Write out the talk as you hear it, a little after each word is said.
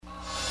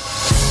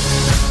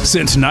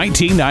Since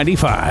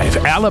 1995,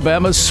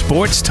 Alabama's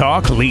sports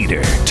talk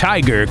leader,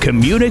 Tiger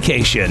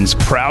Communications,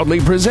 proudly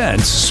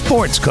presents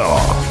Sports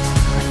Call.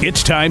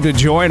 It's time to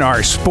join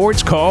our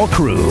Sports Call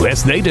crew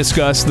as they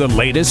discuss the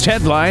latest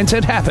headlines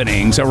and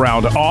happenings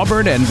around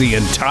Auburn and the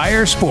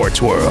entire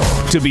sports world.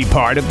 To be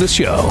part of the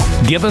show,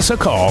 give us a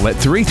call at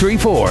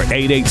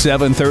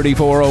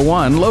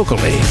 334-887-3401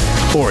 locally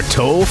or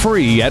toll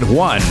free at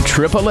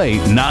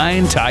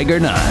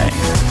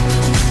 1-888-9-TIGER-9.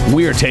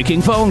 We're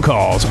taking phone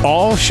calls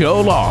all show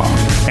long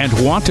and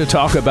want to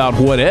talk about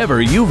whatever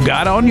you've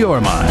got on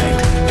your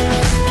mind.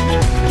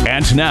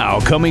 And now,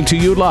 coming to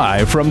you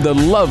live from the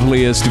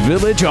loveliest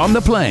village on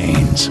the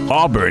plains,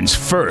 Auburn's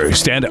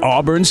first and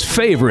Auburn's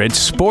favorite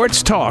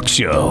sports talk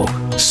show,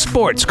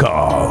 Sports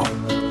Call.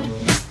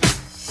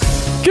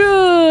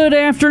 Good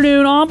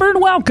afternoon, Auburn.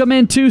 Welcome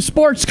into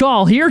Sports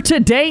Call here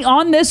today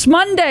on this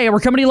Monday. We're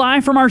coming to you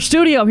live from our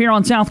studio here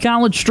on South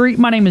College Street.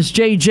 My name is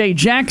J.J.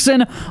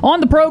 Jackson. On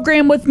the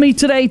program with me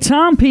today,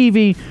 Tom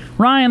Peavy,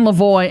 Ryan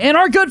Lavoie, and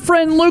our good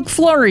friend Luke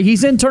Fleury.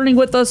 He's interning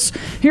with us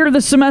here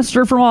this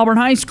semester from Auburn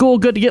High School.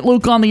 Good to get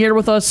Luke on the air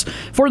with us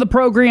for the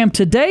program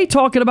today,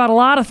 talking about a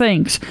lot of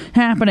things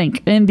happening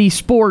in the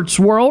sports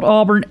world.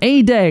 Auburn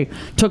A-Day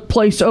took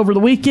place over the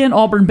weekend.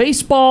 Auburn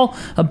baseball,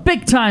 a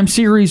big-time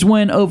series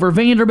win over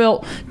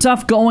Vanderbilt.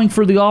 Tough going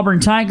for the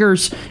Auburn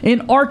Tigers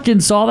in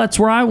Arkansas. That's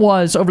where I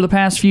was over the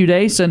past few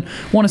days, and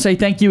want to say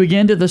thank you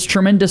again to this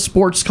tremendous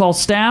Sports Call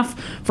staff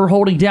for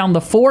holding down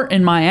the fort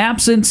in my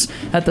absence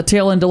at the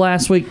tail end of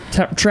last week,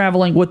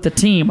 traveling with the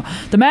team.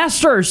 The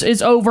Masters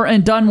is over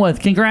and done with.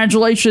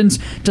 Congratulations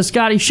to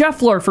Scotty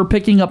Scheffler for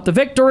picking up the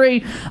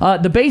victory.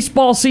 The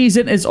baseball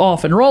season is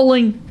off and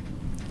rolling.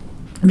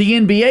 The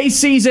NBA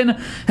season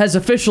has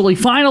officially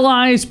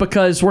finalized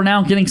because we're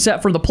now getting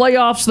set for the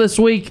playoffs this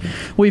week.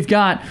 We've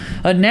got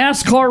a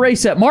NASCAR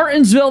race at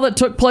Martinsville that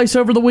took place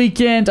over the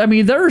weekend. I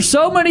mean, there are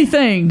so many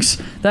things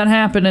that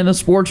happen in the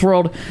sports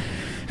world,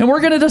 and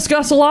we're going to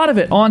discuss a lot of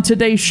it on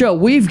today's show.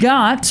 We've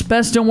got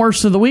best and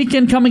worst of the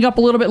weekend coming up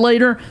a little bit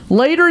later.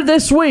 Later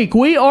this week,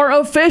 we are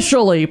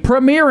officially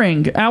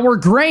premiering our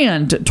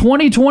grand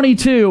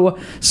 2022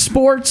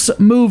 sports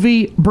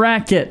movie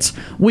bracket.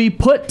 We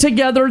put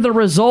together the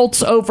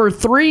results over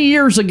 3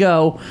 years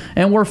ago,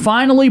 and we're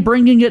finally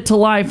bringing it to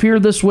life here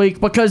this week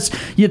because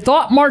you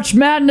thought March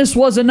Madness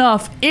was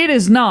enough. It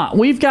is not.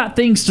 We've got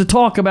things to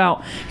talk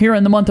about here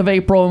in the month of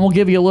April, and we'll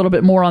give you a little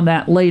bit more on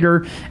that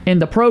later in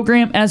the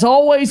program. As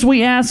always,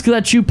 we ask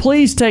that you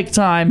please take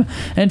time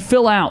and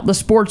fill out the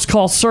Sports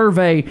Call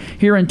survey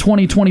here in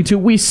 2022.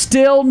 We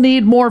still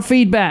need more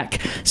feedback.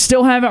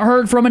 Still haven't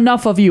heard from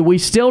enough of you. We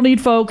still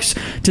need folks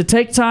to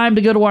take time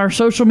to go to our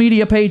social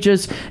media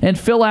pages and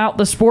fill out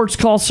the Sports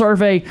Call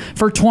survey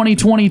for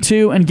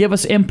 2022 and give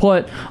us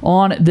input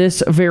on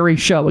this very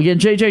show. Again,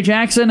 J.J.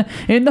 Jackson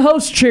in the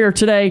host chair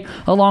today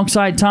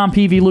alongside Tom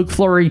Peavy, Luke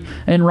Fleury,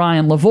 and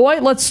Ryan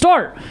Lavoie. Let's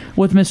start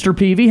with Mr.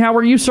 Peavy. How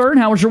are you, sir, and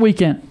how was your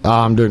weekend?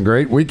 I'm doing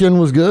great. Weekend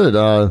was good.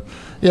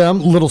 Yeah,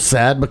 I'm a little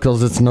sad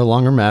because it's no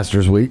longer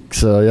Masters Week.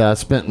 So, yeah, I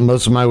spent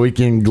most of my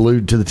weekend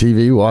glued to the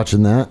TV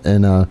watching that,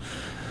 and it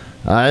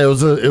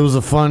was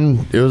a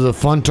fun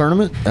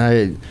tournament.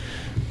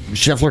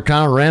 Scheffler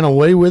kind of ran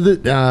away with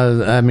it.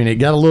 I mean, it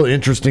got a little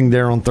interesting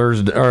there on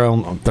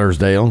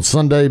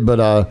Sunday,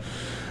 but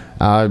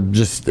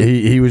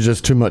he was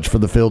just too much for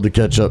the field to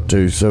catch up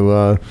to.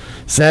 So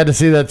sad to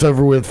see that's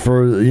over with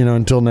for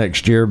until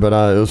next year. But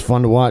it was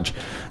fun to watch.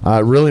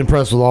 Really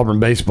impressed with Auburn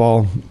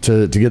baseball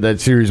to get that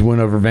series win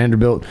over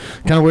Vanderbilt.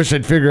 Kind of wish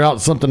they'd figure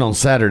out something on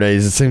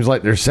Saturdays. It seems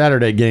like their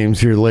Saturday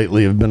games here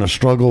lately have been a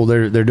struggle.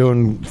 They're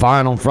doing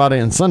fine on Friday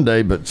and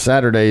Sunday, but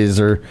Saturdays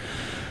are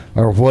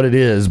what it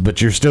is,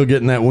 but you're still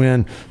getting that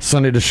win.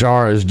 Sonny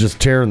DeShar is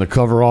just tearing the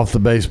cover off the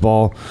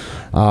baseball.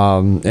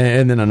 And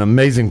then an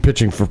amazing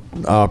pitching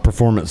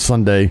performance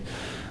Sunday.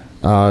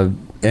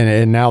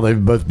 And now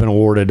they've both been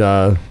awarded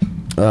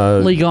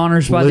league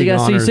honors by the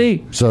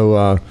SEC.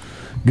 So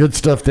good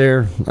stuff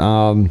there.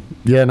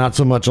 Yeah, not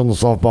so much on the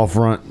softball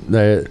front.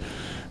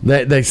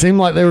 They seem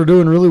like they were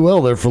doing really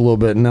well there for a little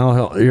bit, and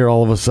now here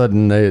all of a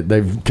sudden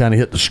they've kind of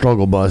hit the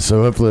struggle bus.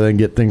 So hopefully they can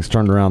get things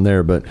turned around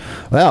there. But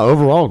yeah,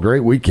 overall,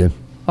 great weekend.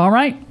 All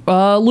right,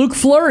 Luke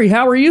Fleury,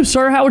 how are you,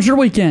 sir? How was your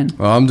weekend?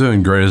 Well, I'm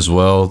doing great as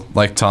well.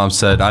 Like Tom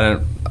said, I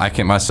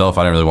didn't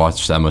really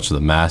watch that much of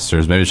the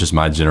Masters. Maybe it's just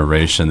my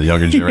generation, the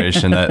younger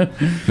generation, that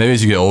maybe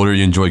as you get older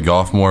you enjoy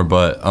golf more.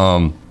 But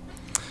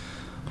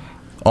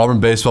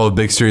Auburn baseball, a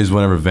big series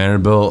win over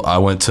Vanderbilt. I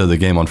went to the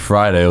game on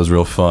Friday. It was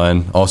real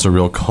fun. Also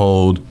real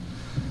cold.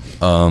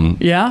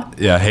 Yeah,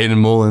 Hayden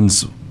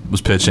Mullins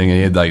was pitching, and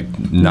he had like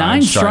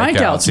nine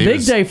strikeouts.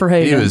 Big day for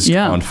Hayden. He was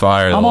on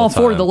fire the I'm whole all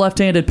for time. the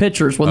left-handed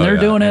pitchers. When they're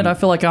doing it, I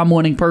feel like I'm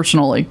winning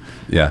personally.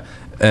 Yeah.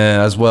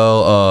 And as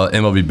well,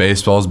 MLB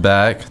baseball's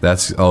back.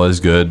 That's always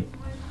good.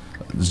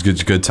 It's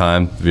a good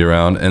time to be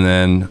around. And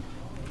then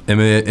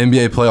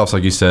NBA playoffs,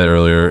 like you said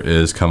earlier,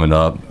 is coming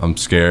up. I'm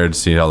scared to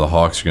see how the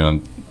Hawks are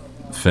going to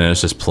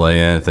finish this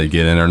play-in, if they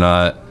get in or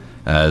not.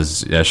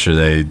 as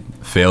yesterday they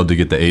failed to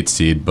get the 8th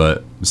seed,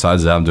 but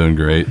besides that, I'm doing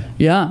great.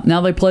 Yeah,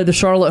 now they play the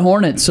Charlotte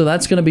Hornets, so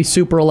that's going to be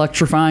super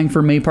electrifying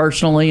for me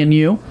personally and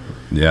you.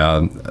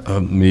 Yeah,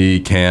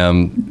 me,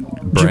 Cam,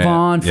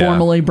 Brant. Javon,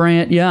 formerly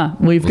Brant. Yeah,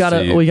 we got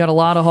a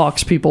lot of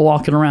Hawks people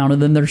walking around,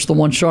 and then there's the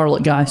one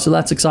Charlotte guy, so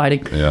that's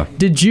exciting. Yeah.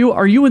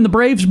 Are you in the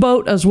Braves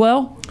boat as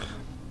well?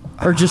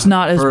 Or just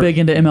not as big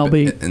into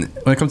MLB?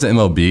 When it comes to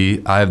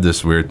MLB, I have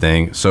this weird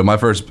thing. So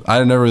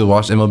I never really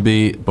watched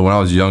MLB, but when I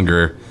was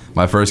younger,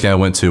 my first game I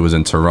went to was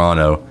in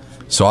Toronto.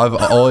 So I've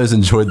always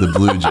enjoyed the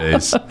Blue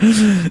Jays.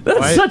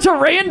 That's such a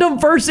random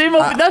first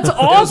MLB. That's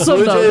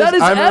awesome, though. That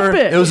is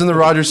epic. It was in the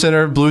Rogers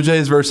Center, Blue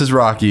Jays versus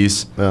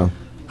Rockies. Yeah.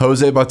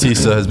 Jose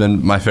Bautista has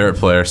been my favorite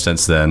player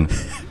since then.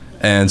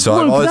 And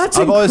so Luke, that's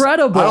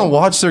incredible. I don't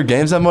watch their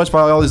games that much, but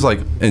I always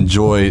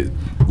enjoy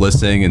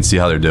listening and see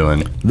how they're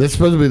doing. This is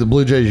supposed to be the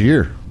Blue Jays'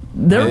 year.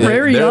 They're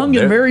very young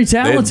and very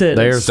talented.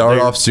 They start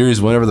off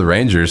series win over the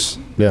Rangers.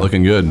 Yeah.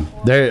 Looking good.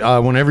 They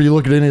whenever you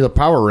look at any of the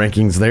power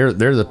rankings, they're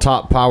the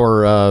top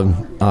power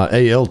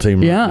AL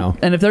team right now.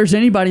 And if there's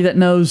anybody that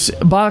knows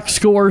box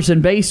scores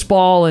and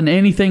baseball and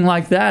anything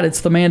like that,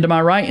 it's the man to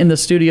my right in the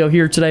studio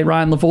here today,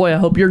 Ryan Lavoie. I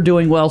hope you're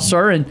doing well,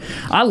 sir. And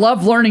I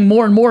love learning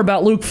more and more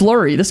about Luke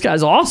Fleury. This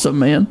guy's awesome,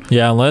 man.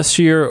 Yeah, unless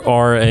you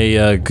are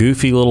a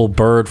goofy little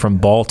bird from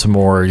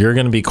Baltimore, you're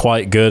going to be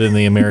quite good in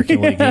the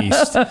American League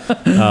East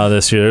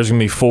this year. There's going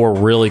to be 4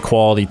 really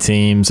quality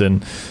teams,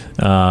 and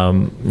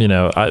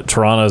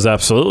Toronto is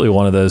absolutely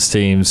one of those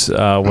teams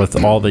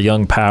with all the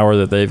young power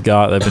that they've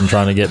got. They've been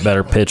trying to get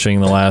better pitching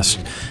the last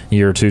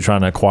year or two,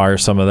 trying to acquire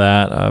some of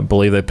that. I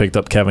believe they picked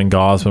up Kevin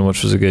Gausman,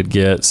 which was a good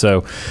get.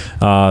 So,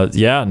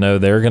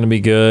 they're going to be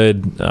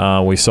good.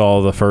 We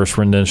saw the first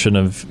rendition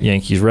of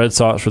Yankees-Red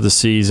Sox for the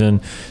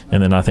season,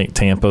 and then I think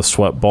Tampa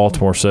swept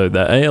Baltimore. So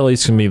the AL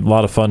East is going to be a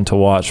lot of fun to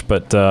watch.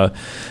 But, I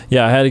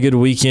had a good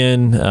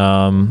weekend.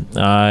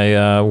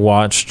 I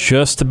watched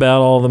just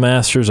about all the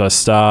Masters. I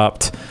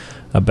stopped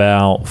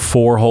about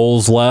 4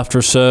 holes left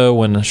or so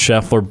when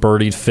Scheffler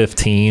birdied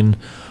 15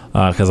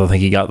 because I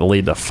think he got the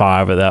lead to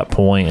 5 at that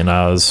point, and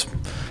I was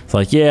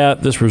like,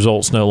 this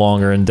result's no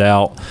longer in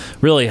doubt.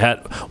 Really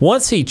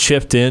once he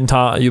chipped in,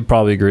 Tom, you'd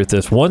probably agree with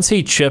this. Once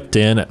he chipped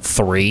in at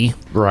 3,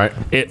 right,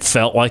 it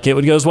felt like it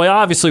would go his way.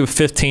 Obviously, with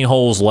 15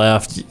 holes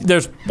left,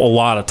 there's a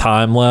lot of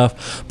time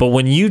left. But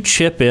when you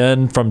chip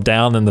in from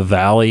down in the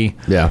valley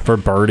for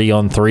birdie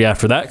on 3,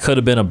 after that could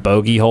have been a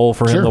bogey hole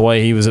for him the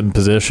way he was in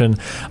position,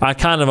 I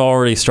kind of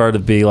already started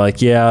to be like,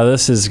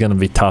 this is going to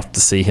be tough to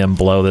see him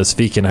blow this if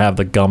he can have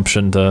the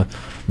gumption to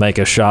make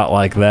a shot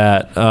like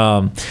that.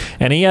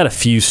 And he had a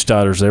few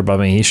stutters there, but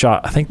he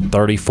shot, I think,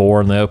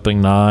 34 in the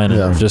opening 9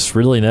 and just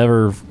really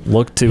never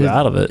looked too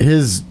out of it.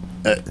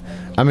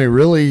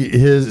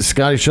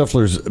 Scotty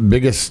Scheffler's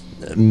biggest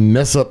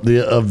mess up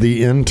of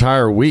the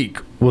entire week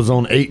was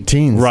on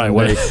 18. Right,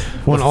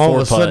 when all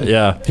of a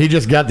sudden he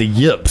just got the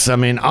yips.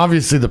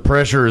 Obviously the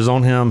pressure is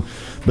on him,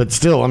 but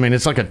still,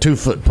 it's like a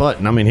 2-foot putt,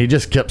 and he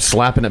just kept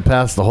slapping it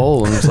past the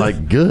hole, and it's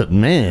like, good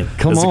man,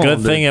 come on. It's a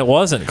good thing it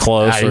wasn't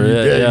close. He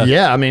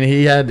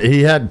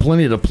had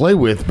plenty to play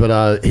with,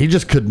 but he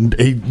just couldn't.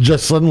 He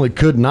just suddenly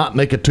could not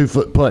make a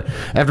 2-foot putt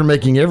after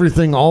making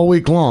everything all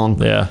week long.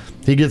 Yeah.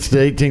 He gets the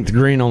 18th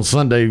green on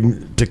Sunday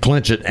to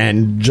clinch it,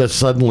 and just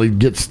suddenly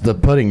gets the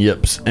putting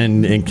yips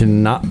and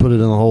cannot put it in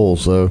the hole.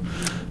 So,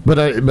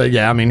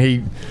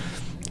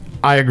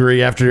 I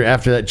agree. After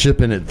that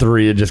chip in at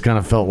 3, it just kind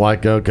of felt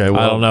like, okay.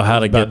 Well, I don't know how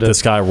to get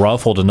this guy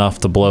ruffled enough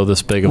to blow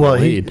this big of a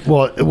lead.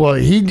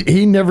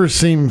 He never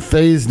seemed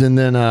phased, and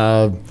then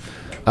the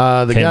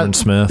Cameron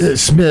guy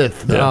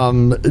Smith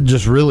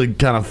just really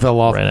kind of fell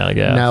off. Ran out of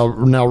gas.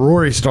 Now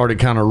Rory started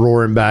kind of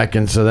roaring back,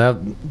 and so that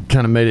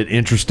kind of made it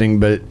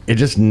interesting, but it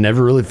just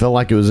never really felt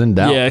like it was in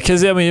doubt. Yeah,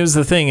 because it was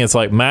the thing. It's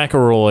like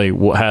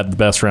McIlroy had the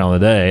best round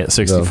of the day at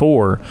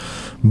 64. Yeah.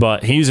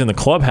 But he was in the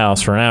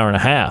clubhouse for an hour and a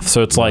half.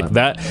 So it's like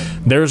that.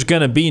 There's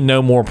going to be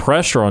no more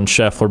pressure on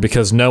Scheffler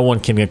because no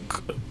one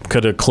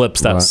could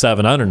eclipse that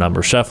 7 under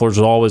number. Scheffler's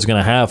always going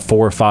to have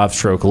 4 or 5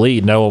 stroke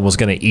lead. No one was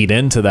going to eat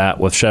into that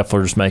with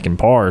Scheffler just making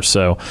pars.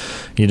 So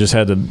you just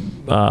had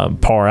to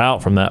par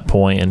out from that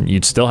point, and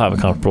you'd still have a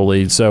comfortable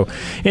lead. So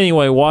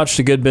anyway, watched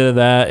a good bit of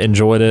that.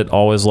 Enjoyed it.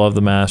 Always loved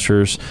the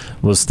Masters.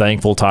 Was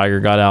thankful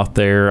Tiger got out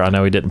there. I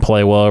know he didn't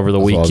play well over the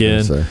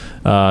weekend.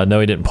 No,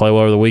 he didn't play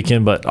well over the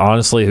weekend, but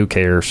honestly, who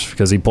cares?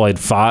 Because he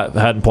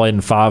hadn't played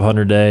in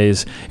 500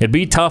 days. It'd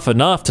be tough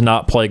enough to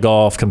not play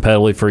golf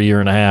competitively for a year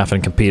and a half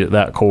and compete at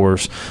that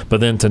course, but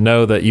then to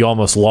know that you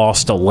almost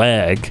lost a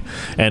leg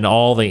and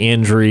all the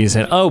injuries,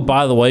 and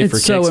by the way, for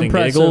kicks and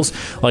giggles,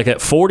 like at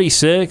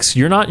 46,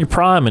 you're not in your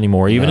prime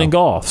anymore, even in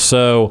golf.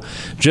 So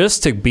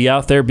just to be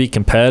out there, be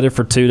competitive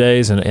for 2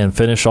 days and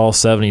finish all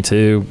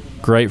 72.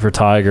 Great for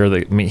Tiger.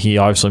 He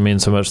obviously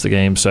means so much to the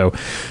game. So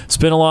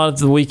spent a lot of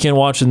the weekend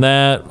watching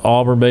that.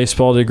 Auburn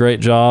baseball did a great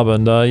job,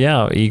 and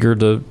eager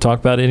to talk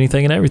about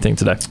anything and everything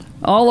today.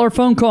 All our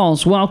phone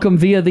calls welcome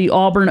via the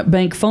Auburn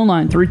Bank phone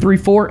line,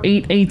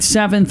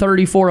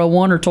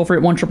 334-887-3401 or toll free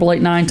at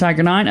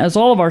 1-888-9-TIGER-9. As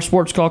all of our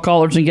sports call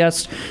callers and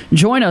guests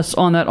join us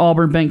on that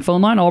Auburn Bank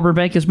phone line. Auburn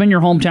Bank has been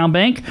your hometown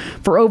bank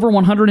for over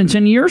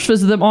 110 years.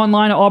 Visit them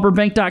online at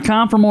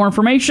auburnbank.com for more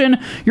information.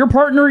 Your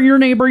partner, your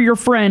neighbor, your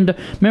friend,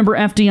 member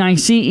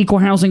FDIC, equal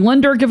housing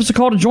lender. Give us a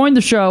call to join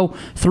the show,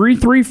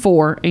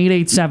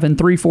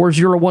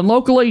 334-887-3401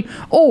 locally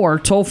or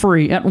toll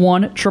free at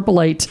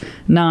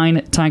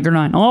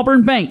 1-888-9-TIGER-9. Auburn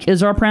Bank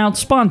is our proud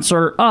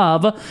sponsor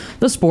of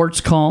the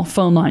Sports Call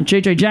phone line.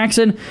 JJ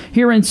Jackson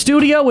here in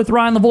studio with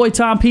Ryan Lavoie,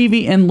 Tom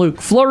Peavy, and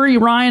Luke Fleury.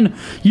 Ryan,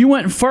 you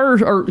went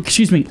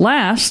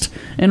last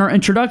in our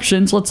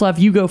introductions. Let's have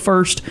you go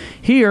first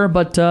here,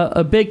 but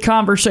a big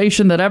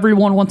conversation that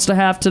everyone wants to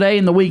have today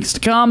in the weeks to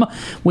come.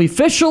 We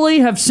officially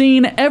have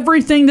seen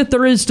everything that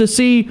there is to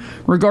see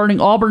regarding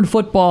Auburn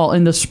football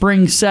in the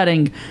spring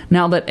setting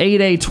now that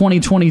 8A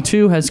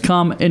 2022 has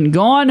come and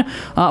gone.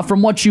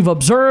 From what you've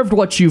observed,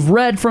 what you've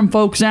read from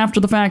folks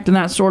after the fact and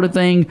that sort of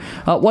thing,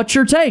 what's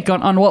your take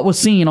on what was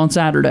seen on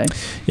Saturday?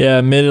 Yeah,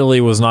 admittedly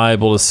was not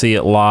able to see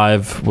it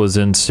live, was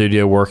in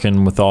studio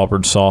working with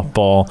Auburn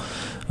softball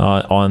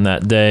on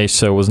that day,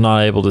 so was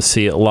not able to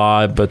see it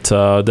live, but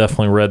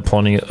definitely read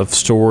plenty of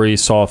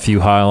stories, saw a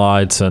few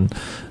highlights, and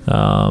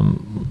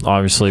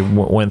obviously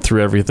went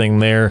through everything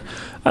there.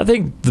 I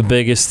think the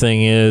biggest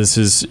thing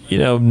is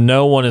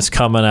no one is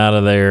coming out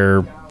of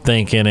there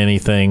thinking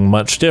anything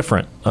much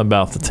different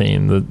about the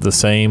team. The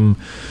same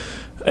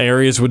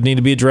areas would need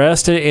to be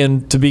addressed,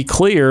 and to be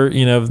clear,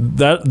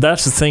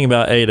 that's the thing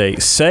about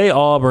 8A. Say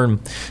Auburn,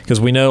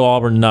 because we know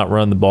Auburn did not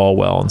run the ball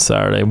well on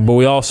Saturday, but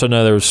we also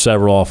know there was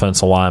several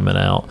offensive linemen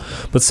out.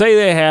 But say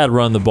they had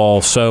run the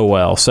ball so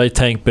well, say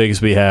Tank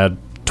Bigsby had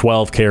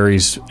 12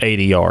 carries,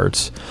 80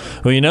 yards.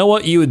 Well, you know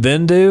what you would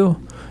then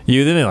do?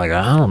 You then be like,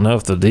 I don't know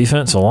if the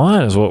defensive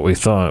line is what we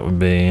thought it would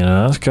be.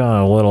 That's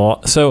kind of a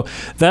little. So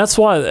that's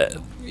why,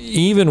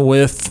 even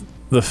with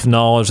the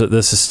knowledge that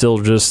this is still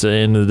just, at the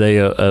end of the day,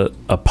 a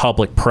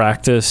public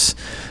practice,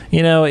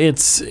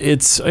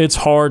 it's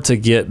hard to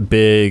get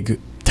big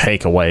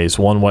takeaways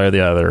one way or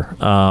the other.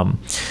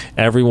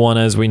 Everyone,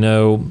 as we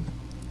know,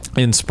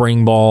 in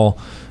spring ball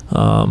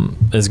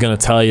is going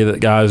to tell you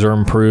that guys are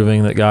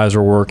improving, that guys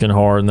are working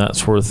hard, and that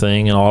sort of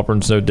thing. And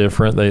Auburn's no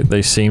different.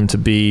 They seem to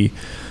be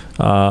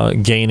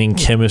gaining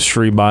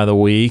chemistry by the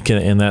week,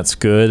 and that's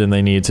good, and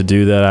they need to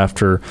do that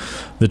after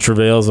the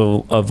travails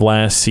of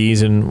last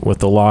season with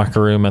the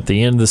locker room at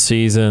the end of the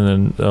season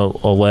and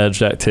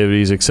alleged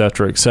activities, et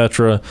cetera,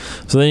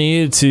 so they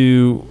needed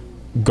to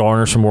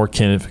garner some more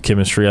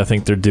chemistry. I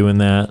think they're doing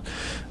that.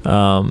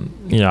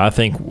 I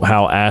think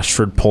how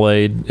Ashford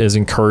played is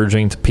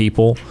encouraging to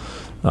people,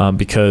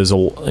 because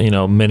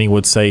many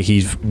would say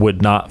he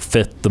would not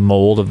fit the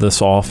mold of this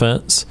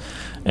offense.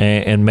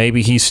 And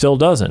maybe he still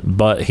doesn't,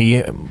 but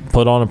he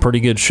put on a pretty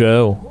good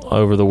show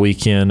over the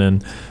weekend.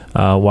 And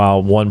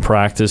while one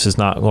practice is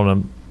not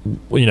going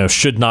to,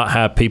 should not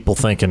have people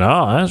thinking,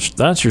 oh,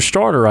 that's your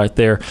starter right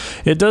there,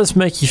 it does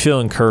make you feel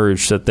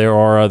encouraged that there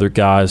are other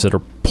guys that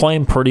are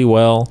playing pretty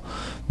well,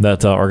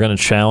 that are going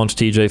to challenge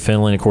TJ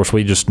Finley. And of course,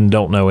 we just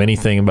don't know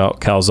anything about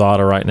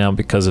Calzada right now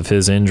because of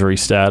his injury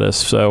status.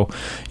 So,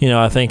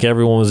 I think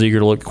everyone was eager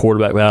to look at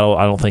quarterback battle.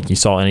 I don't think you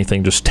saw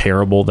anything just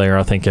terrible there.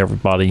 I think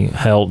everybody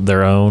held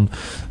their own.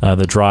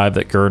 The drive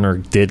that Gardner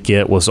did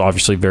get was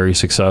obviously very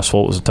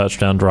successful. It was a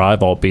touchdown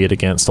drive, albeit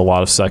against a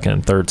lot of second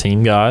and third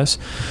team guys.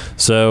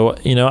 So,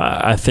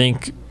 I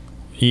think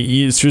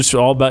it's just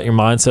all about your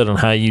mindset on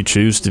how you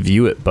choose to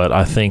view it. But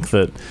I think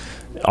that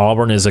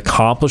Auburn is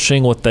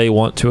accomplishing what they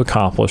want to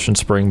accomplish in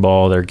spring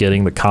ball. They're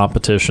getting the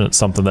competition. It's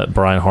something that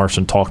Brian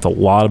Harsin talked a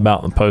lot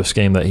about in the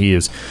postgame, that he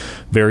is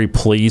very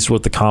pleased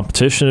with the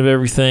competition of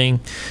everything.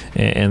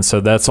 And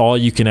so that's all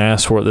you can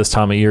ask for at this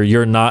time of year.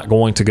 You're not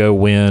going to go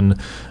win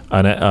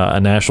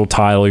a national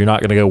title. You're not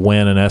going to go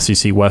win an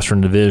SEC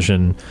Western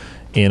Division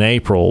in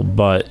April,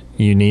 but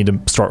you need to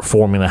start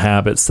forming the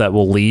habits that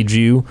will lead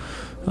you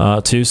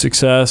to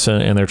success,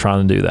 and they're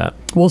trying to do that.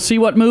 We'll see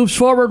what moves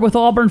forward with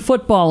Auburn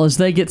football as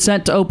they get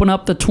set to open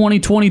up the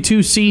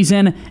 2022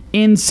 season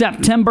in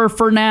September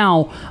for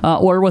now,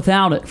 or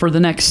without it for the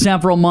next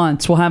several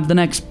months. We'll have the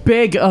next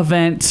big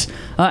event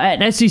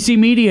at SEC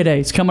Media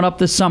Days coming up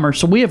this summer.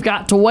 So we have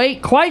got to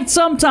wait quite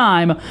some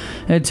time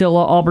until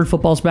Auburn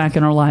football's back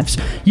in our lives.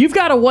 You've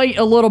got to wait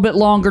a little bit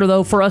longer,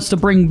 though, for us to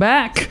bring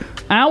back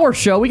our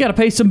show. We got to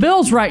pay some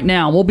bills right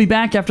now. We'll be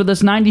back after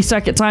this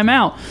 90-second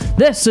timeout.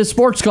 This is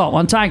Sports Call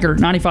on Tiger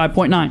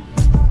 95.9.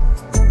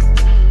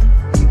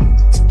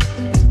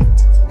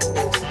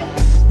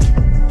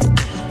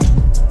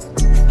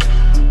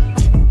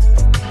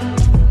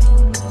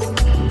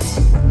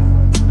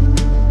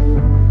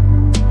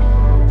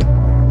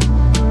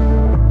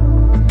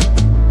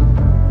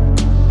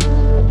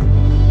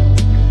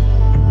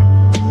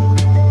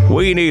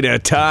 We need a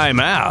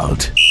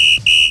timeout.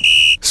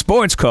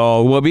 Sports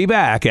Call will be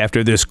back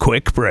after this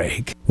quick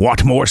break.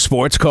 Want more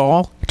Sports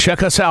Call?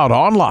 Check us out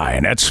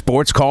online at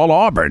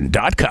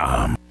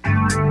sportscallauburn.com.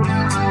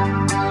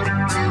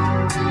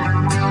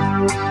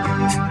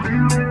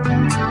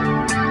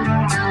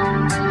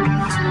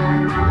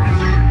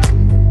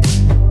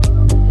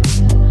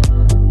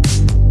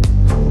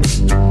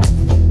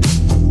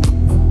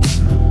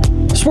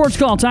 Sports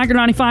Call, Tiger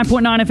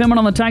 95.9 FM and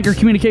on the Tiger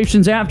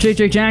Communications app.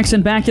 JJ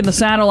Jackson back in the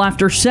saddle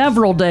after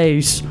several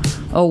days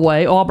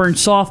away. Auburn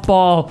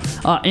softball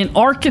in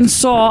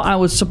Arkansas. I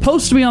was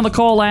supposed to be on the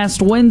call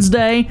last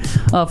Wednesday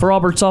for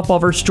Auburn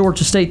softball versus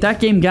Georgia State. That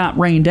game got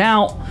rained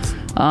out.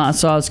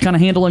 So I was kind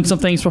of handling some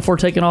things before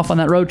taking off on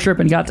that road trip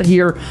and got to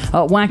hear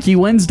Wacky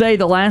Wednesday.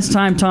 The last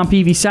time Tom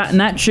Peavy sat in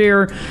that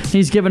chair,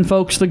 he's given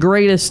folks the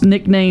greatest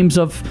nicknames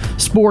of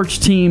sports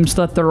teams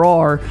that there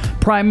are,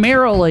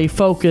 primarily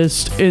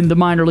focused in the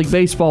minor league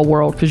baseball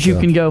world, because you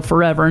can go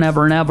forever and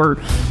ever and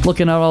ever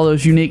looking at all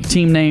those unique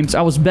team names.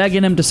 I was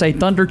begging him to say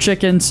Thunder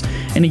Chickens,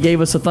 and he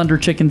gave us a Thunder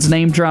Chickens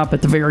name drop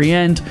at the very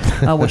end,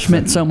 which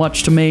meant so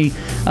much to me.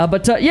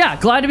 But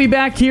glad to be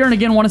back here. And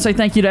again, want to say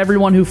thank you to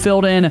everyone who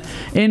filled in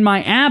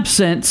my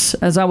absence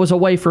as I was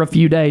away for a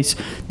few days.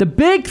 The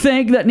big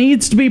thing that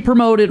needs to be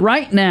promoted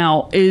right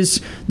now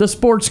is the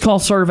Sports Call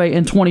survey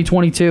in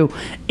 2022.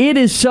 It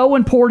is so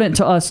important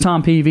to us,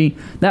 Tom Peavy,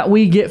 that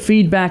we get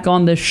feedback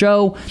on this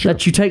show,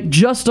 that you take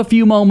just a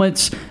few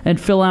moments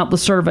and fill out the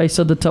survey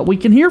so that we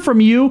can hear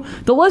from you,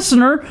 the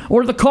listener,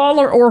 or the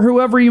caller, or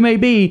whoever you may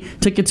be,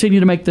 to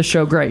continue to make this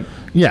show great.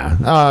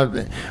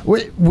 Yeah,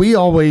 we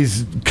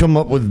always come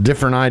up with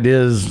different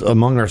ideas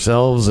among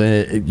ourselves,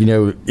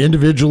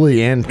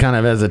 individually and kind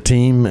of as a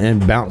team,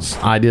 and bounce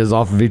ideas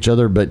off of each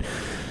other. But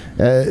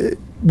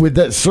with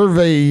that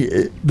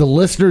survey, the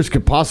listeners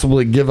could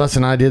possibly give us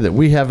an idea that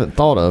we haven't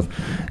thought of,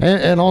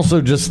 and also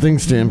just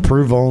things to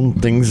improve on,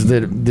 things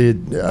that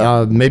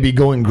may be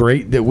going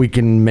great that we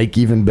can make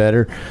even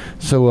better.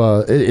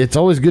 So it's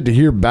always good to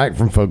hear back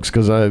from folks,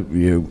 because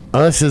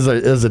us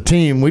as a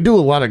team, we do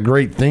a lot of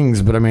great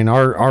things, but I mean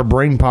our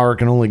brain power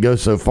can only go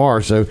so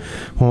far. So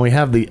when we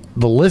have the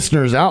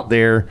listeners out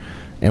there,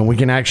 and we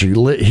can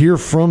actually hear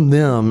from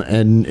them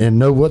and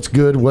know what's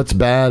good, what's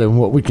bad, and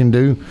what we can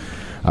do.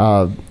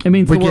 It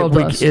means the world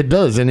does. It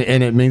does, and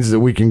it means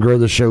that we can grow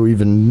the show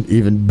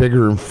even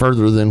bigger and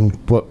further than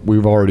what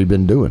we've already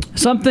been doing.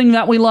 Something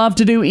that we love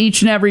to do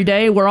each and every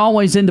day. We're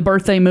always in the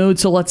birthday mood,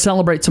 so let's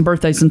celebrate some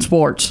birthdays in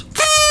sports.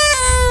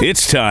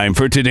 It's time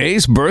for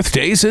today's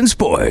birthdays in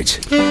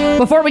sports.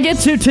 Before we get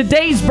to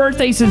today's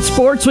birthdays in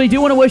sports, we do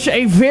want to wish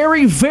a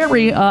very,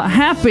 very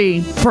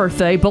happy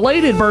birthday,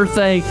 belated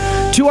birthday,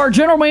 to our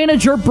general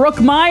manager, Brooke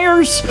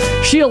Myers.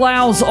 She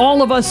allows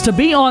all of us to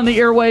be on the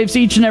airwaves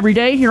each and every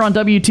day here on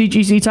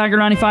WTGC Tiger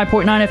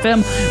 95.9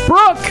 FM.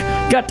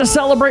 Brooke got to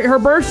celebrate her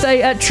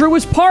birthday at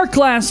Truist Park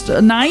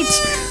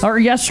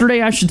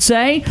yesterday, I should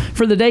say,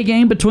 for the day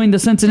game between the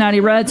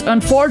Cincinnati Reds.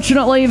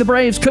 Unfortunately, the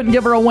Braves couldn't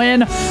give her a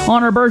win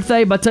on her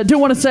birthday, but I do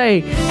want to say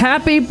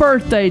happy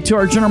birthday to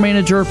our general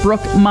manager,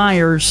 Brooke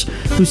Myers,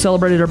 who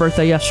celebrated her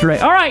birthday yesterday.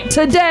 All right,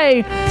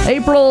 today,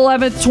 April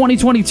 11th,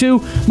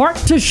 2022, Mark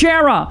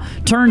Teixeira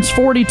turns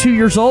 42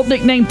 years old,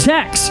 nicknamed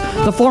Tex,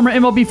 the former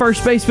MLB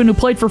first baseman who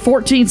played for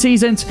 14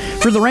 seasons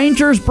for the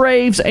Rangers,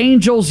 Braves,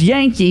 Angels,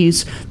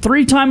 Yankees,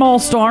 three-time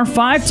All-Star,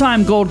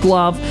 five-time Gold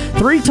Glove,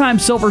 three-time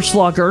Silver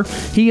Slugger.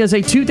 He is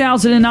a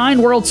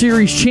 2009 World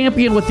Series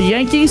champion with the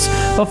Yankees.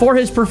 Before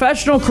his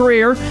professional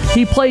career,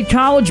 he played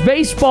college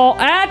baseball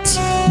at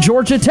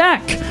Georgia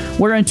Tech,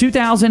 where in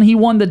 2000 he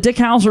won the Dick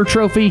Howser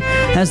Trophy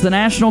as the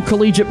National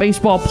Collegiate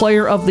Baseball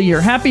Player of the Year.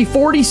 Happy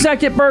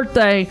 42nd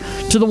birthday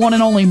to the one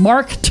and only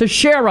Mark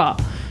Teixeira,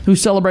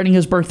 who's celebrating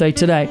his birthday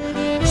today.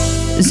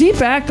 Is he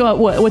back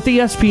with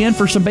ESPN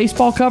for some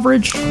baseball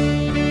coverage?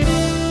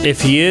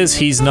 If he is,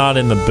 he's not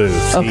in the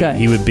booth. Okay.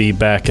 He would be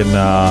back in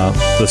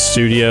the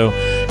studio,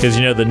 because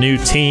the new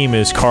team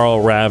is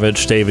Carl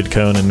Ravitch, David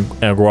Cohn,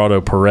 and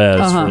Eduardo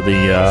Perez for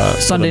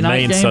the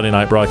main game? Sunday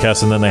night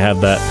broadcast, and then they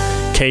have that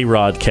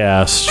K-Rod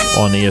cast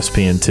on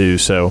ESPN2.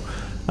 So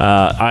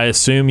I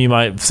assume you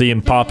might see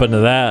him pop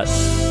into that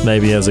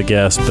maybe as a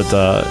guest, but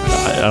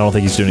I don't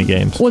think he's doing any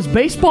games. Was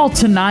Baseball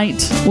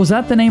Tonight, was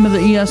that the name of the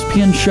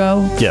ESPN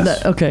show?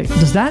 Yes. Okay.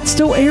 Does that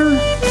still air?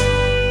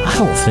 I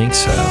don't think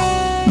so.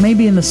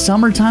 Maybe in the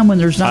summertime when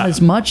there's not as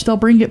much, they'll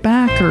bring it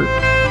back? Or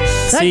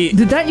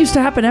did that used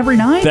to happen every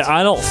night?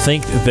 I don't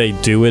think they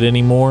do it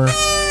anymore.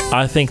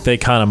 I think they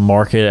kind of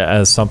market it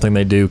as something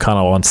they do kind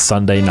of on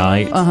Sunday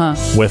night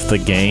with the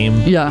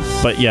game. Yeah.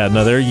 But yeah,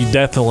 no, there you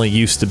definitely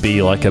used to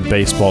be like a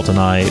Baseball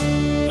Tonight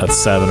at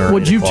 7 or 8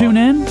 Would you o'clock. tune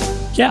in?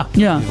 Yeah.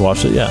 Yeah. You'd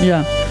watch it, yeah.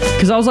 Yeah.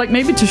 Because I was like,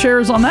 maybe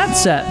Teixeira's on that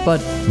set.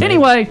 But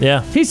anyway,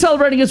 he's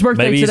celebrating his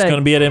birthday maybe today. Maybe he's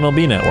going to be at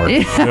MLB Network,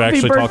 who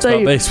actually talks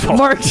about baseball.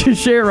 Mark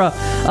Teixeira.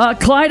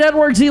 Clyde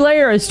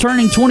Edwards-Helaire is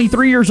turning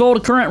 23 years old, a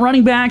current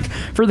running back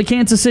for the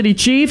Kansas City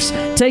Chiefs,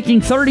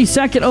 taking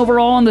 32nd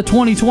overall in the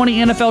 2020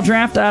 NFL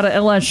Draft out of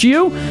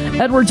LSU.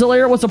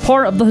 Edwards-Helaire was a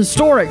part of the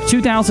historic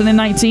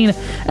 2019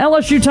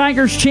 LSU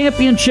Tigers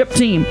championship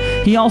team.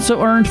 He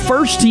also earned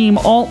first-team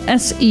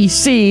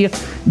All-SEC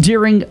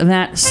during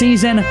that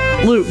season.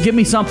 Luke, give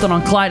me something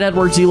on Clyde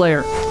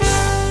Edwards-Helaire.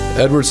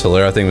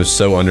 Edwards-Helaire, I think, was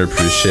so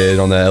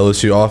underappreciated on that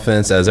LSU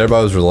offense, as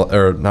everybody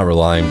was not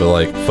relying, but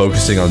like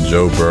focusing on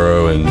Joe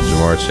Burrow and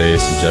Jamar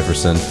Chase and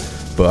Jefferson.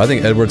 But I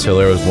think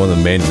Edwards-Helaire was one of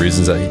the main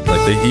reasons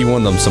that he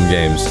won them some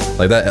games.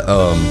 Like that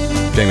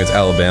game against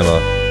Alabama,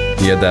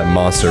 he had that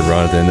monster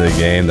run at the end of the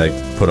game that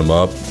put him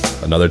up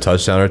another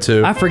touchdown or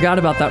two. I forgot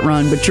about that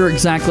run, but you're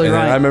exactly and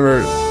right. I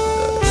remember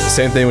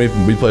same thing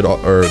we played,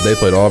 or they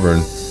played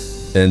Auburn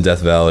in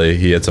Death Valley.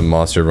 He had some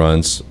monster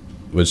runs,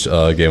 which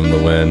gave him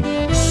the win.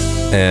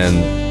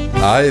 And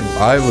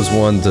I was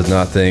one to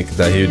not think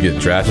that he would get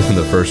drafted in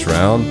the first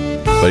round,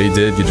 but he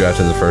did get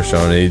drafted in the first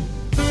round. And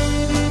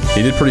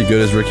he did pretty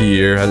good his rookie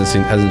year.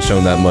 Hasn't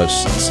shown that much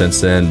since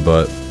then,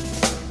 but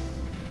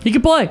He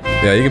can play.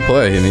 yeah, he can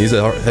play. I mean, he's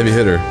a heavy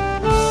hitter.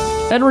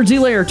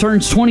 Edwards-Helaire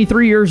turns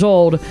 23 years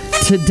old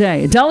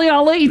today. Dele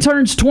Alli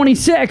turns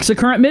 26, a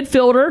current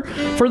midfielder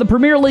for the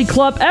Premier League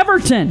club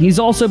Everton. He's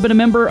also been a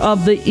member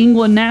of the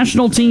England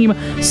national team,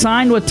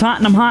 signed with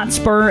Tottenham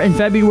Hotspur in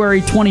February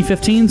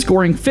 2015,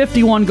 scoring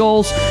 51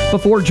 goals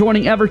before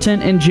joining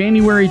Everton in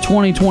January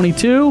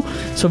 2022.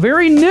 So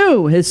very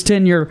new, his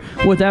tenure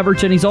with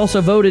Everton. He's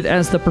also voted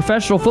as the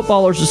Professional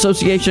Footballers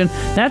Association,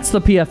 that's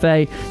the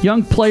PFA,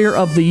 Young Player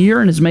of the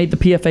Year, and has made the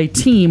PFA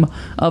Team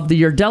of the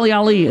Year. Dele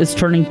Alli is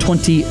turning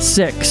 26.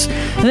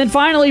 And then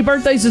finally,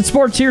 birthdays in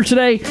sports here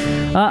today.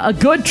 A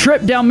good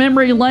trip down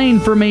memory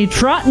lane for me.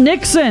 Trot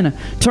Nixon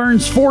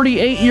turns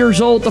 48 years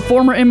old, the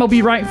former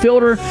MLB right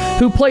fielder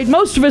who played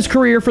most of his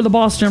career for the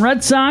Boston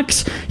Red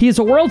Sox. He is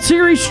a World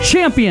Series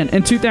champion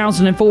in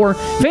 2004.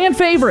 Fan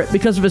favorite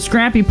because of his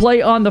scrappy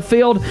play on the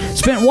field.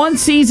 Spent one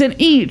season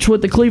each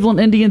with the Cleveland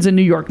Indians and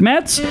New York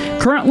Mets.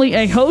 Currently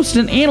a host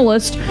and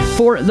analyst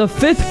for The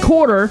Fifth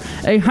Quarter,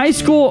 a high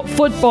school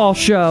football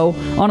show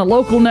on a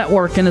local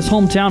network in his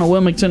hometown of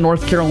Wilmington,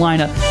 North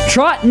Carolina.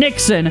 Trot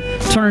Nixon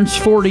turns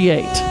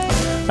 48.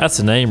 That's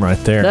a name right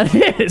there. That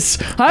is.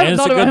 I haven't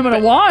thought about him in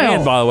a while.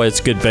 And by the way, it's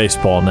a good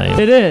baseball name.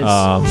 It is.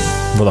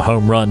 With a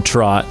home run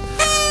trot.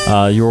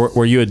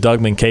 Were you a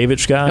Doug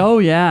Minkiewicz guy? Oh,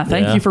 yeah.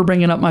 Thank you for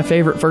bringing up my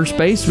favorite first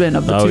baseman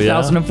of the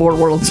 2004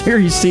 World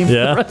Series team for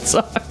the Red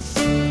Sox.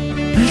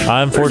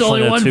 I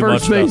unfortunately know too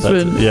much about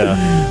that. Yeah.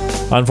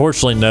 I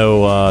unfortunately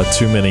know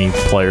too many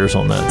players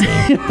on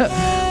that team.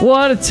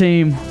 What a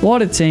team.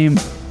 What a team.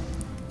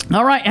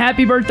 All right,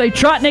 happy birthday.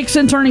 Trot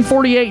Nixon turning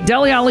 48.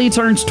 Dele Alli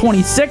turns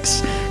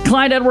 26.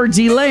 Clyde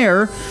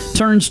Edwards-Helaire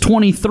turns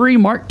 23.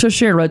 Mark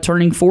Teixeira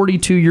turning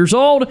 42 years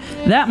old.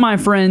 That, my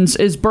friends,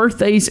 is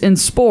birthdays in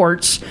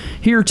sports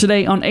here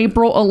today on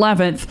April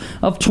 11th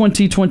of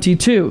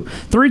 2022.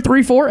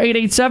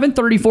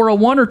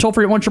 334-887-3401 or toll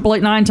free at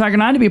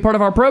 1-888-9-TIGER-9 to be a part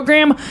of our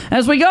program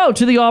as we go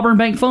to the Auburn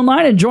Bank phone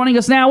line. And joining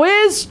us now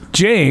is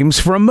James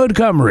from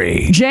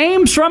Montgomery.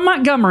 James from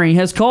Montgomery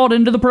has called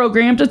into the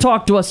program to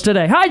talk to us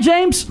today. Hi,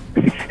 James.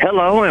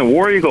 Hello, and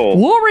War Eagle.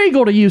 War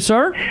Eagle to you,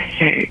 sir.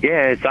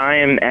 Yes, I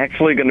am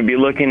actually going to be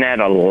looking at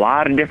a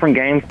lot of different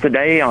games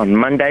today. On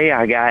Monday,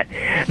 I got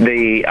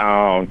the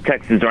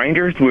Texas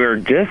Rangers. We're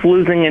just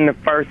losing in the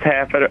first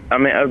half of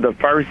the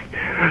first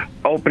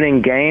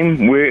opening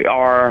game. We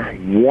are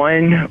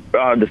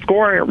the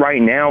score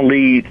right now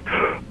leads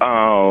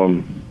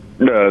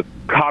the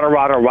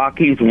Colorado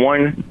Rockies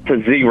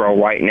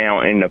 1-0 right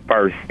now in the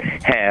first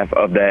half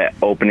of that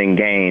opening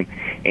game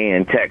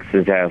in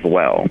Texas as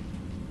well.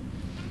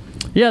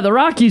 Yeah, the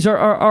Rockies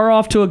are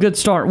off to a good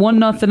start.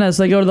 1-0 as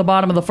they go to the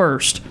bottom of the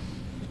first.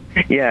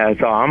 Yeah,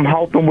 so I'm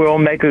hoping we'll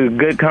make a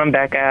good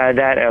comeback out of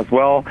that as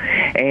well.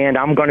 And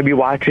I'm going to be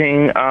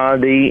watching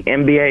the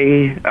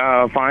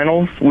NBA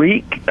Finals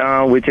week,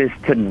 which is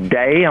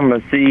today. I'm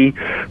going to see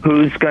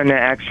who's going to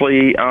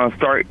actually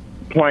start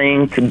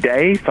playing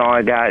today. So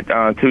I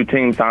got two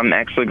teams I'm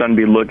actually going to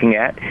be looking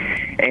at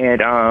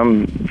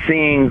and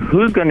seeing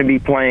who's going to be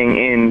playing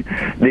in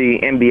the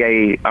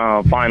NBA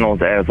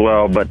Finals as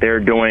well. But they're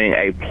doing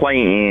a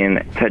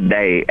play-in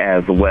today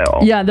as well.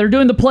 Yeah, they're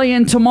doing the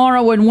play-in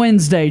tomorrow and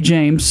Wednesday,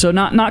 James. So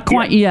not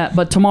quite yet,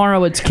 but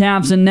tomorrow it's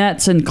Cavs and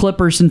Nets and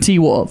Clippers and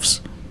T-Wolves.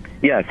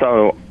 Yeah,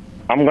 so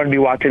I'm going to be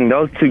watching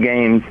those two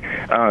games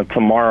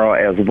tomorrow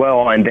as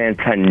well. And then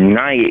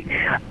tonight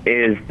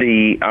is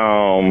the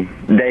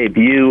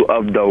debut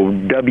of the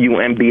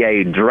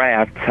WNBA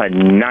draft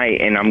tonight.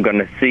 And I'm going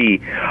to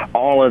see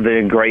all of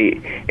the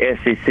great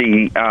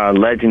SEC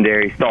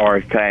legendary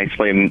stars to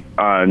actually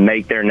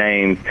make their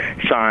names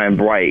shine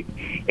bright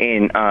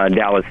in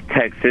Dallas,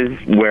 Texas,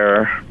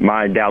 where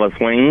my Dallas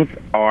Wings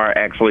are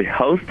actually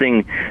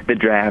hosting the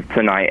draft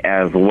tonight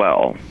as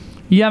well.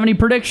 You have any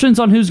predictions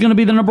on who's going to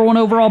be the number one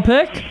overall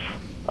pick?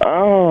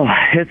 Oh,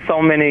 it's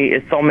so many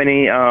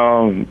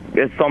young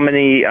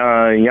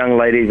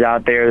ladies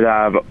out there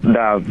that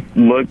I've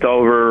looked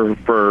over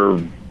for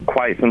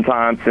quite some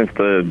time since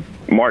the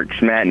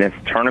March Madness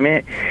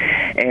tournament,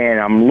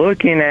 and I'm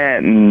looking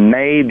at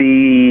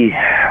maybe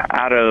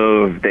out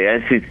of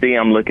the SEC,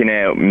 I'm looking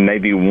at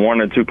maybe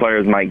one or two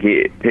players might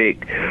get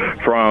picked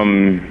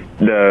from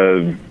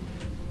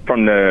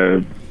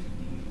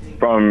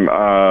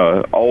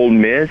Ole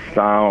Miss. I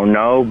don't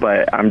know,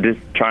 but I'm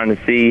just trying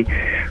to see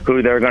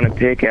who they're going to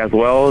pick as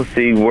well,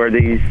 see where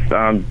these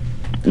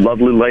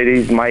lovely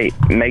ladies might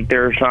make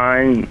their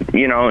shine,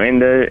 in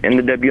the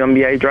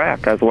WNBA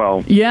draft as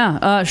well. Yeah,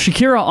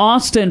 Shakira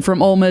Austin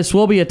from Ole Miss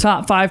will be a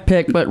top 5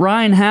 pick, but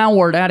Ryan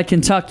Howard out of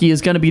Kentucky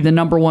is going to be the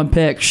number 1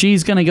 pick.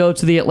 She's going to go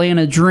to the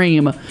Atlanta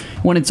Dream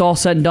when it's all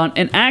said and done.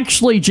 And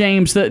actually,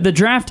 James, the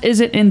draft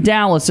isn't in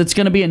Dallas; it's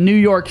going to be in New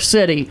York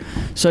City.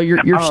 So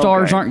your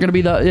stars aren't going to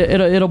be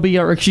it'll be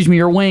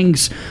your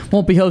Wings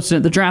won't be hosting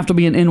it. The draft will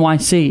be in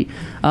NYC.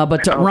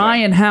 But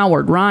Ryan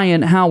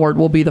Howard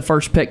will be the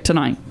first pick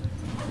tonight.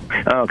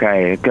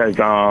 Okay, because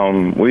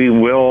we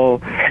will,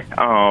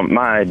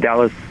 my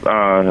Dallas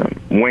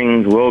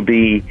Wings will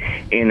be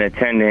in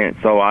attendance,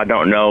 so I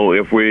don't know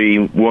if we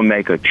will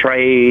make a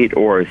trade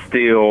or a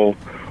steal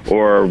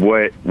or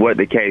what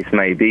the case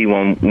may be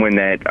when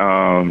that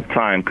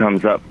time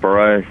comes up for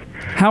us.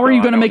 How are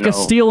you going to make a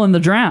steal in the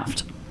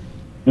draft?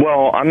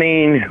 Well, I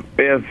mean,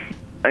 if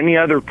any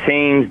other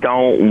teams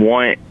don't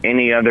want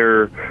any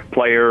other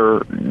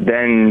player,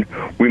 then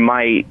we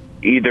might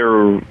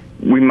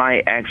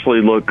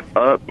actually look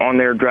up on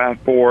their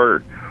draft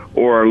board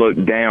or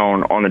look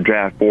down on the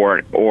draft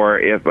board. Or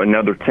if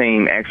another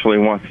team actually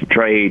wants to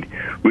trade,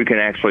 we can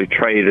actually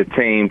trade a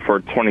team for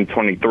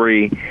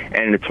 2023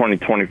 and the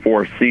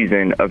 2024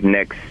 season of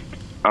next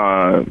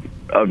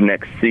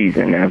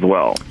season as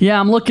well. Yeah,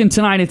 I'm looking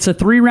tonight. It's a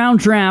 3-round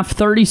draft,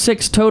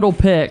 36 total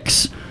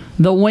picks.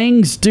 The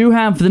Wings do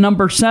have the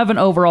number 7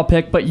 overall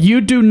pick, but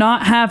you do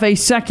not have a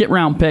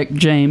second-round pick,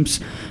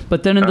 James.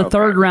 But then in the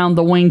third round,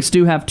 the Wings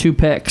do have 2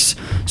 picks.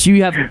 So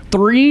you have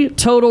 3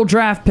 total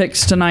draft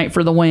picks tonight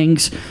for the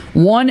Wings,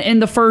 1 in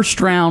the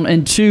first round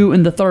and 2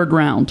 in the third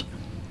round.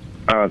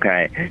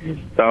 Okay,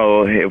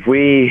 so if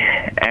we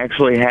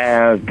actually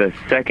have the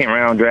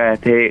second-round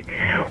draft pick,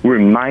 we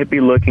might be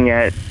looking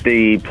at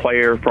the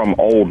player from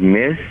Ole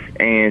Miss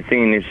and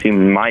seeing if she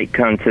might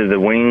come to the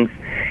Wings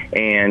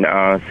and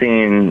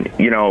seeing,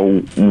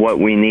 what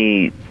we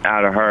need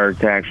out of her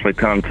to actually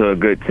come to a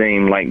good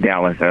team like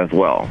Dallas as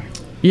well.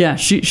 Yeah,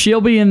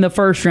 she'll be in the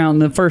first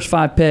round, the first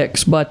 5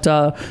 picks, but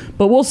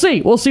we'll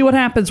see. We'll see what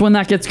happens when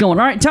that gets going.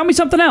 All right, tell me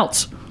something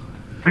else.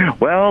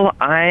 Well,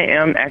 I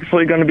am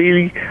actually going to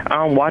be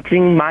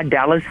watching my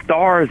Dallas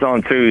Stars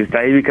on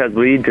Tuesday because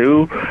we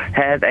do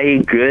have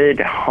a good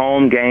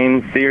home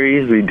game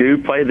series. We do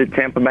play the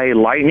Tampa Bay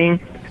Lightning.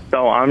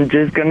 So I'm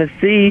just going to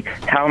see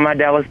how my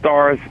Dallas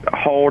Stars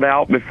hold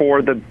out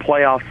before the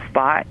playoff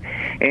spot.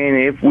 And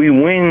if we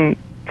win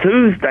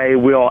Tuesday,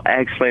 we'll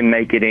actually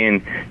make it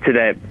in to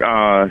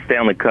that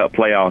Stanley Cup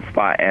playoff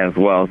spot as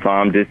well. So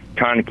I'm just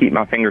trying to keep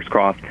my fingers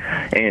crossed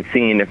and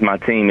seeing if my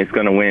team is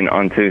going to win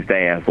on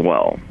Tuesday as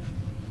well.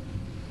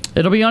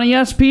 It'll be on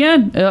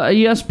ESPN.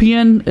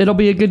 ESPN, it'll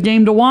be a good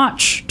game to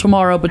watch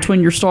tomorrow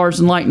between your Stars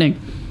and Lightning.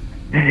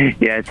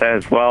 Yes,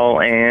 as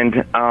well.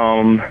 And,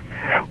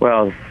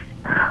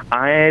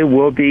 I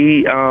will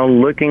be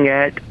looking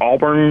at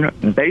Auburn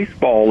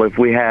baseball if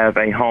we have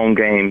a home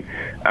game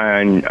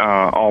in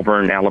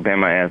Auburn,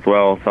 Alabama as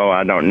well. So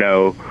I don't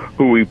know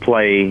who we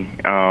play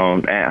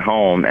at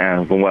home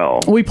as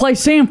well. We play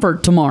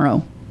Samford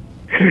tomorrow.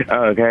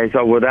 Okay,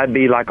 so will that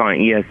be like on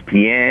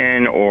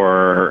ESPN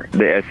or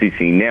the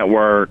SEC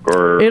Network?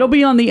 Or it'll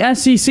be on the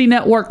SEC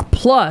Network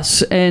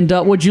Plus. And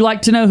would you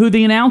like to know who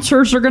the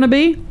announcers are going to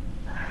be?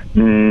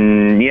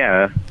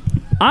 Yeah.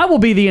 I will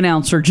be the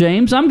announcer,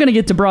 James. I'm going to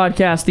get to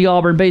broadcast the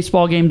Auburn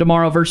baseball game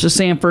tomorrow versus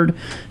Samford,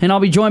 and I'll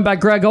be joined by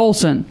Greg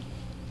Olson.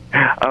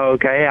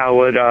 Okay, I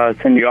would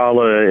send you all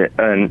a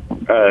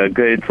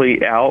good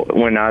tweet out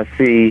when I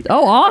see.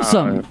 Oh,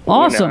 awesome!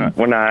 Awesome.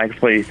 When I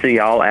actually see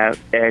y'all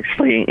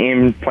actually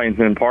in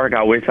Plainsman Park,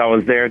 I wish I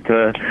was there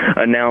to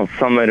announce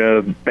some of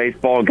the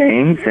baseball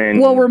games. And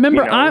well,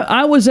 remember,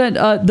 I was at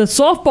the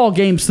softball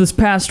games this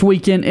past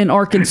weekend in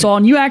Arkansas,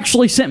 and you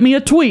actually sent me a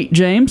tweet,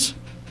 James.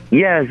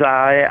 Yes,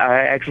 I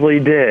actually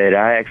did.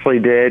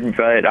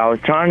 But I was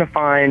trying to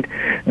find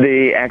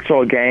the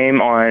actual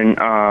game on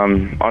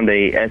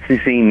the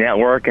SEC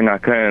Network, and I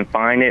couldn't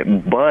find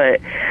it. But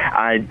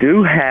I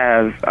do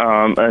have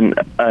an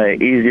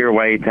easier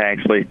way to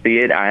actually see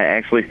it. I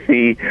actually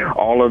see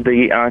all of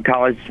the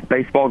college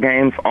baseball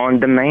games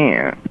on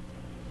demand.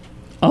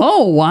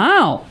 Oh,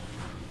 wow.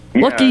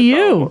 Lucky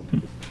you.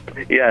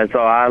 Yeah, so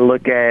I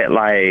look at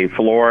like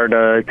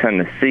Florida,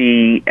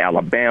 Tennessee,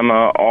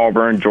 Alabama,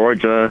 Auburn,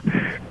 Georgia,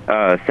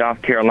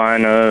 South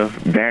Carolina,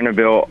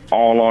 Vanderbilt,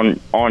 all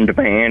on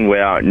demand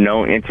without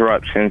no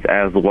interruptions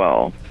as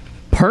well.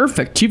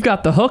 Perfect. You've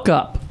got the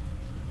hookup.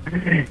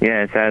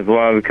 Yes, as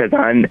well, because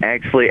I'm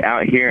actually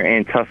out here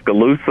in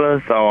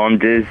Tuscaloosa, so I'm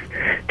just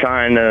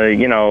trying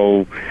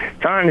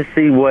to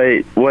see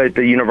what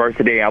the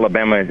University of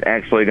Alabama is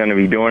actually going to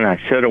be doing. I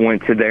should have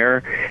went to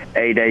their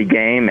A-Day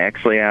game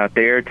actually out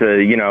there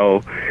to,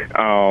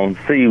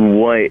 see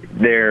what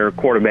their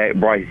quarterback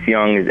Bryce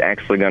Young is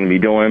actually going to be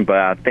doing. But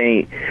I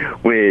think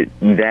with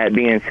that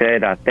being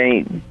said, I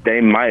think they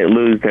might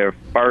lose their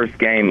first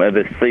game of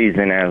the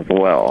season as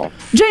well.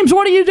 James,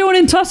 what are you doing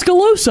in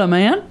Tuscaloosa,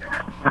 man?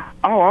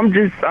 Oh, I'm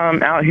just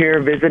out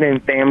here visiting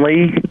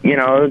family,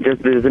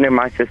 just visiting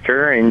my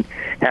sister and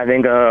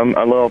having a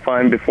little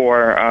fun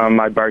before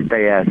my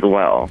birthday as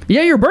well.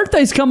 Yeah, your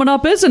birthday's coming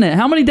up, isn't it?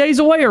 How many days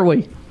away are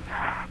we?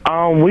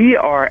 We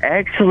are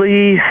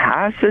actually,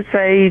 I should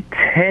say,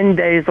 10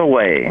 days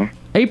away.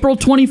 April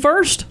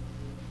 21st?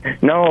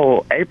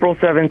 No, April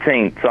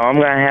 17th. So I'm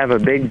going to have a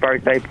big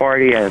birthday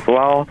party as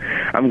well.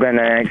 I'm going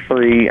to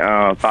actually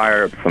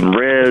fire up some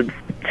ribs,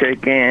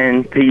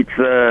 chicken,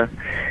 pizza,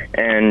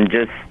 and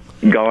just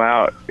go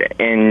out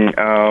and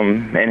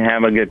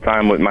have a good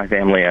time with my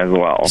family as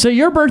well. So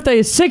your birthday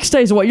is 6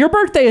 days away. Your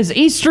birthday is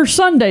Easter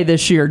Sunday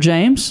this year,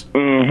 James.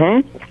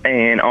 Mm-hmm.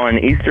 And on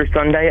Easter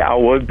Sunday, I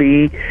would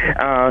be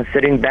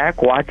sitting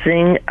back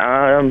watching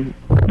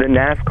the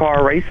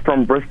NASCAR race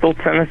from Bristol,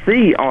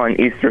 Tennessee on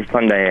Easter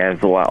Sunday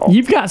as well.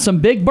 You've got some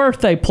big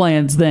birthday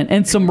plans then.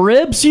 And some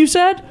ribs, you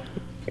said?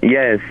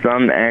 Yes,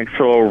 some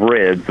actual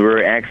ribs.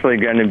 We're actually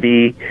going to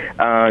be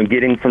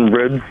getting some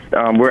ribs.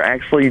 We're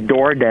actually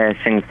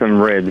door-dashing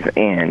some ribs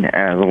in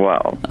as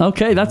well.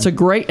 Okay, that's a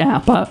great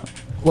app.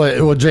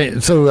 Well,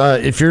 James, so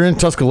if you're in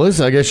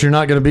Tuscaloosa, I guess you're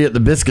not going to be at the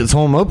Biscuits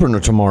home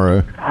opener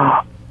tomorrow.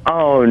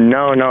 Oh,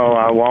 no,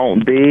 I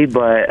won't be,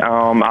 but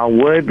I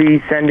would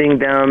be sending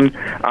them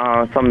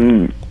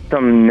some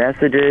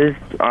messages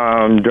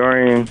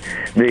during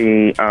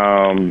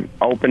the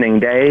opening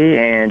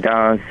day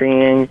and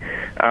seeing.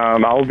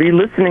 I'll be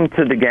listening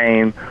to the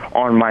game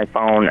on my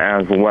phone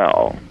as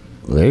well.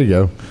 There you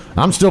go.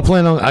 I'm still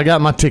planning on. I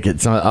got my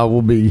tickets. I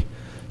will be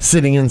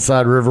sitting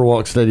inside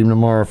Riverwalk Stadium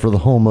tomorrow for the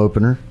home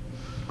opener.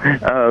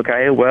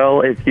 Okay,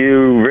 well, if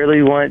you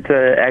really want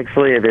to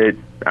actually,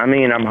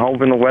 I'm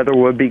hoping the weather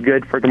would be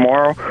good for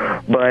tomorrow,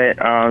 but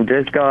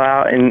just go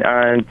out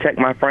and check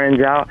my friends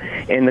out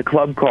in the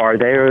club car.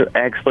 They'll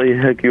actually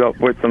hook you up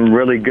with some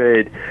really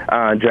good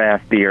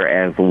draft beer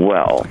as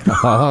well.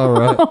 All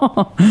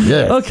right.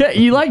 Yes. Okay,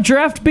 you like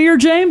draft beer,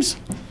 James?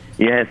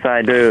 Yes,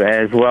 I do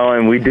as well,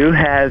 and we do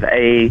have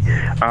a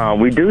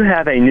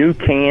new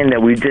can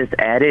that we just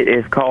added.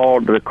 It's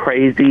called the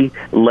Crazy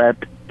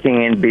Left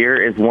Can beer.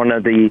 Is one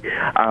of the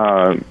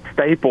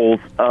staples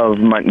of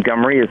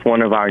Montgomery. It's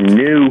one of our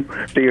new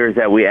beers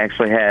that we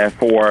actually have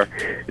for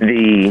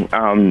the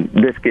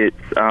Biscuits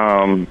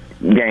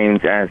games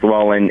as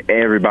well, and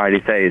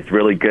everybody say it's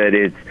really good.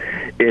 It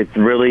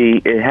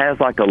has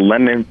like a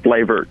lemon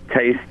flavored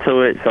taste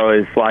to it, so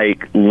it's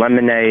like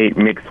lemonade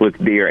mixed with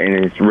beer,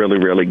 and it's really,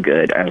 really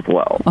good as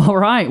well. All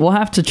right, we'll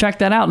have to check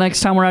that out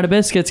next time we're at a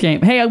Biscuits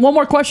game. Hey, one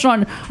more question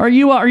on: Are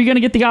you going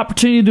to get the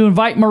opportunity to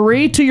invite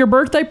Marie to your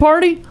birthday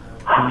party?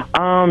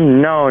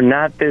 No,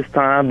 not this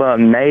time, but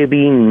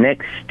maybe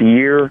next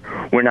year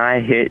when I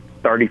hit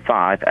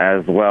 35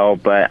 as well.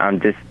 But I'm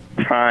just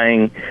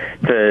trying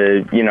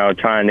to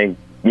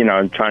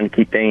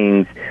keep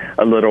things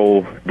a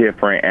little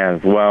different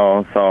as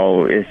well.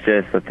 So it's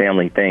just a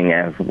family thing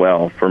as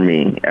well for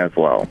me as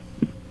well.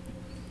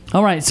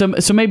 All right,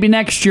 so maybe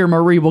next year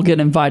Marie will get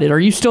invited. Are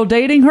you still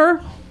dating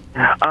her?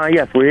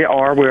 Yes, we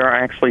are. We are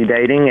actually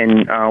dating,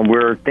 and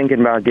we're thinking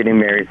about getting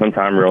married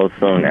sometime real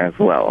soon as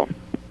well.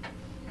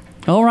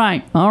 All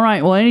right.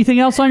 Well, anything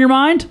else on your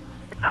mind?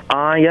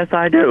 Yes,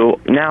 I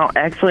do. Now,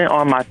 actually,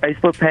 on my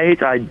Facebook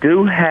page, I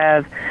do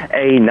have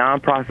a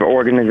nonprofit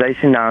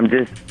organization. Now, I'm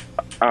just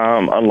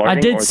alerting. I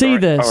did see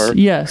this.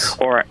 Yes.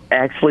 Or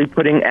actually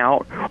putting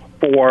out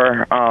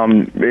for.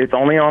 It's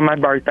only on my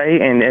birthday,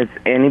 and if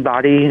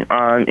anybody in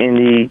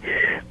the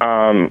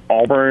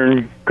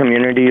Auburn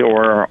community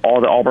or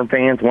all the Auburn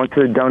fans want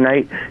to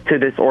donate to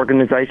this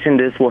organization,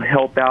 this will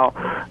help out.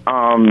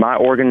 My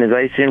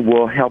organization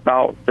will help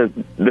out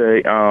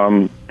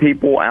the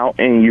people out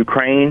in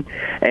Ukraine,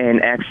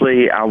 and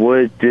actually, I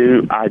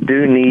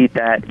do need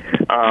that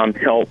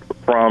help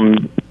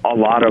from a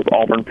lot of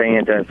Auburn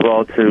fans as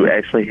well to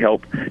actually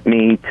help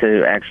me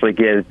to actually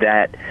give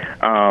that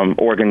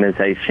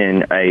organization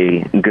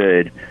a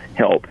good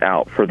help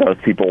out for those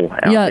people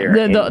out there.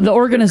 Yeah, the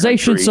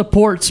organization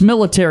supports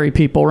military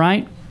people,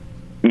 right?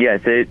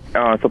 Yes, it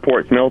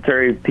supports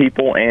military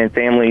people and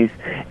families,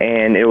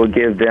 and it will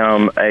give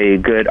them a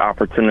good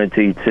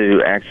opportunity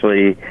to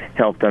actually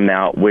help them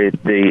out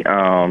with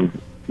the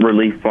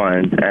relief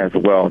funds as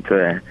well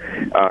to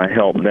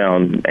help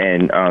them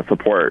and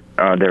support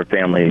their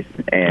families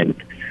and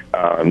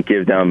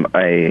give them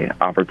a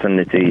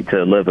opportunity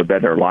to live a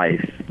better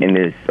life in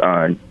this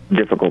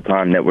difficult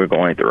time that we're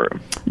going through.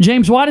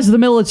 James, why does the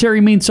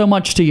military mean so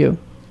much to you?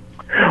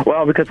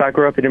 Well, because I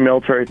grew up in a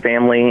military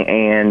family,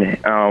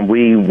 and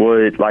we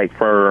would, like,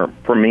 for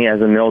me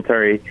as a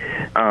military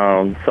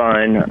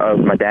son of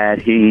my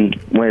dad, he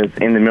was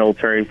in the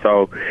military,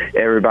 so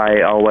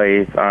everybody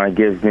always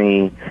gives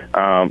me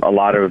a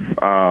lot of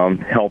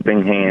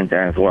helping hands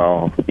as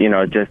well,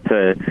 just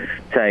to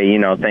say,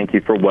 thank you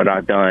for what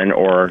I've done,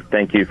 or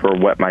thank you for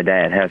what my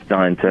dad has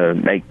done to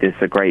make this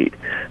a great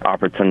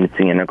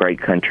opportunity and a great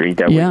country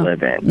that we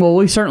live in. Well,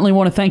 we certainly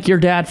want to thank your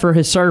dad for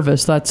his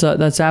service. That's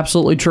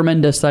absolutely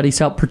tremendous that he's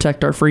helped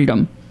protect our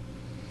freedom.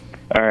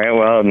 All right,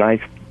 well,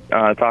 nice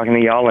talking to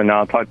y'all, and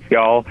I'll talk to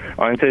y'all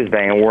on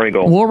Tuesday in War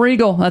Eagle. War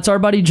Eagle. That's our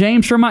buddy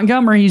James from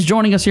Montgomery. He's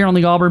joining us here on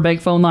the Auburn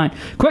Bank phone line.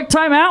 Quick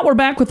timeout. We're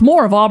back with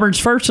more of Auburn's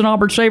first and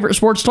Auburn's favorite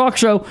sports talk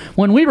show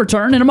when we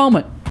return in a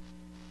moment.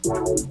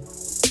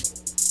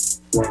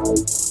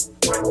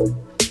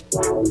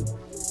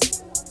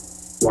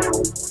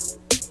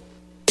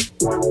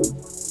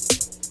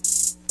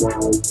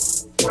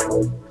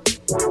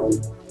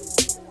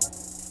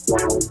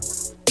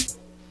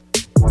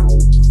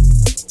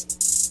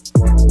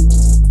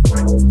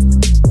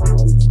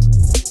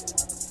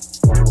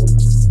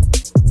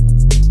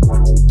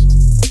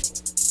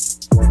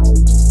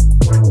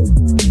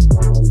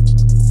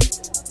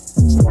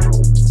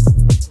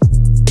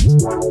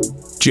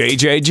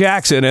 JJ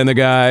Jackson and the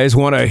guys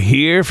want to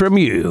hear from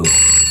you.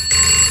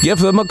 Give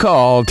them a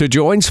call to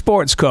join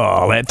Sports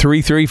Call at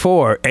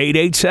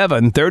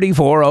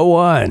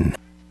 334-887-3401.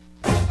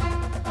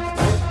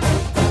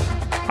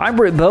 I'm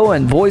Britt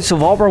Bowen, voice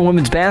of Auburn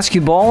women's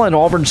basketball and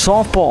Auburn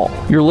softball.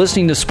 You're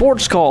listening to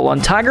Sports Call on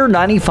Tiger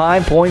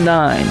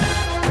 95.9.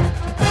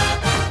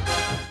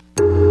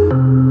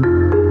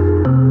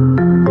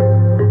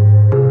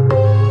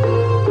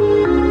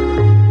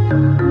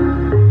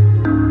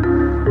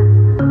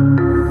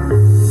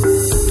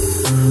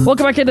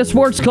 Welcome back into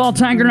Sports Call,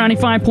 Tiger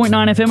 95.9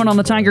 FM and on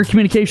the Tiger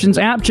Communications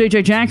app.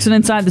 JJ Jackson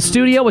inside the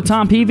studio with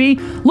Tom Peavy,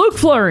 Luke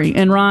Fleury,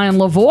 and Ryan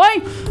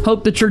Lavoie.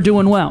 Hope that you're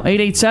doing well.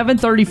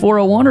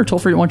 887-3401 or toll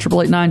free at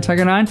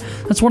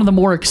 1-888-9-TIGER-9. That's one of the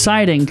more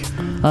exciting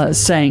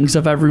sayings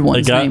of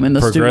everyone's name in the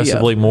studio.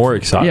 Progressively more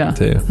exciting,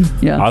 too.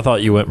 Yeah. I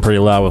thought you went pretty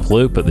loud with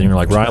Luke, but then you're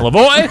like, Ryan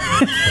Lavoie?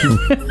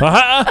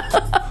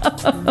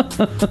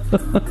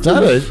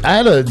 So I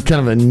had a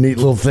kind of a neat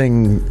little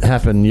thing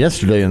happen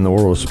yesterday in the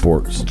world of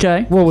sports.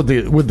 Okay. Well,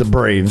 with the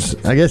Braves,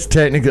 I guess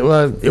technically,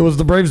 it was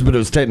the Braves, but it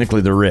was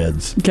technically the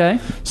Reds. Okay.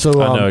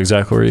 So I know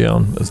exactly where you're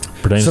going. It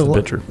pertains to the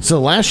pitcher.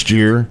 So last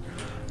year,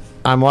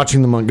 I'm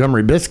watching the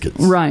Montgomery Biscuits,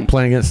 right,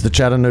 playing against the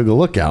Chattanooga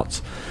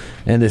Lookouts,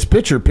 and this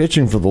pitcher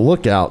pitching for the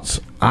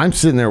Lookouts. I'm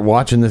sitting there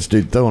watching this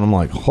dude throw, and I'm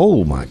like,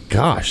 oh my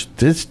gosh,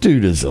 this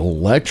dude is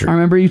electric. I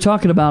remember you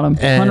talking about him,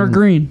 Hunter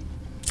Green.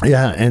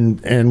 Yeah,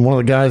 and one of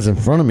the guys in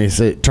front of me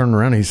turned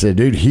around and he said,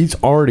 dude,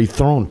 he's already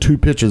thrown 2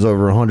 pitches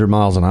over 100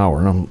 miles an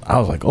hour. And I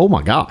was like, oh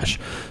my gosh.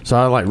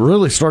 So I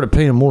really started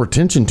paying more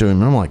attention to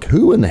him. And I'm like,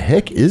 who in the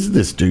heck is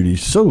this dude?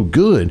 He's so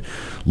good.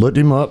 Looked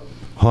him up,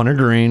 Hunter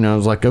Green. I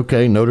was like,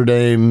 okay, Notre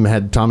Dame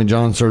had Tommy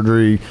John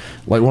surgery,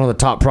 like one of the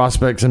top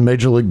prospects in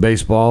Major League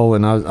Baseball.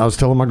 And I was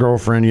telling my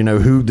girlfriend,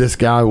 who this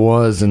guy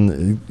was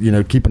and,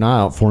 keep an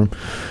eye out for him.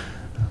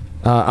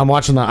 I'm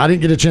watching I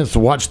didn't get a chance to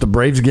watch the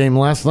Braves game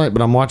last night,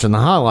 but I'm watching the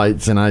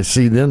highlights, and I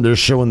see them. They're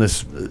showing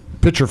this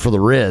pitcher for the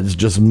Reds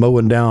just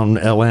mowing down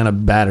Atlanta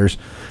batters.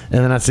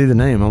 And then I see the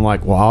name. I'm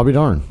like, well, I'll be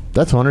darned.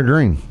 That's Hunter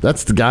Green.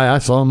 That's the guy I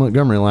saw in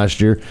Montgomery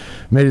last year.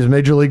 Made his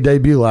Major League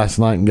debut last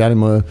night and got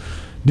him a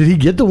 – did he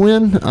get the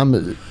win?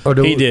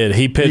 He did.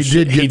 He pitched.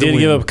 He did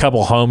give up a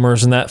couple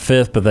homers in that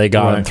fifth, but they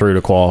got him through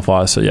to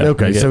qualify. So, yeah.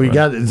 Okay, so he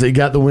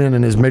got the win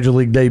in his Major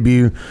League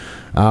debut.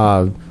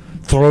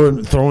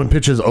 Throwing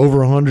pitches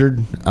over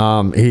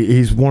 100.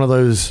 He's one of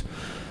those.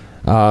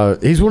 He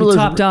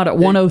topped out at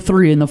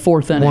 103 in the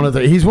fourth inning.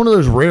 He's one of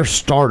those rare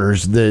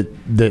starters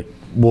that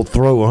will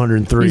throw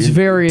 103. He's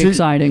very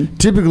exciting.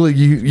 Typically,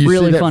 you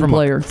really see that fun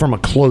player from a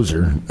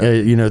closer,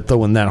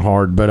 throwing that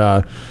hard.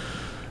 But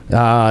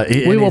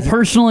we will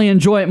personally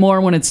enjoy it more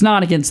when it's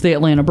not against the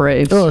Atlanta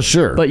Braves. Oh,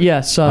 sure. But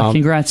yes,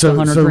 congrats to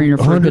Hunter Green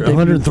for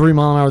 103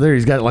 mile an hour there.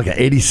 He's got like an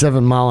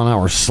 87 mile an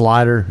hour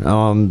slider.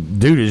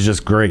 Dude is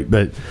just great.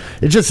 But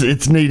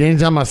it's neat.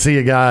 Anytime I see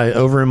a guy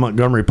over in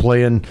Montgomery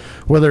playing,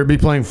 whether it be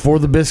playing for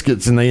the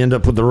Biscuits and they end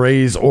up with the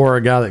Rays, or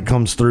a guy that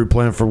comes through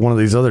playing for one of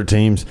these other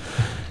teams,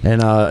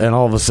 and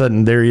all of a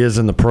sudden there he is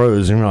in the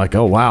pros, and you're like,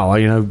 oh wow,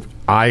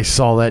 I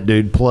saw that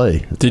dude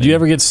play. Did you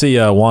ever get to see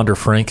Wander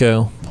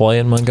Franco play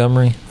in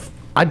Montgomery?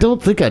 I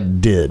don't think I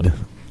did.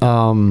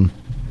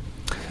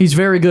 He's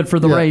very good for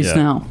the Rays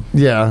now.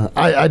 Yeah,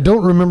 I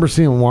don't remember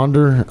seeing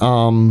Wander.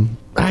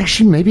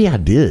 Actually, maybe I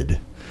did.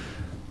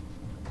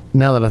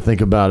 Now that I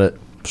think about it,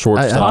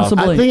 shortstop.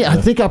 Possibly. I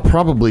think I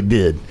probably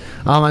did.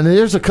 And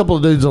there's a couple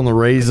of dudes on the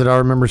Rays that I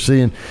remember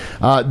seeing.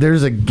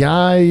 There's a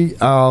guy.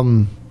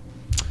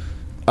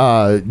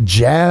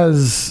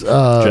 Jazz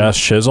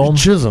Chisholm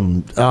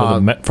for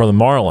the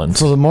Marlins.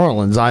 For the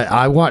Marlins,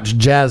 I watched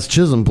Jazz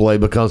Chisholm play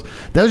because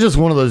that was just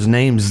one of those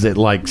names that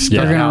stuck out.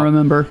 You're gonna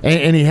remember.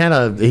 And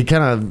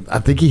I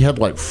think he had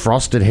like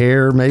frosted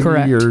hair, maybe.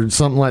 Correct. Or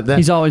something like that.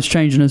 He's always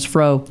changing his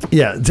fro.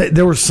 Yeah,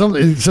 there was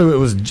something. So it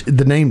was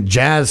the name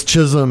Jazz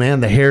Chisholm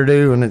and the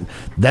hairdo, and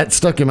that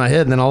stuck in my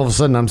head. And then all of a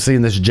sudden, I'm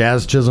seeing this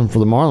Jazz Chisholm for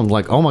the Marlins.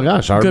 Like, oh my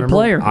gosh, good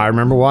player. I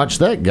remember watching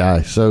that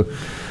guy. So.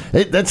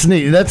 That's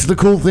neat. That's the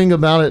cool thing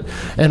about it.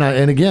 And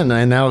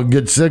now a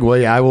good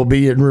segue. I will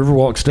be at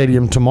Riverwalk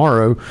Stadium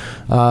tomorrow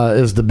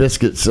as the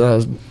Biscuits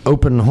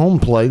open home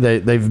play.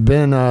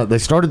 They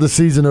started the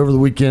season over the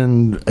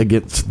weekend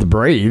against the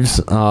Braves.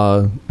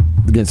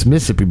 against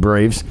Mississippi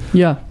Braves.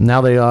 Yeah.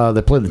 Now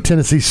they play the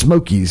Tennessee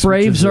Smokies.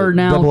 Braves are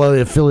now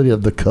AA affiliate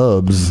of the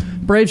Cubs.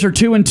 Braves are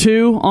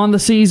 2-2 on the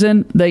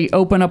season. They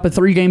open up a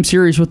 3-game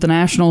series with the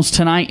Nationals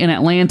tonight in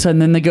Atlanta,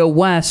 and then they go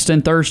west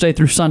and Thursday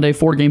through Sunday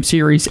 4-game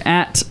series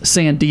at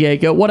San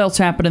Diego. What else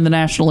happened in the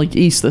National League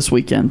East this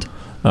weekend?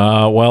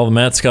 Well, the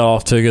Mets got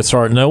off to a good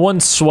start. No one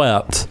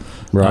swept.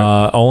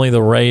 Right. Only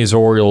the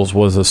Rays-Orioles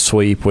was a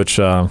sweep, which,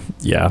 I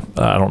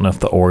don't know if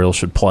the Orioles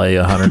should play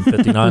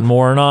 159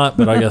 more or not,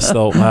 but I guess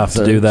they'll have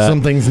to do that.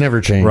 Some things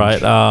never change. Right.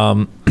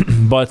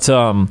 But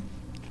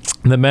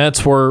the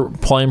Mets were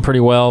playing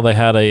pretty well. They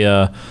had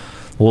a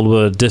little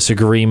bit of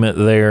disagreement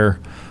there.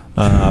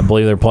 I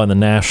believe they were playing the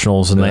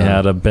Nationals, and they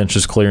had a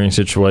benches clearing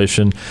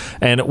situation.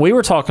 And we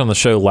were talking on the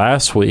show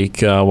last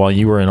week while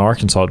you were in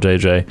Arkansas,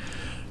 JJ.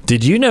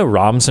 Did you know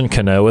Robinson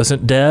Cano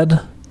isn't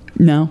dead?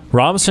 No.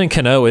 Robinson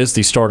Cano is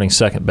the starting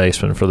second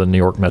baseman for the New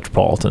York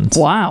Metropolitans.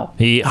 Wow.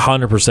 He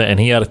 100%, and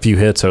he had a few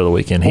hits over the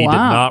weekend. He did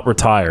not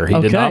retire. He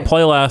did not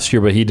play last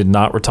year, but he did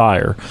not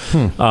retire.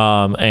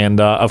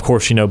 Of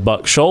course,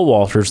 Buck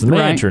Showalter's the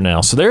manager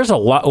now. So there's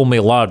will be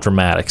a lot of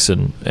dramatics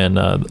in Queens.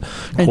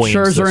 And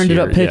Scherzer ended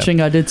up pitching.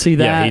 Yeah. I did see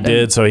that. Yeah, he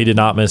did. So he did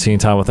not miss any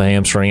time with the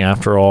hamstring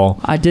after all.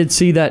 I did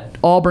see that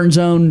Auburn's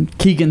own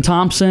Keegan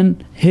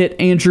Thompson hit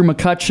Andrew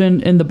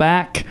McCutchen in the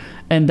back.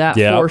 And that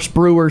forced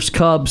Brewers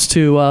Cubs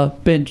to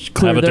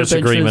clear have a their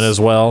disagreement benches. as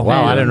well.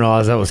 Wow, I didn't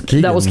realize that was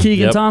Keegan. That was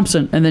Keegan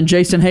Thompson. And then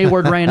Jason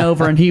Hayward ran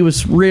over, and he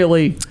was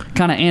really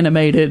kind of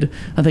animated.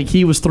 I think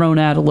he was thrown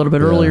out a little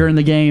bit earlier in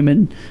the game.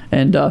 And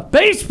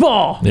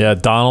baseball! Yeah,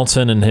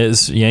 Donaldson in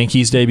his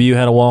Yankees debut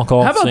had a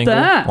walk-off single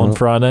on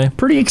Friday.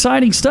 Pretty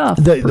exciting stuff.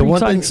 The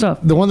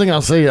one thing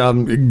I'll say,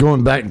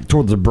 going back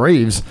towards the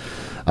Braves,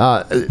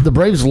 the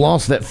Braves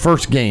lost that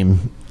first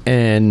game,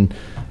 and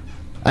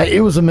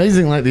it was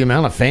amazing, like the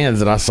amount of fans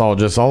that I saw.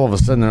 Just all of a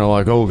sudden, they're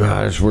like, "Oh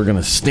gosh, we're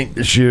gonna stink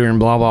this year," and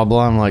blah blah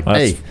blah. I'm like,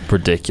 That's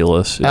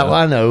ridiculous. Yeah.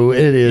 I know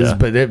it is,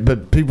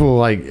 but people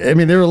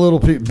there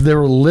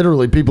were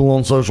literally people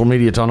on social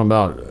media talking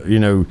about,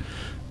 do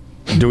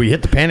we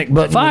hit the panic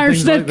button? Fire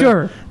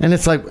Snitker, and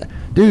it's like,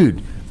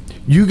 dude,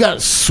 you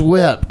got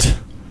swept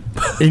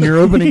in your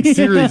opening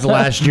series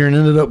last year and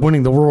ended up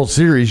winning the World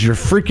Series. You're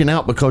freaking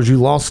out because you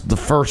lost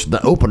the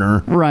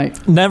opener.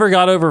 Right. Never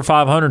got over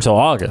 500 until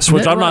August,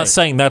 which I'm not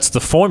saying that's the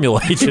formula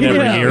each and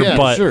every year,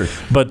 but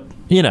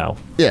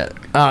Yeah.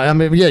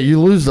 You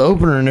lose the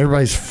opener and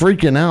everybody's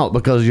freaking out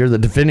because you're the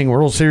defending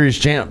World Series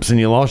champs and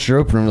you lost your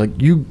opener.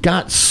 Like, you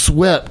got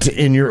swept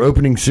in your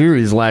opening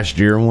series last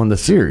year and won the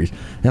series.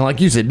 And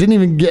like you said,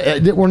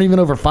 weren't even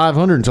over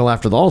 500 until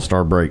after the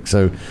All-Star break.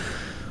 So,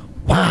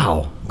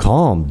 wow.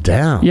 Calm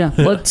down. Yeah,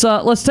 let's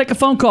take a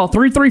phone call.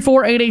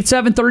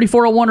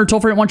 334-887-3401 or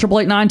toll free at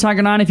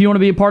 1-888-9-TIGER-9 if you want to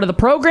be a part of the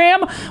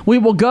program. We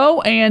will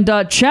go and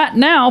chat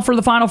now for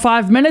the final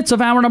 5 minutes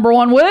of hour number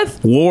 1 with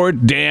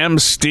Ward Dam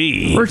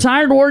Steve.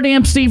 Retired Ward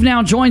Dam Steve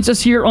now joins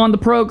us here on the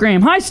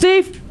program. Hi,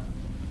 Steve.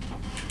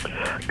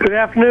 Good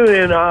afternoon,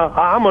 and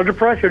I'm under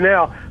pressure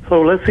now,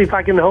 so let's see if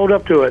I can hold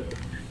up to it.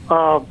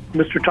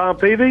 Mr. Tom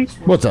Peavy.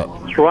 What's up?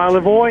 Mr. Ryan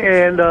Lavoie,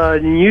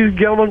 and you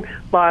gentleman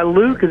by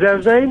Luke, is that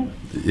his name?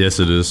 Yes,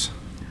 it is.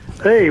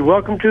 Hey,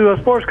 welcome to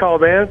a sports call,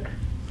 man.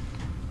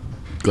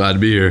 Glad to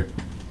be here.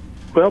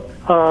 Well,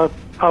 I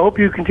hope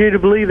you continue to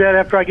believe that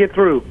after I get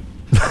through.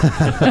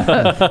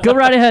 Go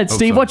right ahead,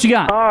 Steve. What you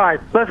got? All right,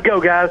 let's go,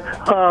 guys.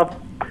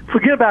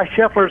 Forget about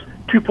Scheffler's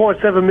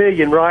 $2.7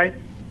 million, right?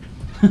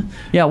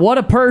 Yeah, what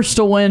a purse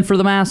to win for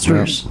the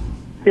Masters.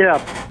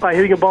 Yeah, by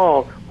hitting a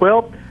ball.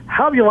 Well,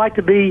 how would you like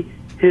to be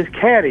his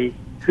caddy,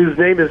 whose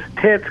name is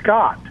Ted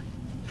Scott?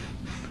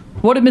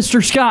 What did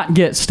Mr. Scott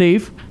get,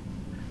 Steve?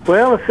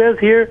 Well, it says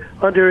here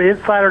under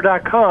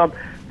Insider.com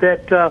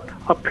that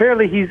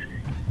apparently he's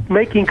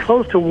making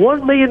close to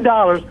 $1 million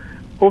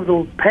over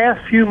the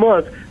past few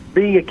months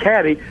being a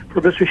caddy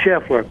for Mr.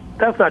 Scheffler.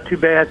 That's not too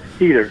bad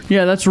either.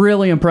 Yeah, that's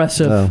really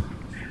impressive.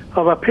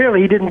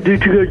 Apparently he didn't do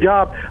too good a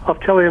job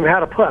of telling him how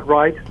to putt,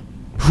 right?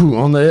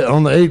 On the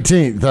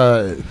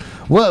 18th.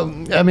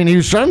 He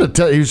was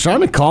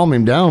trying to calm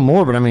him down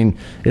more, but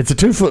it's a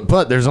 2-foot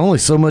putt. There's only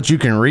so much you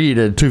can read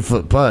at a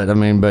 2-foot putt.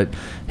 But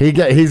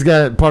he's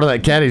got part of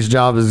that caddy's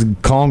job is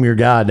calm your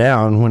guy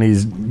down when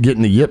he's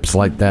getting the yips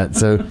like that.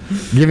 So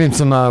give him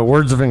some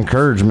words of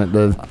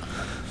encouragement.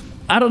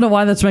 I don't know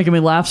why that's making me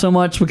laugh so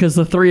much because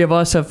the three of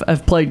us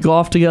have played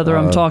golf together.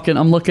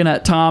 I'm looking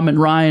at Tom and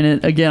Ryan,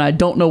 and again, I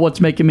don't know what's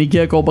making me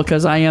giggle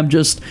because I am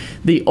just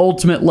the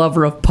ultimate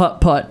lover of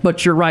putt.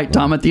 But you're right,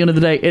 Tom. At the end of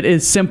the day, it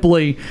is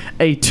simply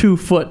a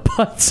 2-foot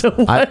putt. So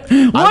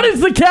what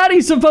is the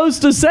caddy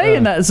supposed to say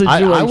in that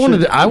situation?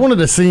 I wanted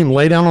to see him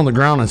lay down on the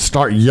ground and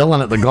start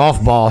yelling at the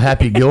golf ball,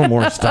 Happy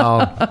Gilmore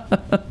style.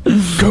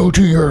 Go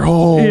to your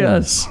home.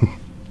 Yes.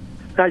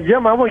 Now,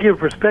 Jim, I want to give a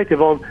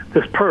perspective on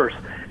this purse.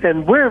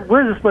 And where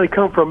does this money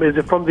come from? Is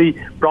it from the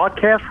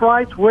broadcast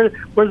rights? Where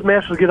does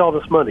Masters get all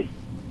this money?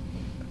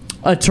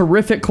 a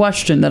terrific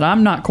question that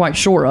I'm not quite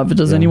sure of.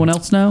 Does anyone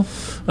else know?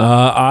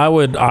 I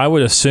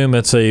would assume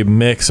it's a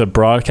mix of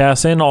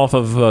broadcast and off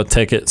of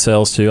ticket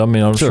sales too. I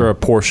mean, I'm sure a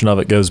portion of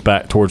it goes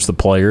back towards the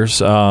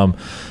players. I've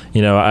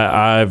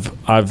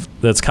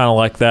that's kind of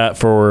like that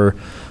for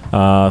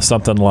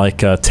something like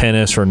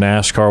tennis or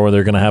NASCAR, where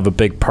they're going to have a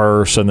big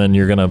purse and then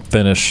you're going to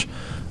finish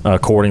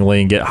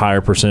accordingly and get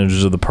higher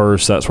percentages of the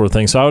purse, that sort of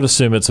thing. So I would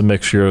assume it's a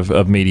mixture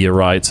of media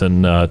rights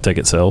and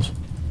ticket sales.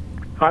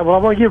 All right, well, I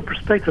want to give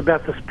perspective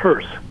about this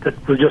purse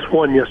that was just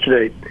won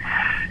yesterday.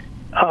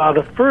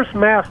 The first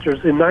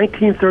Masters in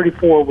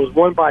 1934 was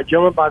won by a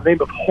gentleman by the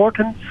name of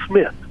Horton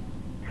Smith.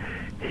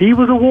 He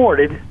was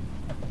awarded,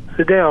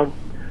 sit down,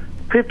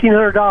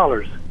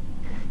 $1,500.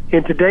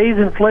 In today's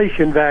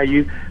inflation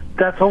value,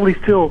 that's only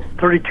still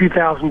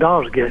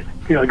 $32,000 again.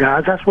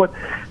 Guys, that's what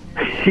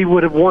he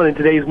would have won in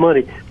today's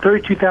money.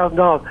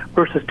 $32,000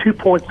 versus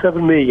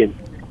 $2.7 million.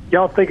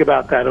 Y'all think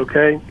about that,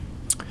 okay?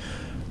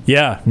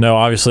 Yeah, no,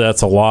 obviously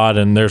that's a lot,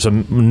 and there's a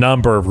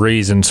number of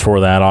reasons for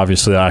that,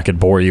 obviously, that I could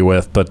bore you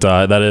with, but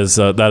that is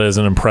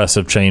an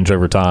impressive change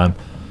over time.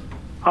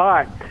 All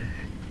right.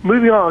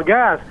 Moving on,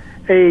 guys,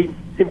 a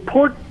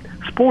important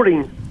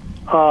sporting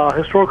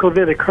historical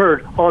event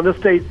occurred on this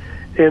date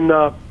in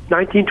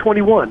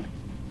 1921.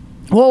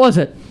 What was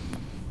it?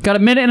 Got a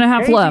minute and a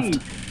half left.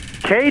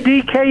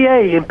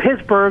 KDKA in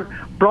Pittsburgh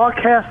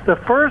broadcast the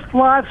first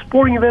live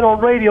sporting event on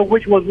radio,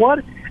 which was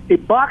what? A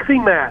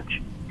boxing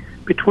match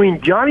between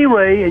Johnny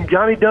Ray and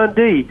Johnny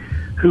Dundee,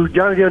 who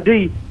Johnny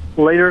Dundee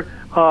later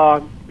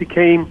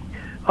became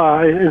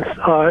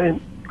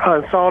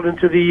installed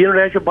into the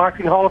International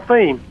Boxing Hall of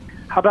Fame.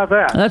 How about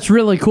that? That's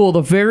really cool.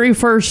 The very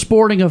first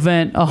sporting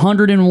event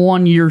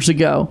 101 years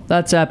ago.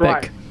 That's epic.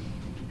 Right.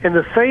 In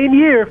the same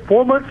year,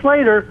 4 months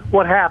later,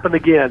 what happened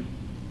again?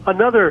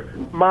 Another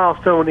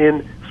milestone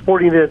in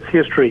sporting events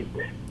history.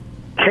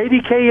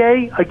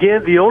 KDKA,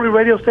 again, the only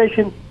radio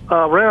station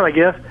around, I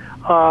guess,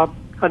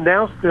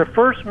 announced their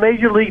first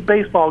Major League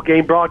Baseball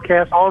game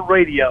broadcast on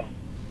radio.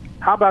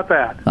 How about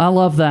that? I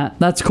love that.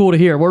 That's cool to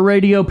hear. We're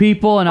radio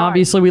people, and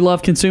obviously we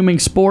love consuming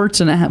sports,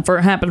 and it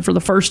happened for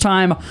the first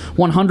time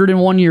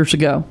 101 years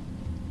ago.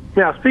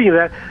 Now, speaking of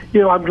that,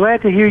 I'm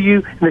glad to hear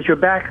you and that you're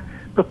back,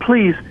 but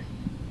please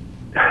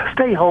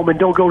stay home and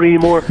don't go to any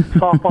more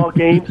softball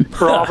games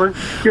for Auburn.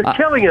 You're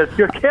killing us.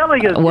 You're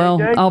killing us. Well,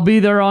 JJ. I'll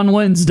be there on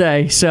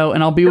Wednesday,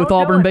 and I'll be with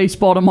Auburn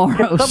baseball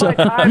tomorrow. Can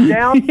somebody time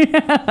down?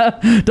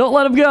 Yeah, don't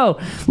let them go.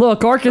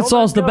 Look,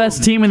 Arkansas is the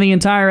best team in the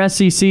entire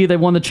SEC. They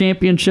won the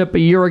championship a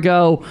year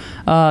ago.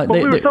 But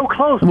we were so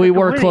close. We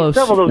were close.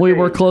 We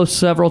were close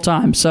several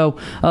times. So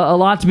a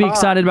lot to be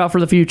excited about for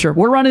the future.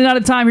 We're running out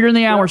of time here in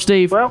the hour,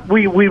 Steve. Well,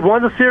 we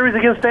won the series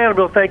against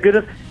Vanderbilt, thank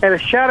goodness. And a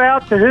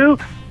shout-out to who?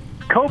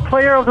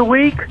 Co-player of the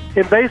week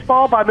in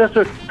baseball by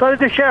Mr. Sonny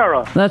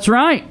Teixeira. That's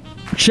right.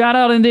 Shout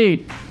out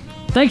indeed.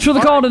 Thanks for the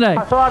call today.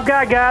 That's all I've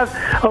got, guys.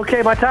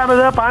 Okay, my time is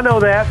up. I know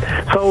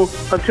that. So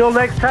until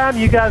next time,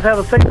 you guys have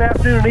a safe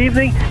afternoon and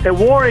evening. And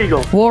War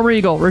Eagle. War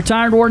Eagle.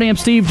 Retired War Amp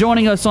Steve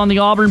joining us on the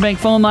Auburn Bank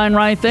phone line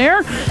right there.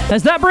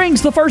 As that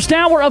brings the first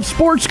hour of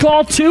Sports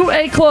Call to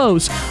a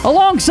close.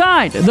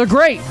 Alongside the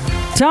great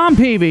Tom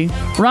Peavy,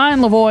 Ryan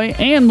Lavoie,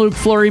 and Luke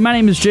Fleury. My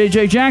name is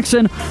JJ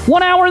Jackson.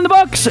 1 hour in the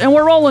books, and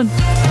we're rolling.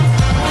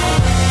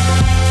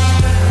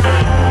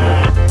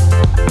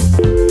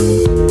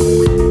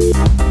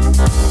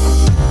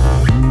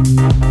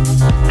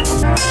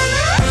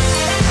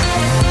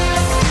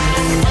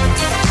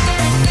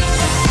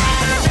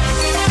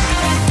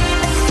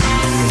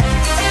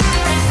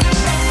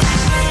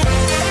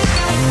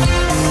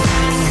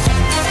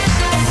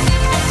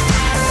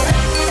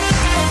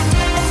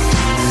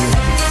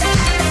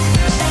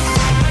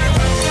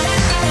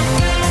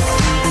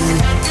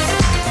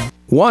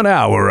 One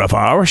hour of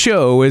our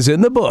show is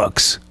in the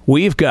books.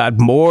 We've got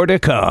more to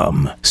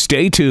come.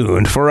 Stay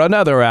tuned for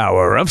another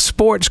hour of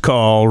Sports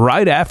Call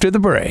right after the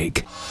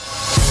break.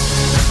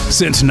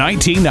 Since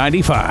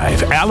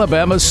 1995,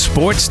 Alabama's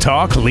sports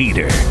talk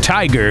leader,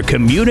 Tiger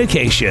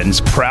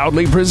Communications,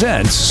 proudly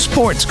presents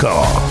Sports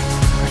Call.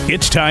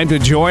 It's time to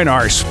join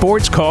our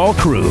Sports Call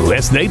crew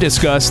as they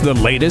discuss the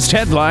latest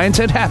headlines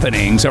and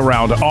happenings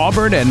around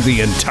Auburn and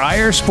the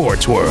entire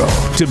sports world.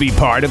 To be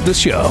part of the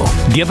show,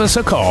 give us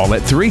a call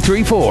at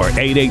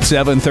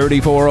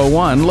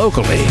 334-887-3401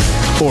 locally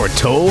or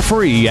toll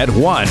free at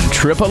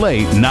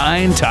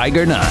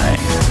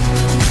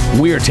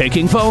 1-888-9-TIGER-9. We're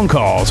taking phone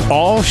calls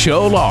all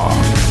show long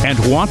and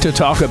want to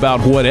talk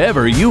about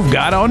whatever you've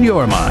got on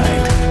your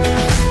mind.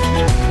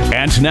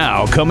 And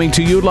now, coming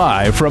to you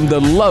live from the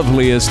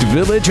loveliest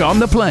village on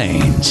the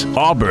plains,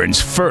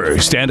 Auburn's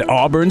first and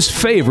Auburn's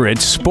favorite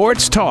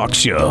sports talk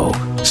show,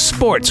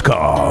 Sports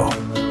Call.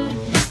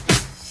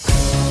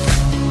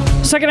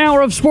 Second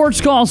hour of Sports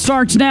Call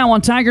starts now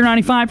on Tiger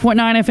 95.9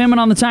 FM and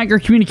on the Tiger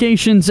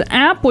Communications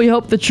app. We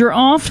hope that you're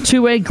off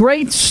to a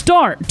great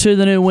start to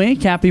the new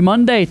week. Happy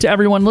Monday to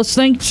everyone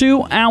listening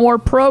to our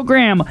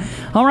program.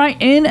 All right,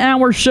 in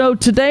our show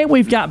today,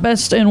 we've got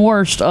best and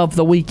worst of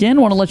the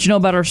weekend. Want to let you know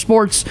about our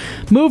sports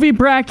movie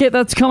bracket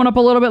that's coming up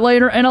a little bit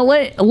later, and a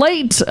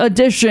late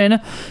addition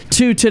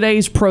to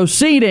today's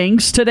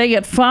proceedings. Today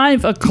at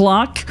 5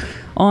 o'clock.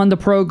 On the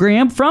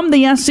program from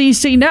the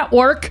SEC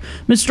Network,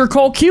 Mr.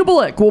 Cole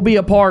Cubelic will be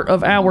a part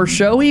of our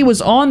show. He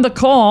was on the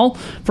call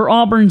for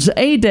Auburn's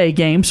A-Day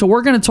game, so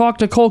we're going to talk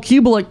to Cole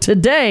Cubelic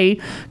today,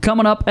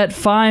 coming up at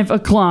 5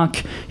 o'clock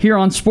here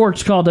on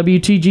Sports Call,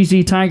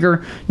 WTGZ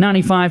Tiger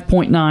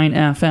 95.9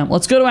 FM.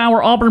 Let's go to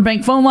our Auburn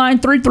Bank phone line,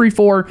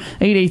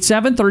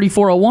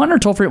 334-887-3401, or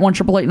toll free at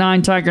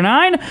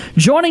 1-888-9-TIGER-9.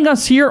 Joining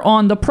us here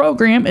on the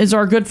program is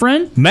our good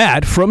friend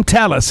Matt from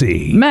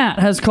Tallahassee. Matt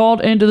has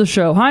called into the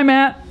show. Hi,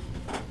 Matt.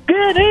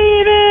 Good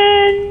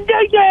evening,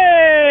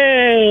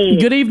 JJ!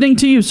 Good evening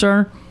to you,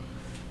 sir.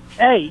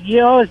 Hey, you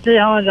owe us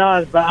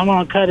 $300, but I'm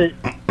going to cut it.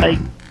 Like,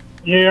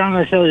 you're on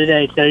the show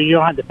today, so you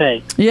don't have to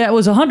pay. Yeah, it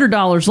was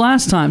 $100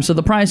 last time, so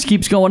the price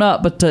keeps going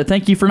up, but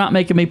thank you for not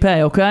making me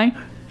pay, okay?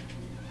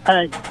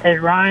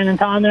 Is Ryan and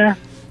Tom there?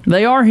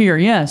 They are here,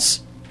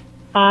 yes.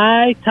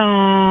 Hi,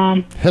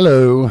 Tom.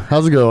 Hello.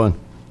 How's it going?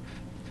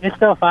 You're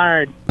still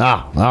fired.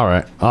 Ah, all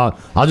right.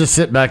 I'll just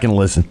sit back and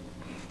listen.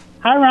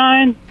 Hi,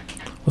 Ryan.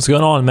 What's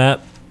going on,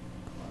 Matt?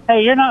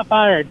 Hey, you're not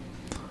fired.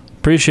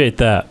 Appreciate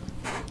that.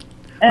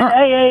 And,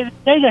 hey,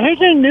 JJ,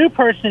 who's a new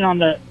person on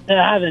that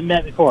I haven't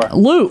met before?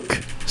 Luke.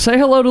 Say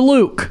hello to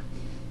Luke.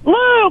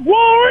 Luke,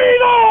 War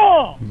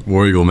Eagle!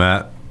 War Eagle,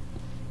 Matt.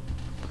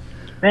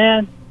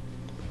 Man,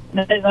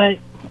 like,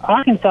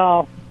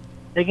 Arkansas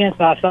against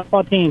our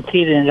softball team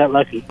cheated and got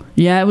lucky.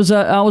 Yeah, it was.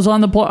 I was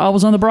on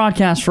the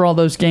broadcast for all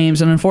those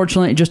games, and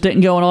unfortunately, it just didn't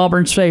go in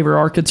Auburn's favor.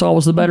 Arkansas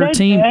was the better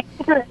team.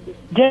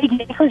 JJ,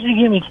 you're supposed to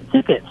give me some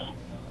tickets.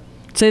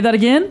 Say that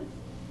again?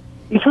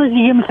 You're supposed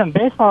to give me some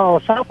baseball or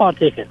softball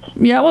tickets.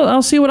 Yeah, well,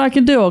 I'll see what I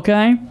can do,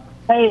 okay?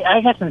 Hey, I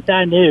got some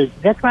sad news.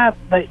 Guess what?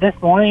 Like, this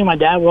morning, my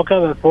dad woke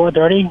up at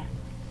 4:30,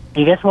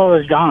 and guess what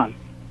was gone?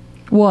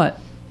 What?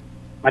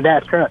 My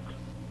dad's truck.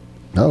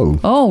 Oh.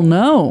 Oh,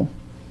 no.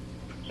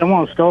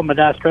 Someone stole my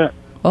dad's truck.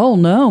 Oh,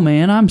 no,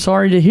 man. I'm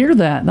sorry to hear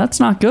that. That's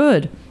not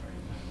good.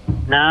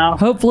 No.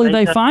 Hopefully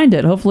they find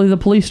it. Hopefully the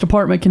police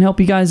department can help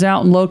you guys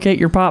out and locate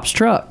your pop's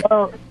truck.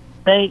 Well,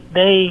 they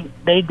did.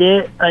 Like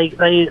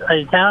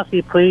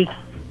Tallahassee police,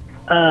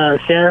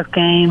 sheriff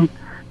came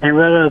and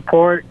wrote a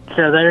report.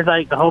 So there's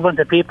like a whole bunch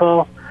of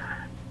people.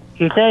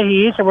 He said he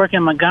used to work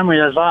in Montgomery.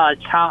 There's a lot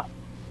of chop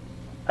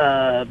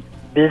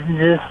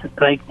businesses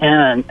like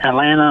in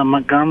Atlanta and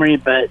Montgomery,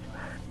 but it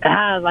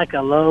had like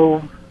a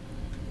low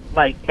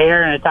like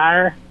air in a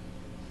tire.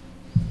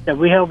 So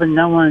we hoping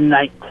no one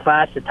like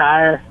slashed the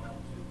tire.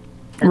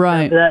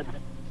 Right. But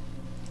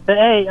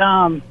hey,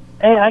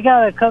 I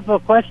got a couple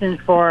of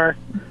questions for.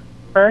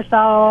 First,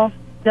 I'll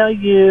tell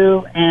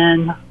you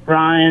and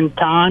Ryan,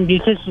 Tom. You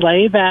just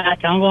lay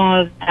back. I'm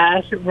going to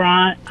ask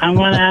Ryan. I'm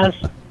going to ask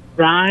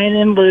Ryan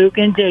and Luke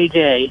and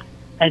JJ,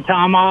 and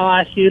Tom,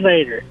 I'll ask you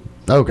later.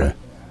 Okay.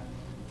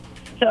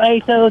 So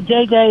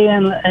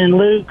JJ and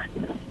Luke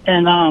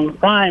and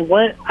Ryan,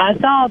 what I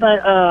saw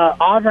that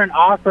Auburn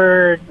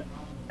offered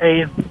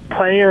a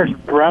player's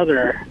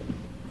brother.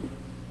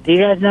 Do you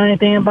guys know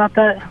anything about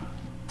that?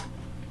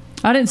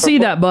 I didn't see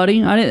that,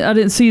 buddy. I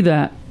didn't see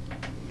that.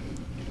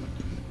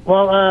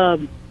 Well,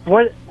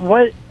 here's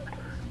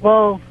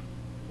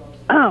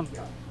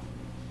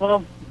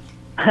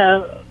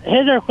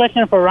our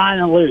question for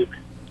Ryan and Luke.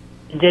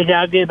 JJ,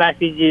 I'll get back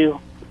to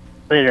you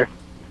later.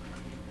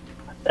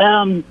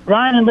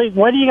 Ryan and Luke,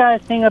 what do you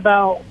guys think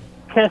about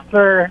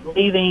Kessler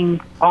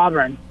leaving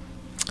Auburn?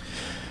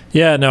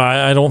 Yeah, no,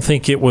 I don't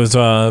think it was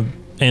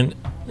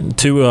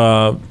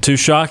too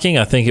shocking.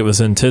 I think it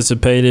was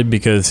anticipated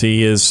because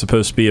he is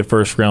supposed to be a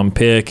first-round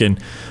pick, and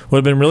would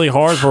have been really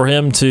hard for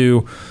him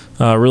to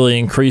really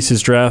increase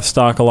his draft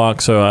stock a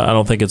lot. So I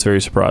don't think it's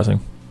very surprising.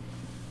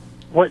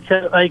 What do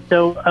you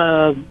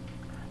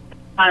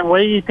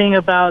think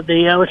about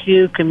the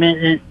LSU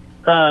commitment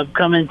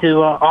coming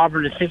to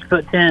Auburn at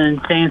 6'10"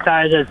 and same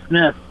size as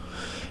Smith?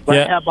 Will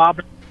it help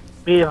Auburn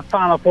be a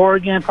Final Four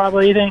again,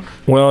 probably, you think?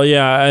 Well,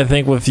 yeah, I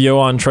think with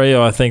Yohan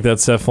Trejo, I think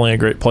that's definitely a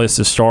great place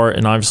to start,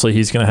 and obviously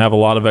he's going to have a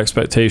lot of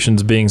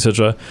expectations being such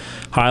a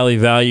highly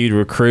valued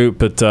recruit,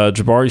 but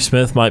Jabari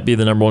Smith might be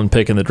the number one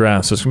pick in the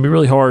draft, so it's going to be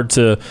really hard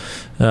to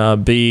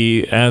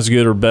be as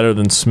good or better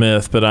than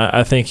Smith, but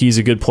I think he's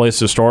a good place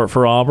to start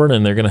for Auburn,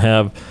 and they're going to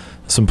have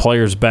some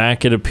players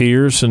back, it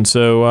appears, and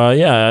so,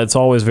 it's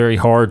always very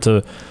hard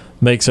to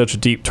make such a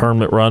deep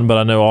tournament run, but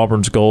I know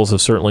Auburn's goals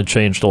have certainly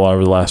changed a lot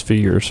over the last few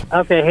years.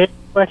 Okay, here's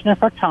a question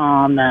for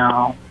Tom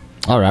now.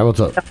 All right,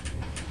 what's up?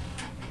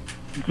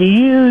 Do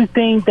you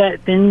think that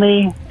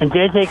Finley, and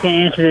JJ can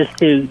answer this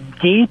too,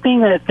 do you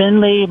think that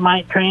Finley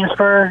might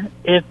transfer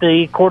if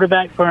the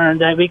quarterback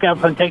that we got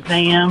from Texas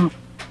A&M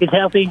is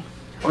healthy,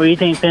 or do you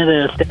think Finley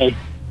will stay?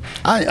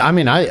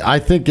 I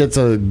think it's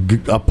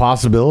a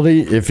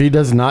possibility if he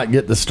does not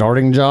get the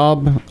starting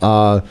job.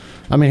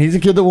 He's a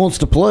kid that wants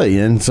to play,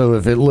 and so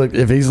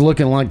if he's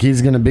looking like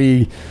he's going to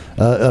be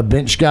a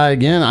bench guy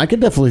again, I could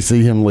definitely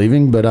see him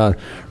leaving. But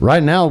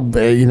right now,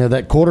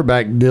 that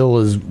quarterback deal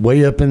is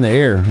way up in the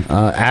air.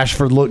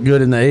 Ashford looked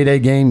good in the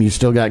 8A game. You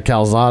still got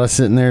Calzada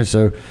sitting there,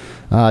 so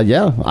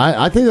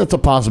I think that's a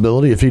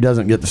possibility if he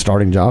doesn't get the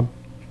starting job.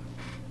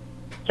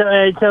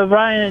 So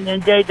Ryan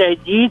and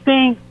JJ, do you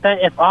think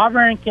that if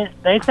Auburn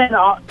they say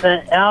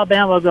that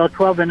Alabama will go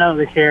 12-0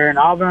 this year, and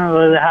Auburn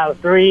will have a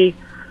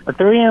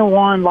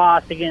 3-1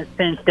 loss against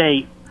Penn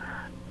State?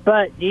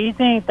 But do you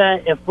think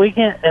that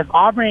if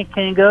Auburn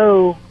can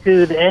go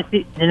to the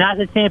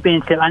national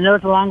championship, I know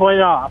it's a long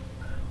way off,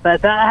 but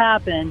if that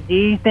happens, do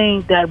you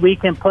think that we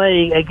can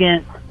play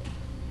against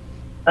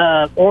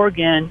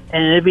Oregon,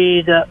 and it'd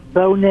be the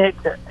Bo Nix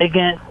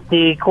against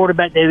the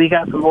quarterback that we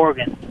got from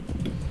Oregon?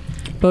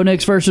 Bo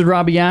Nix versus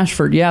Robbie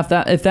Ashford. Yeah,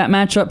 if that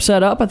matchup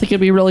set up, I think it'd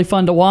be really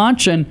fun to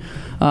watch. And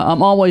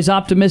I'm always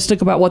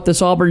optimistic about what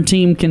this Auburn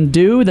team can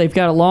do. They've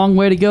got a long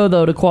way to go,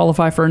 though, to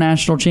qualify for a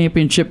national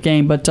championship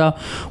game. But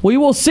we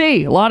will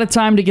see. A lot of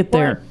time to get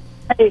there.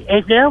 Hey,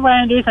 is there a way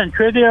to do some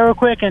trivia real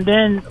quick? And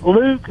then,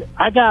 Luke,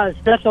 I got a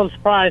special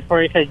surprise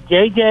for you because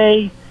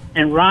JJ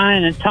and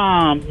Ryan and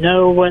Tom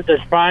know what the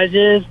surprise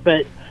is,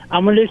 but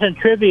I'm going to do some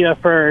trivia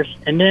first,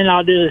 and then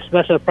I'll do the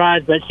special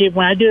surprise. But see,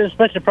 when I do the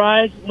special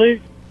surprise, Luke,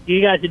 you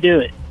got to do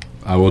it.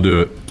 I will do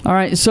it. All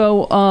right.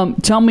 So,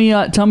 tell me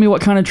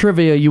what kind of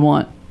trivia you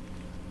want.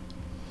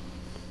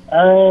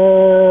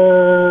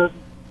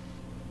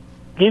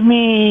 Give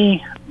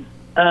me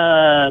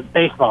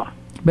baseball.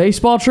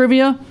 Baseball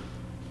trivia.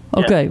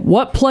 Okay. Yeah.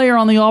 What player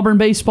on the Auburn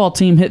baseball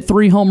team hit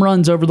 3 home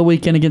runs over the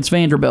weekend against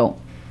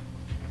Vanderbilt?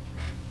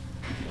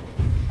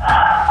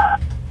 I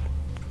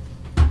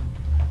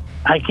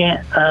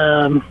can't.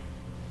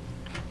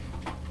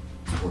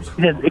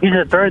 He's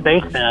a third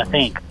baseman, I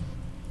think.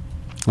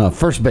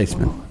 First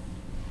baseman.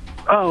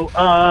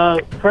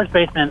 First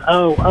baseman.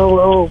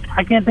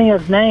 I can't think of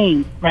his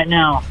name right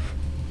now.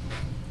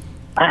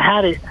 I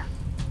had it.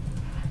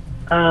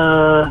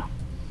 Can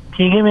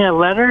you give me a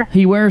letter?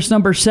 He wears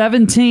number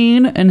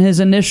 17, and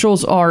his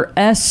initials are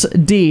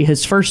SD.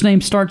 His first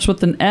name starts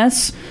with an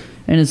S,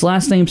 and his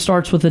last name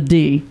starts with a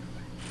D.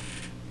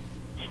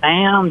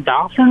 Sam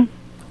Dawson?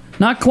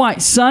 Not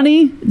quite.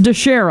 Sonny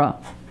DeShera.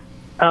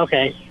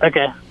 Okay.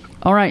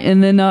 All right,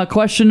 and then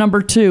question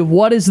number 2.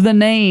 What is the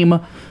name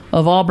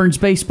of Auburn's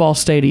baseball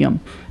stadium?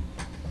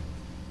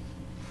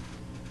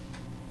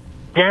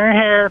 Darren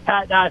Hare,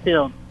 Pat Dye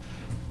Field.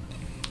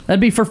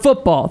 That'd be for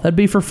football.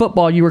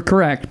 You were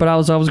correct, but I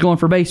was going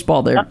for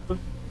baseball there.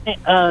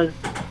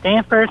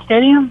 Stanford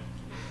Stadium?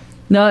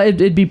 No,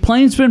 it'd be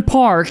Plainsman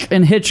Park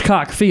and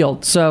Hitchcock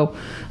Field. So,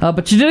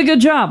 but you did a good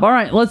job. All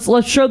right, let's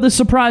show the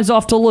surprise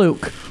off to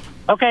Luke.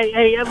 Okay,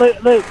 hey,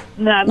 Luke.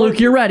 Luke,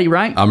 you're ready,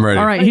 right? I'm ready.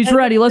 All right, he's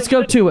ready. Let's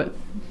go to it.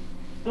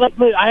 Look,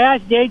 I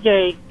asked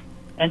JJ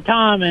and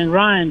Tom and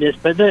Ryan this,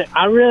 but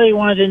I really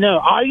wanted to know,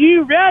 are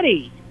you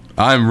ready?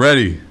 I'm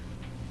ready.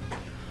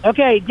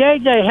 Okay,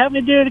 JJ, help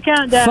me do the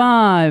countdown.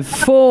 5,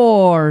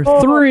 4,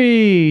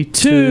 3,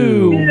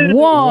 2,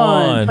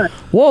 1.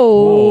 Whoa!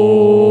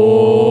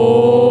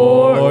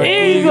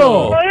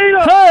 Eagle!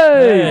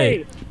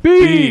 Hey!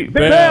 Beat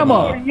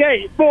Bama!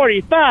 48,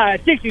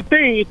 45,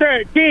 63,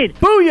 13.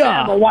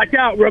 Booyah! Bama, watch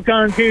out, we're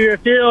coming to your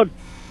field.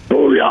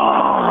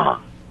 Booyah!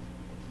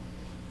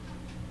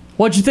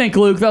 What'd you think,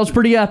 Luke? That was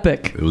pretty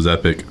epic. It was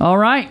epic. All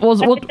right.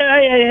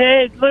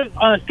 Hey, Luke,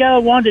 on a scale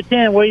of 1 to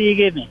 10, what do you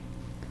give me?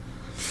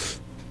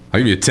 I'll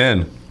give you a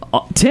 10.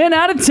 10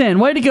 out of 10.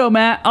 Way to go,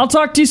 Matt. I'll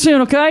talk to you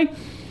soon, okay?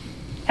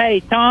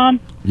 Hey, Tom.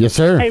 Yes,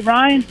 sir. Hey,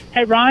 Ryan.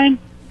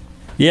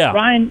 Yeah.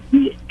 Ryan,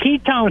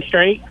 keep Tom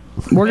straight.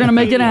 We're going to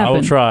make it happen. I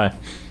will try.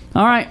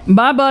 All right.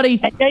 Bye, buddy.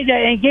 Hey,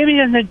 JJ, and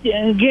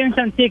give him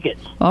some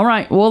tickets. All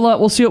right.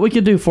 We'll see what we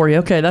can do for you.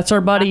 Okay, that's our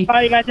buddy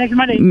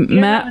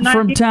Matt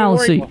from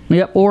Tallahassee.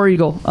 Yep, War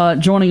Eagle,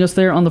 joining us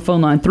there on the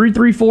phone line.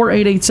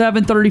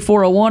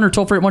 334-887-3401 or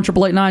toll free at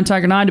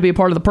 1-888-9-TIGER-9 to be a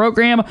part of the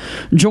program.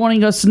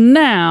 Joining us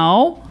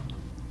now,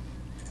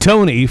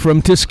 Tony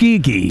from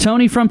Tuskegee.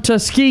 Tony from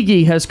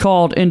Tuskegee has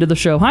called into the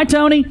show. Hi,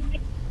 Tony.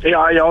 Hey,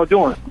 how y'all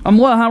doing? I'm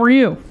well. How are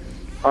you?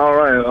 All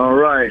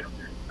right.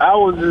 I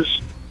was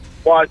just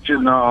watching,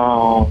 looking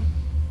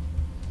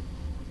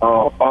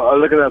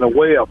at a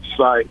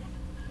website,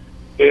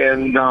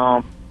 and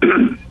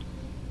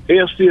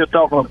they're still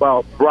talking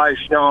about Bryce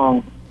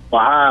Young for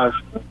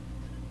Heisman,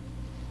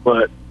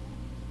 but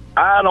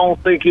I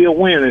don't think he'll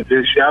win it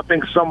this year. I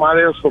think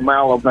somebody else from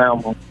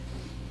Alabama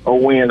will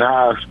win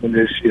Heisman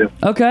this year.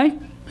 Okay.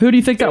 Who do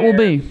you think that will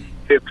be?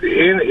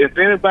 If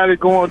anybody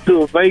going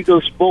to a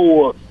Vegas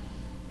board,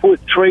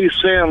 put Trey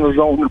Sanders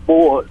on the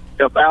board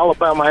if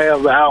Alabama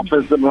has the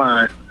offensive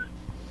line.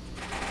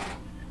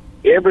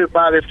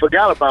 Everybody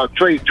forgot about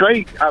Trey.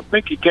 Trey, I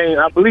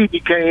believe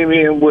he came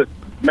in with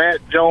Matt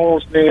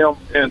Jones and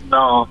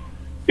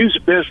he was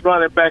the best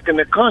running back in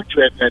the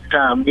country at that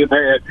time. He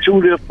had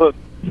 2 different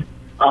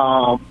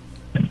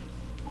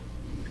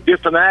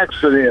different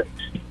accidents.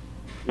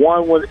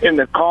 One was in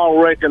the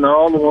car wreck, and the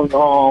other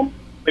one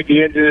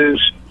maybe injured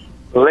his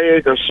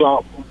leg or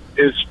something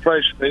his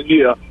freshman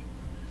year.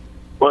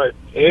 But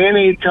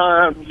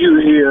anytime you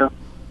hear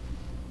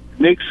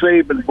Nick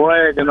Saban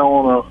bragging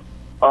on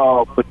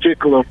a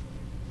particular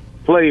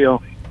player,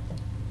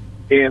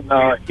 and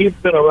he's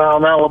been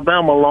around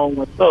Alabama long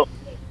enough.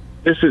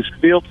 This is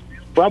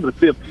probably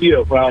fifth year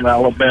around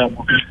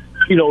Alabama.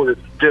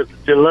 To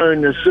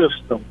learn the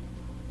system,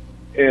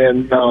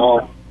 and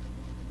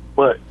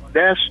but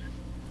that's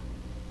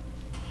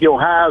your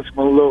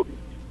Heisman look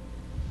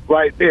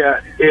right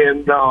there.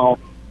 And I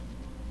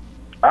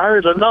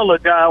heard another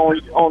guy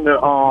on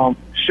the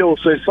show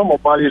say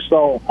somebody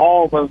saw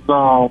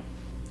Auburn's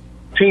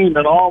team,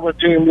 and Auburn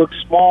team looks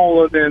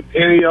smaller than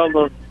any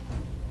other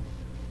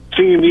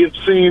team you've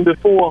seen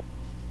before.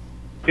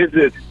 Is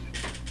it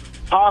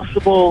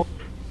possible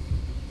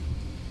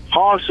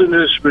Harsin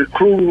is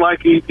recruiting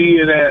like he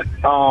did at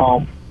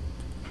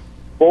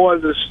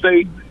Boise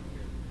State,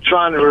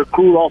 trying to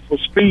recruit off of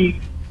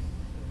speed?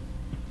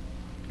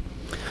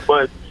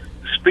 But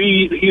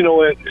speed,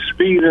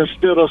 speed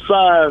instead of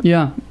size.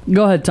 Yeah.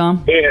 Go ahead,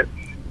 Tom. And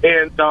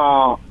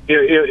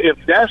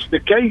if that's the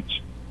case,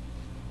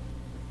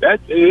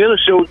 it'll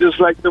show just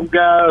like them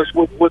guys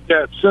with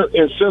that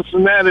in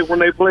Cincinnati when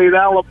they played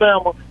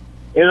Alabama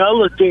and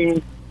other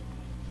teams.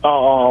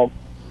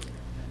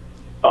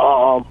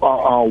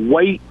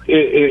 Weight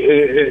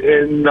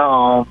and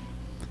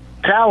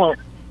talent.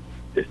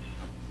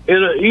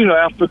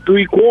 After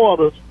 3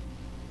 quarters,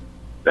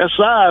 that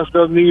size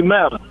doesn't even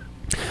matter.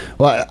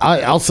 Well,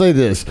 I'll say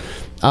this.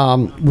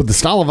 With the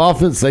style of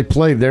offense they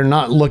play, they're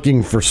not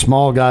looking for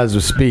small guys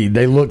with speed.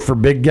 They look for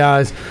big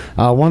guys.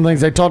 One of the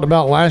things they talked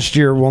about last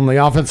year on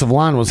the offensive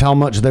line was how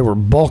much they were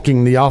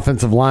bulking the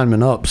offensive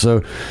linemen up.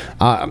 So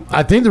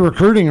I think the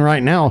recruiting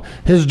right now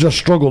has just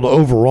struggled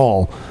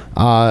overall.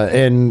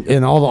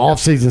 And all the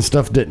offseason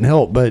stuff didn't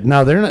help. But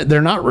no,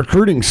 they're not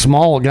recruiting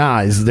small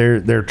guys.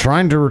 They're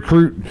trying to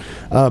recruit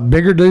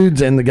bigger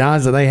dudes, and the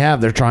guys that they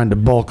have, they're trying to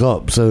bulk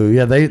up. So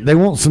yeah, they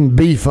want some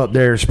beef up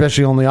there,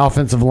 especially on the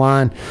offensive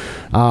line.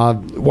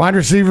 Wide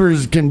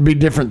receivers can be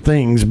different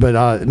things,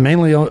 but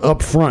mainly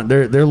up front,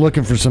 they're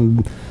looking for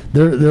some.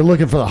 They're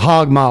looking for the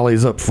hog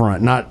mollies up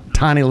front, not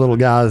tiny little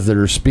guys that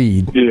are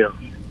speed. Yeah.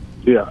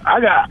 I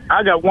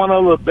got one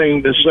other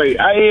thing to say.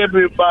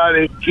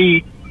 Everybody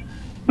keep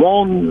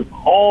wanting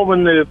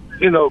Auburn the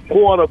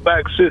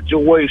quarterback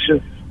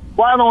situation.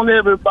 Why don't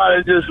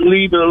everybody just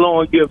leave it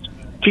alone and give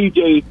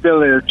TJ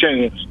Finley a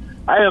chance?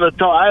 I had a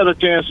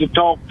chance to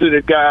talk to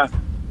the guy,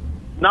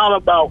 not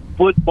about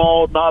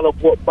football, not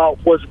about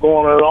what's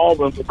going on at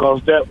Auburn,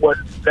 because that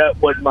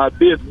was my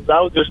business. I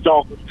was just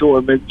talking to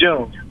him in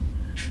general.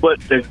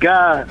 But the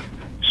guy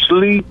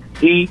sleep,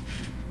 eat,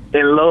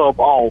 and love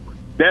Auburn.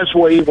 That's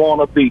where he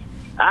want to be.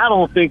 I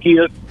don't think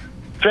he'll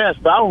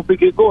transfer. I don't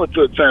think he'll go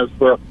into a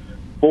transfer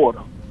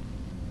portal.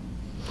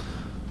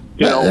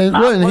 I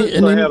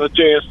had a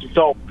chance to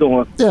talk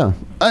to him. Yeah.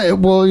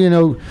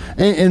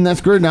 And that's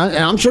great.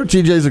 I'm sure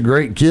TJ's a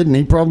great kid, and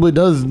he probably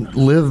does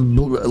live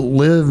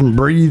and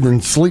breathe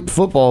and sleep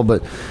football.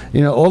 But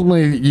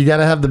ultimately, you got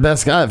to have the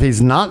best guy. If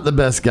he's not the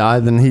best guy,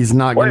 then he's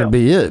not going to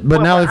be it.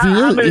 But now, if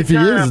he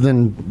is,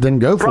 then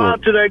go for it.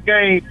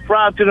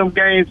 Prior to them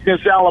games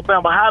against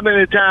Alabama, how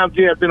many times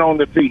you have been on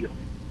the field?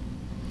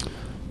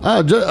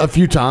 Just a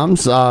few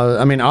times.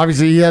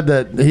 Obviously he had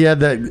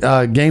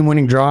that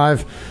game-winning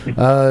drive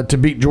to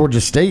beat Georgia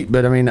State.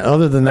 But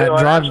other than that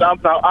drive,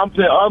 I'm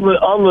saying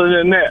other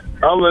than that,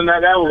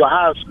 that was a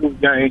high school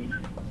game.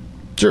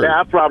 Sure. Yeah,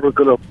 I probably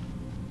could have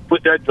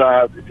put that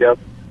drive together.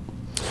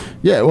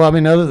 Yeah, well,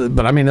 other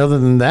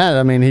than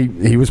that,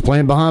 he was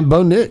playing behind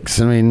Bo Nix.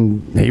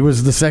 He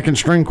was the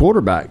second-string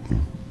quarterback.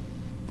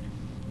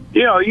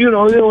 Yeah, I'll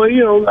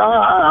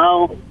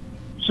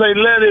say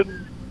let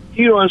him,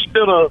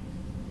 instead of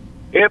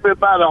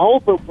everybody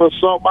hoping for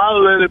something,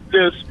 I'll let him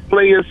just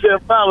play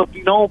himself out. If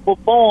he don't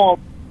perform,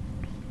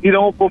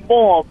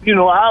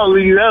 I'll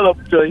leave that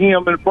up to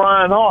him and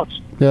Brian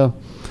Harsin. Yeah.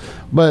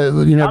 But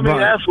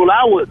that's what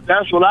I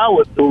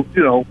would do.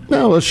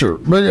 No, well, sure.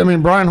 But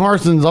Brian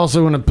Harsin's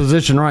also in a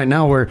position right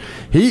now where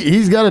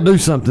he's got to do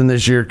something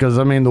this year, because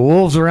the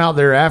Wolves are out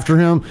there after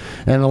him,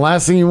 and the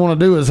last thing you want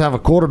to do is have a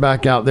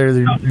quarterback out there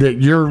that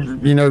you're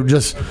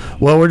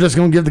we're just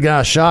going to give the guy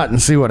a shot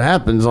and see what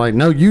happens. Like,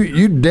 no,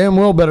 you damn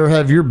well better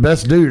have your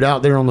best dude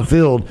out there on the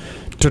field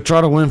to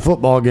try to win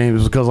football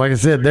games, because like I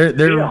said,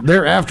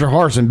 they're after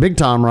Harsin big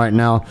time right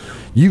now.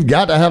 You've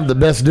got to have the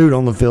best dude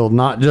on the field,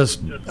 not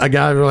just a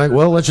guy who's like,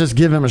 well, let's just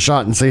give him a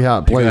shot and see how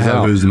it plays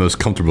out. Who's the most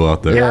comfortable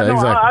out there? Yeah,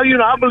 exactly.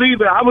 I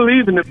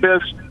believe in the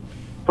best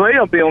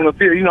player being on the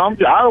field.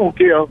 I don't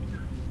care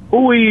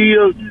who he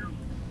is,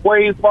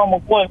 where he's from, or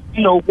what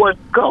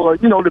color.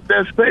 The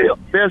best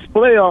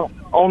player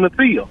on the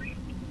field.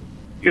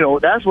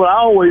 That's what I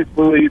always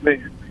believe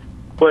in.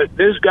 But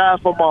this guy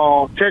from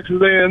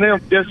Texas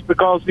A&M, just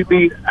because he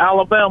beat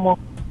Alabama,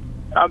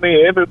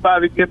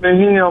 everybody giving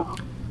him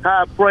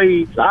high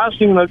praise. I've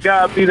seen a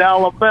guy beat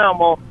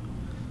Alabama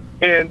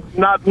and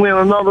not win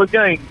another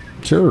game.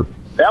 Sure.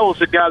 That was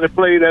the guy that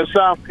played at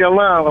South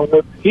Carolina.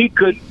 But he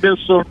couldn't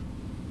miss a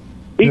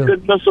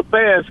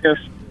pass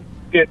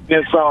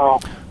against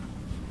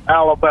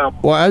Alabama.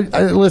 Well,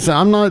 I listen.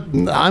 I'm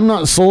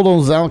not sold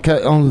on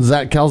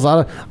Zach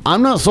Calzada.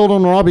 I'm not sold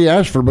on Robbie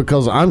Ashford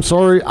because I'm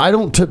sorry, I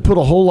don't put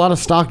a whole lot of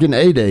stock in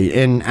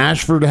A-Day. And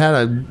Ashford had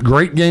a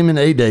great game in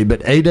A-Day,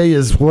 but A-Day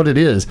is what it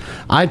is.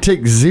 I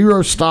take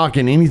zero stock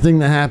in anything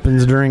that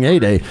happens during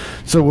A-Day.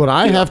 So what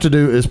I have to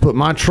do is put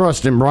my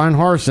trust in Brian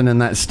Harsin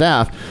and that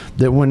staff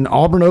that when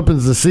Auburn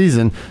opens the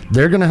season,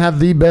 they're going to have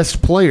the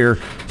best player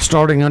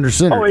starting under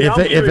center. Oh, yeah,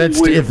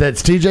 if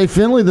that's TJ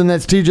Finley, then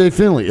that's TJ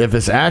Finley. If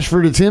it's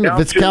Ashford, it's him. If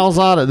it's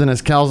Calzada, then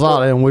it's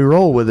Calzada, and we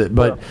roll with it.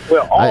 But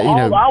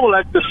I would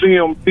like to see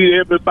him beat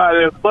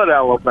everybody but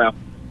Alabama.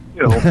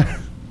 You know,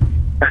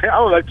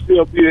 I would like to see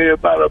him beat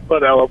everybody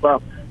but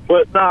Alabama.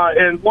 But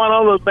and one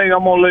other thing,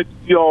 I'm gonna let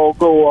you all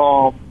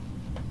go.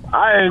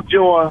 I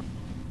enjoy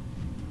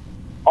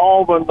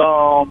Auburn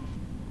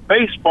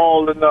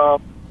baseball, and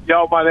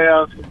y'all might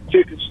have some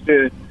tickets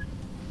to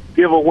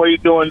give away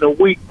during the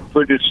week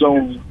pretty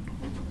soon.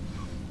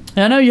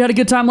 I know you had a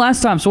good time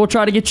last time, so we'll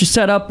try to get you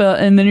set up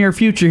in the near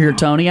future here,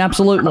 Tony.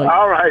 Absolutely.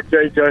 All right,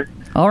 JJ.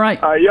 All right.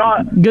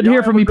 Y'all, good to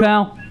hear from you,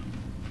 pal.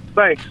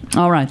 Thanks.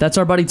 All right. That's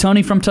our buddy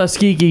Tony from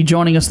Tuskegee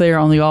joining us there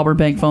on the Auburn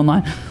Bank phone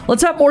line.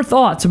 Let's have more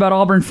thoughts about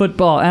Auburn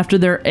football after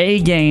their A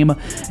game,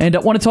 and I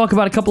want to talk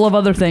about a couple of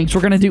other things. We're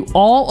going to do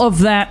all of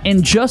that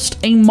in just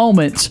a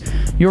moment.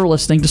 You're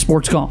listening to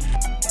Sports Call.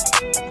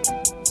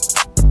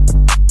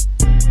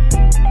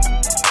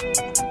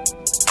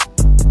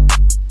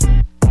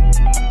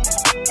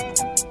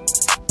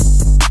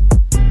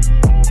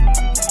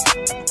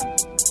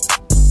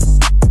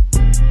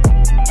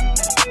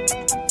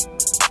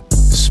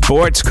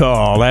 Sports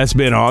Call has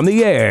been on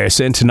the air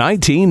since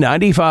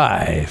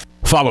 1995.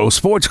 Follow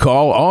Sports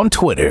Call on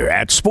Twitter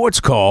at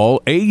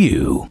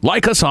SportsCallAU.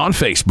 Like us on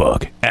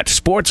Facebook at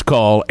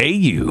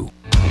SportsCallAU.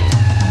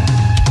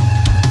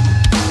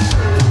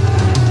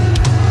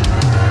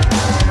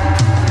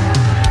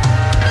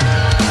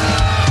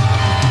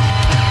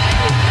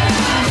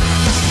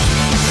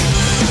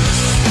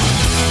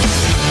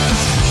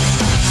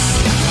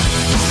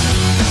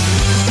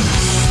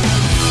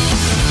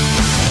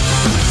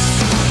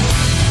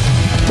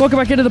 Welcome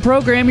back into the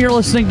program. You're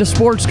listening to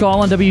Sports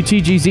Call on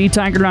WTGZ,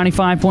 Tiger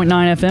 95.9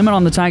 FM, and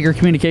on the Tiger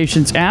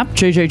Communications app.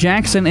 JJ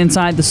Jackson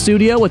inside the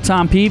studio with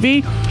Tom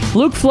Peavy,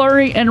 Luke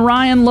Fleury, and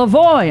Ryan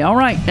Lavoie. All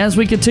right, as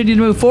we continue to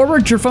move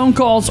forward, your phone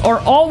calls are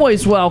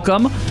always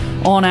welcome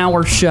on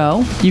our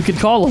show. You can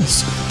call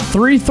us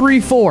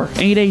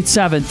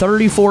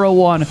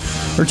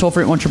 334-887-3401 or toll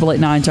free at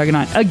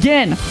 1-888-9-TIGER-9.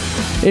 Again,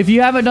 if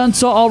you haven't done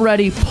so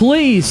already,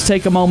 please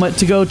take a moment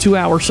to go to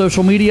our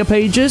social media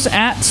pages.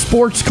 At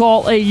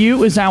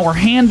SportsCallAU is our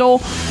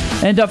handle.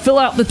 And fill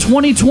out the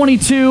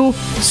 2022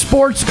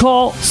 Sports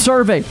Call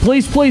survey.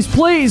 Please, please,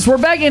 please, we're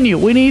begging you.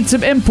 We need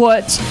some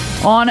input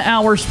on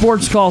our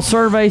Sports Call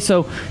survey.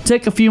 So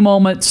take a few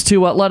moments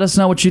to let us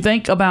know what you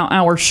think about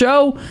our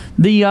show.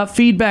 The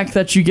feedback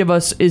that you give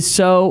us is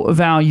so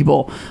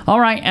valuable. All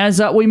right, as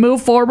we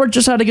move forward,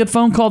 just had a good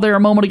phone call there a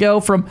moment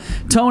ago from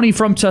Tony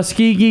from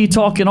Tuskegee,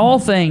 talking all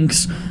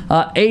things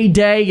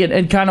A-Day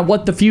and kind of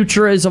what the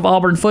future is of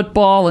Auburn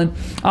football. And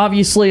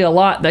obviously a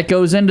lot that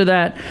goes into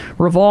that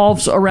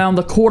revolves around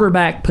the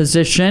quarterback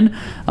position.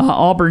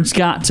 Auburn's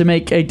got to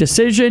make a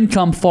decision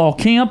come fall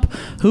camp.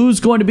 Who's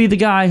going to be the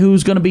guy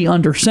who's going to be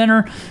under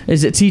center?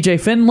 Is it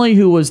TJ Finley,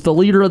 who was the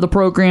leader of the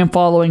program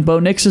following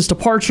Bo Nix's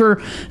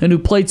departure and who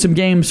played some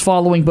games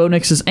following Bo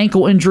Nix's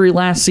ankle injury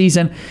last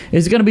season?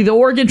 Is it going to be the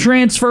Oregon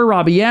transfer,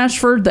 Robbie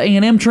Ashford, the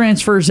A&M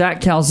transfer,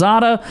 Zach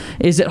Calzada?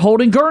 Is it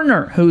Holden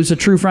Gertner, who's a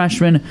true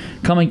freshman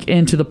coming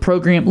into the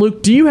program?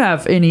 Luke, do you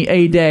have any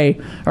A-Day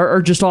or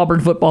just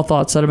Auburn football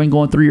thoughts that have been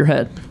going through your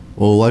head?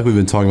 Well, like we've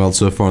been talking about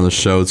so far on the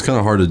show, it's kind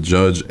of hard to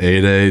judge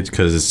A-Day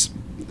because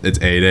it's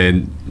A-Day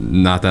and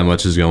not that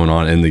much is going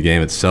on in the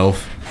game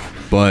itself.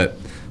 But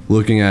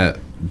looking at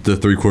the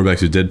three quarterbacks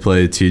who did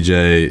play,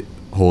 TJ,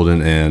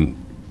 Holden, and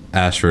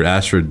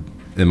Ashford,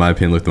 in my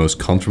opinion, looked the most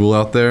comfortable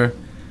out there.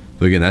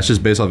 But again, that's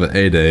just based off of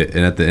A-Day. And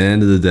at the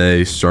end of the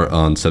day, start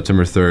on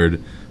September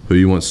 3rd, who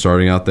you want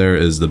starting out there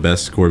is the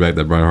best quarterback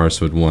that Brian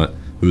Harsin would want,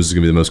 who's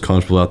going to be the most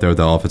comfortable out there with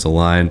that offensive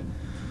line,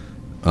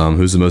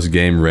 who's the most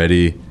game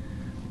ready.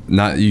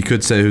 Not you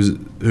could say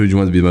who you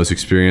want to be the most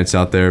experienced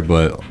out there,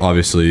 but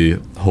obviously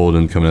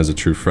Holden coming as a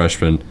true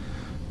freshman.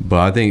 But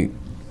I think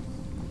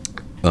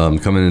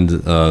coming into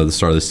the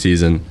start of the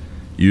season,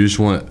 you just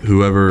want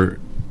whoever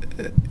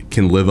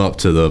can live up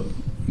to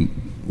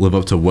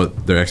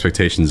what their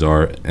expectations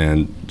are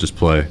and just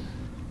play.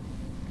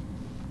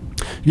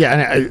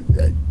 Yeah,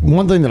 and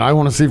one thing that I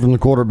want to see from the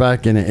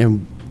quarterback,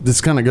 and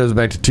this kind of goes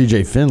back to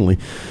TJ Finley.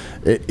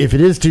 If it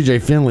is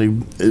TJ Finley,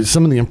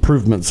 some of the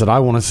improvements that I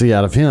want to see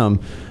out of him,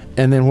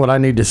 and then what I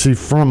need to see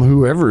from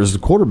whoever is the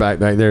quarterback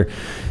back there,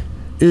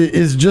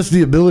 is just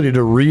the ability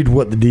to read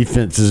what the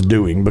defense is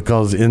doing.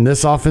 Because in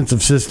this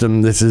offensive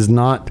system, this is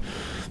not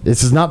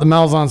this is not the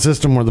Malzahn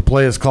system where the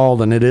play is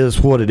called and it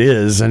is what it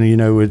is, and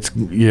it's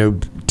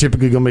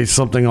typically going to be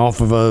something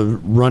off of a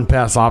run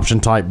pass option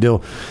type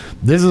deal.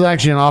 This is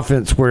actually an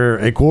offense where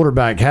a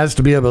quarterback has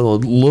to be able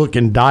to look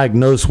and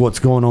diagnose what's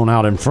going on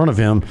out in front of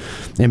him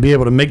and be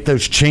able to make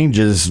those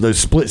changes, those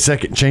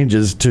split-second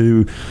changes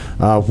to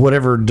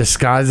whatever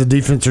disguise the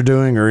defense are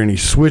doing, or any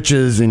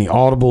switches, any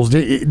audibles,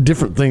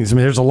 different things. I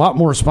mean, there's a lot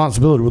more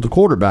responsibility with the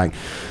quarterback.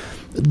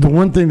 The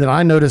one thing that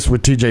I noticed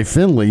with TJ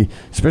Finley,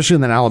 especially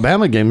in that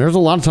Alabama game, there's a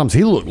lot of times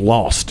he looked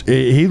lost.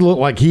 He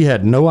looked like he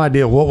had no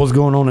idea what was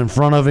going on in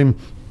front of him,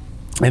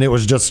 and it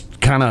was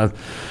just kind of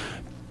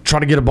try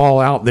to get a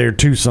ball out there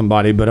to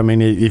somebody. But, I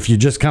mean, if you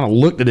just kind of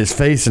looked at his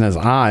face and his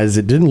eyes,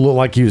 it didn't look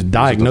like he was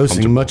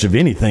diagnosing much of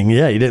anything.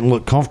 Yeah, he didn't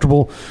look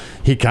comfortable.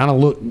 He kind of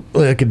looked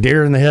like a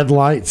deer in the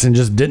headlights and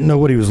just didn't know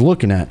what he was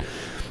looking at.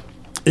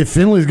 If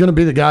Finley's going to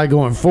be the guy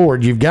going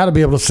forward, you've got to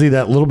be able to see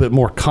that little bit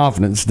more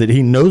confidence that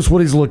he knows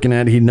what he's looking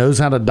at. He knows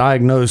how to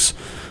diagnose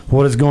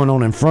what is going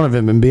on in front of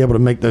him and be able to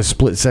make those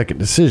split-second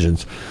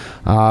decisions.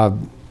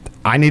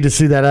 I need to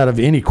see that out of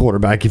any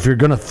quarterback. If you're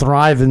going to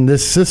thrive in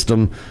this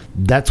system,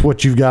 that's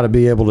what you've got to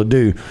be able to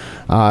do.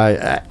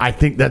 I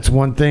think that's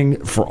one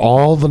thing, for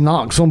all the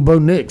knocks on Bo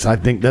Nix, I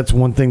think that's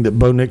one thing that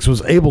Bo Nix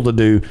was able to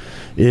do,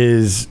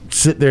 is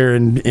sit there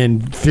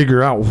and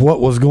figure out what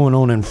was going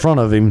on in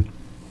front of him.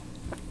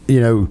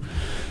 And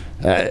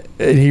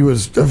he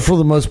was, for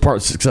the most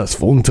part,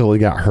 successful until he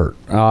got hurt.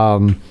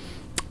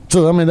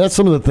 So, I mean, that's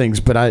some of the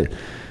things. But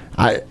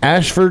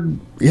Ashford,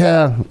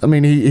 yeah, I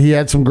mean, he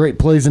had some great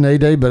plays in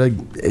A-Day, but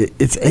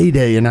it's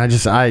A-Day, and I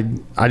just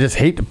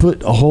hate to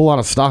put a whole lot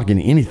of stock in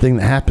anything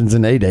that happens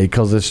in A-Day,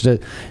 because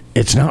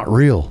it's not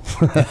real.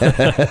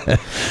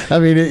 I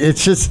mean,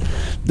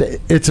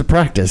 it's a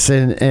practice,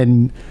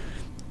 and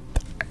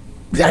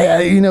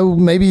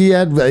maybe he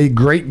had a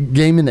great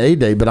game in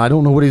A-Day, but I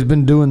don't know what he's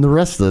been doing the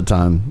rest of the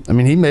time. I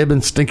mean, he may have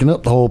been stinking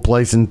up the whole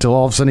place until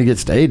all of a sudden he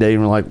gets to A-Day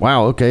and we're like,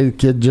 wow, okay, the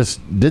kid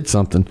just did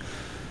something.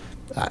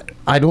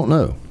 I don't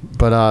know.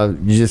 But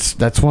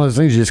that's one of those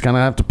things. You just kind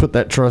of have to put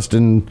that trust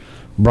in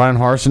Brian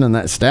Harsin and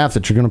that staff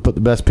that you're going to put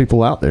the best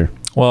people out there.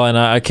 Well, and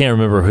I can't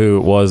remember who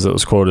it was that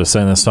was quoted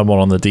saying that someone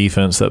on the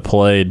defense that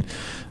played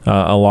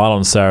a lot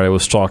on Saturday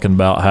was talking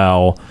about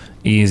how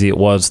easy it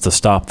was to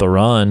stop the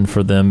run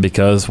for them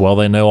because, well,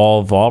 they know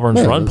all of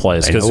Auburn's run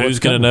plays. Because who's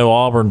going to know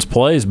Auburn's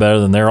plays better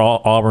than their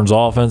Auburn's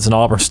offense and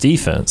Auburn's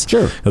defense?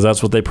 Sure. Because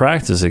that's what they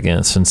practice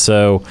against. And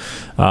so,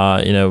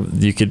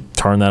 you could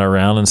turn that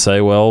around and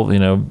say, well,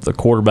 the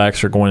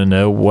quarterbacks are going to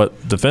know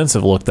what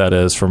defensive look that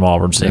is from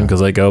Auburn's team because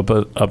they go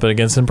up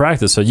against in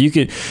practice. So you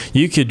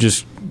could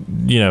just,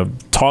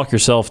 talk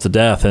yourself to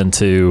death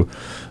into,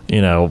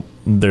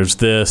 there's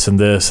this and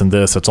this and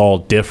this. It's all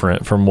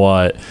different from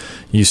what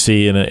you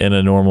see in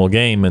a normal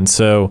game. And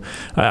so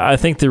I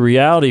think the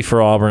reality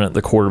for Auburn at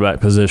the quarterback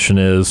position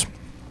is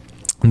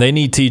they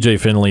need TJ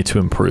Finley to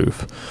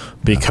improve,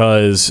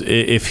 because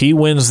if he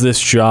wins this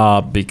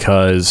job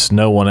because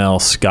no one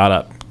else got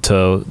up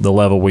to the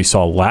level we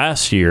saw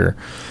last year,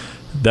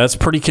 that's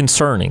pretty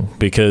concerning,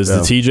 because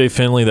the TJ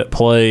Finley that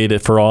played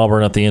for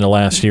Auburn at the end of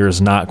last year is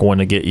not going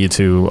to get you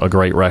to a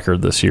great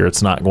record this year.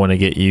 It's not going to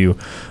get you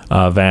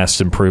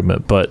vast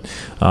improvement. But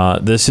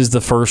this is the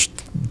first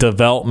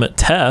development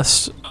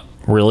test,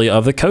 really,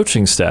 of the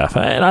coaching staff.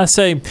 And I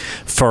say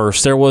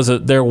first, there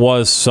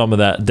was some of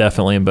that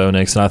definitely in Bo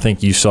Nix, and I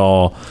think you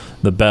saw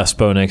the best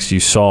Bo Nix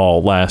you saw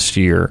last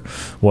year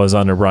was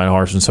under Brian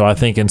Harsin. So I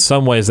think in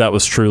some ways that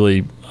was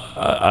truly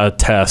a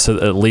test,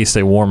 at least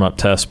a warm-up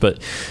test. But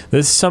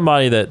this is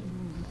somebody that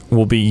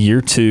will be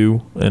year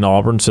 2 in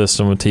Auburn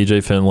system with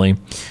TJ Finley.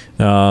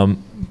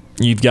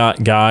 You've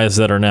got guys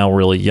that are now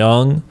really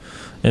young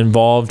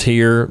involved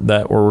here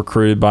that were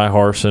recruited by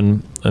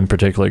Harsin, and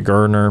particularly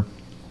Gardner.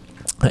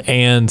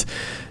 And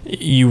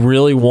you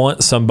really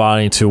want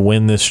somebody to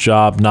win this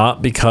job,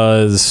 not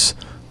because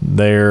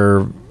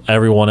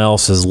everyone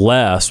else is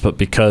less, but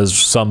because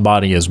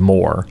somebody is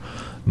more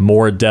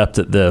adept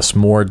at this,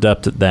 more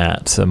adept at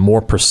that,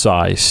 more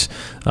precise,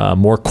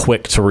 more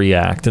quick to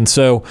react. And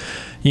so,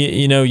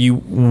 you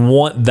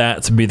want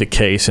that to be the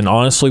case. And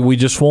honestly, we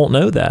just won't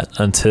know that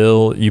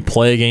until you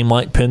play a game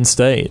like Penn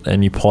State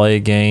and you play a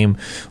game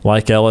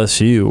like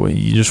LSU.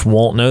 You just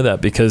won't know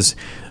that because,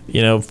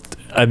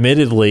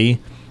 admittedly,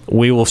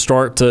 we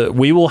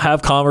will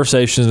have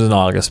conversations in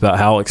August about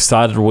how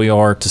excited we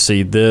are to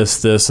see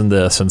this, and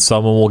this, and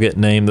someone will get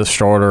named the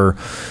starter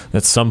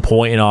at some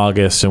point in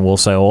August, and we'll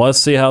say, well, let's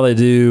see how they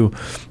do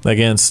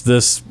against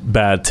this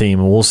bad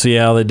team, and we'll see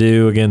how they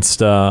do against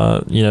this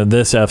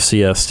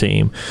FCS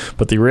team.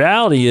 But the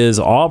reality is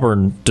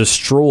Auburn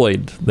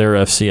destroyed their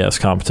FCS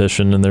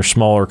competition and their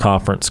smaller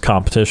conference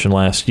competition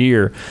last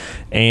year,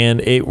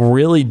 and it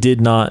really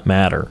did not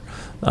matter.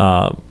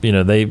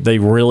 They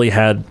really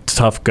had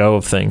tough go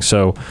of things.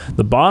 So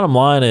the bottom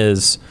line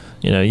is,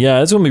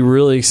 it's going to be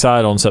really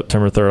exciting on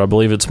September 3rd. I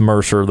believe it's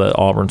Mercer that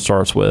Auburn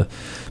starts with.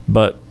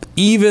 But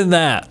even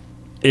that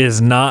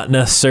is not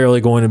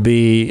necessarily going to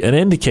be an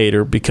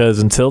indicator, because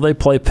until they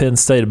play Penn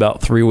State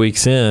about 3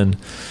 weeks in,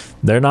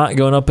 they're not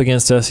going up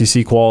against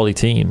SEC quality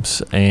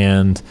teams,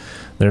 and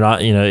they're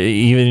not,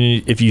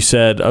 even if you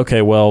said,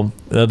 okay, well,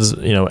 that is,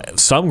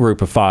 some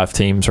group of 5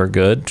 teams are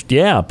good.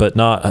 Yeah, but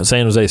not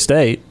San Jose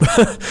State.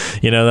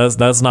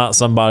 That's not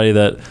somebody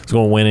that's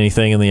going to win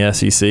anything in the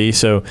SEC.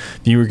 So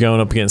if you were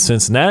going up against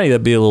Cincinnati,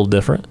 that'd be a little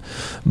different.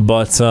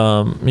 But,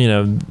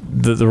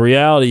 the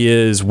reality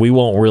is we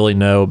won't really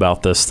know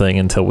about this thing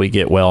until we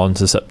get well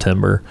into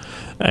September.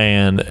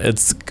 And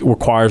it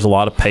requires a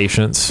lot of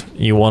patience.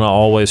 You want to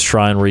always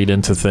try and read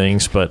into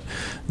things, but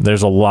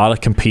there's a lot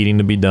of competing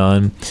to be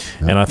done.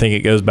 And I think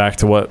it goes back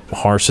to what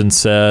Harsin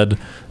said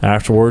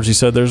afterwards. He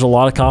said there's a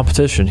lot of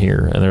competition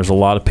here, and there's a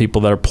lot of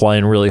people that are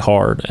playing really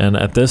hard. And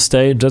at this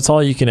stage, that's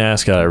all you can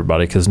ask out of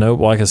everybody, because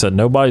like I said,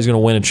 nobody's going to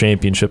win a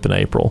championship in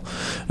April,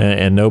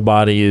 and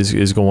nobody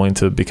is going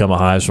to become a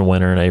Heisman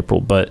winner in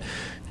April. But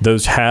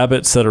those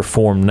habits that are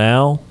formed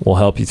now will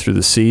help you through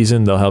the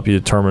season. They'll help you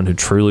determine who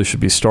truly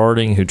should be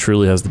starting, who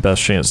truly has the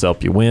best chance to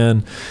help you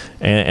win.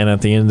 And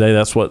at the end of the day,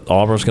 that's what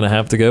Auburn's going to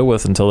have to go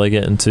with until they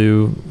get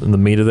into the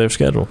meat of their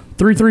schedule.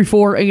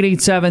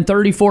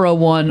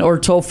 334-887-3401 or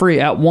toll free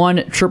at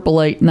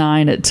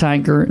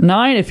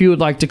 1-888-9-TIGER-9 if you would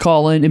like to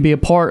call in and be a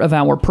part of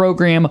our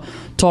program,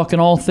 talking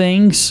all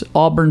things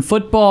Auburn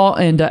football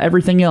and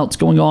everything else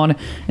going on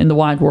in the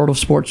wide world of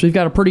sports. We've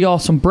got a pretty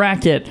awesome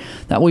bracket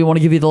that we want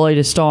to give you the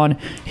latest on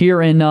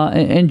here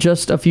in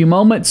just a few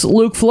moments.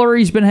 Luke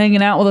Fleury's been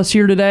hanging out with us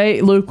here today.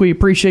 Luke, we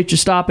appreciate you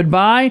stopping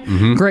by.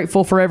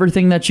 Grateful for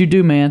everything that you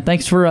do, man.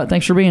 Thanks for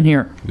being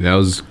here. Yeah, it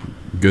was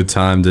a good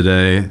time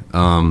today.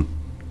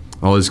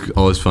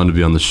 Always fun to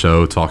be on the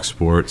show, talk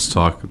sports,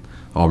 talk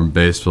Auburn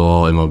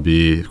baseball,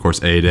 MLB, of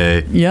course,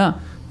 A-Day. Yeah.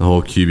 The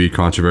whole QB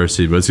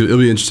controversy, but it'll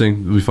be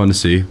interesting. It'll be fun to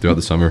see throughout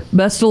the summer.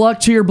 Best of luck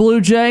to your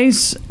Blue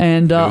Jays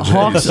and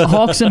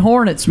Hawks and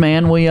Hornets,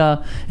 man. We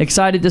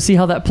excited to see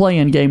how that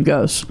play-in game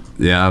goes.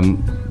 Yeah,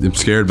 I'm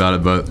scared about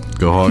it, but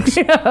go Hawks.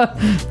 Yeah,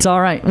 it's all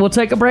right. We'll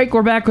take a break.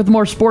 We're back with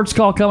more Sports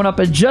Call coming up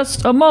in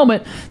just a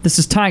moment. This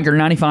is Tiger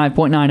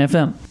 95.9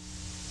 FM.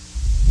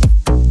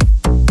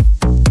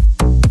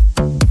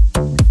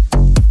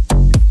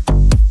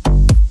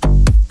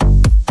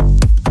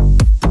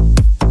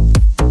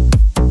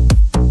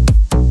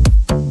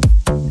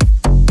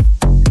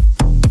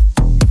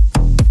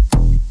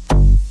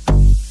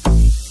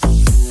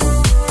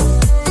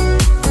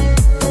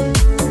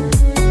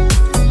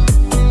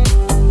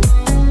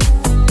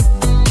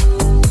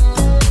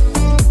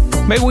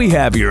 May we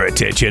have your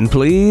attention,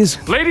 please?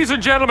 Ladies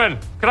and gentlemen,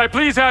 can I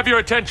please have your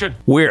attention?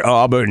 We're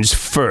Auburn's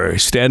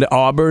first and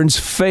Auburn's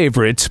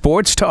favorite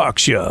sports talk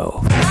show.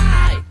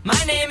 Hi,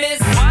 my name is...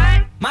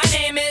 What? My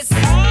name is...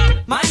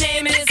 My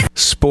name is...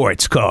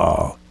 Sports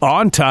Call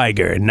on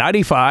Tiger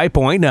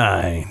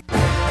 95.9.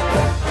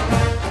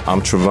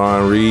 I'm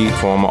Trevon Reed,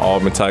 former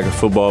Auburn Tiger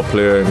football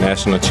player,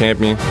 national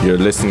champion. You're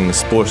listening to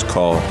Sports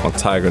Call on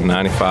Tiger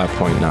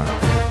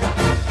 95.9.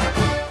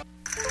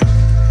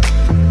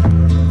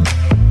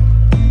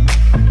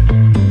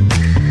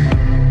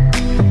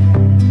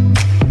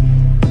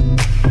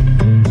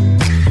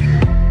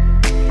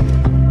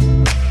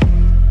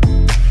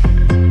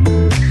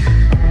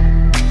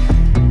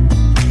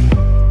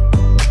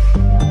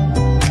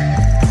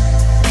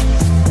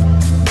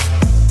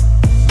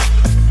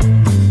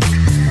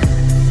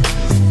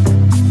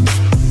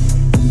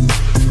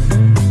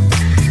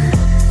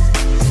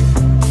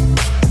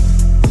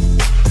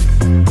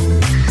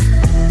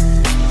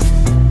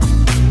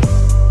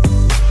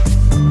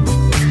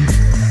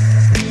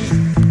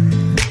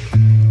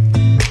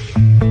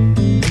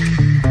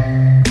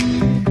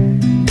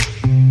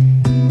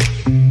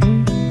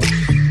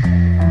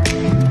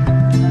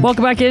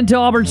 Welcome back into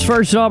Auburn's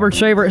first and Auburn's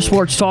favorite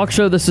sports talk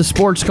show. This is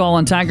Sports Call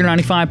on Tiger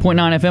 95.9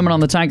 FM and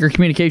on the Tiger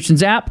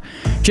Communications app.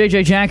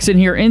 JJ Jackson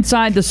here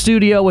inside the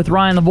studio with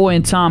Ryan Lavoie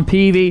and Tom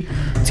Peavy.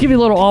 Let's give you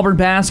a little Auburn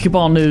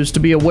basketball news to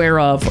be aware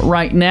of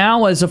right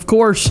now, as of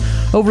course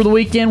over the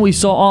weekend we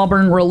saw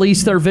Auburn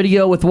release their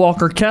video with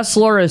Walker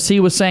Kessler as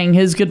he was saying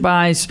his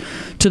goodbyes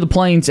to the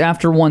Plains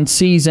after one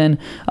season.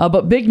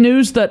 But big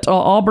news that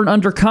Auburn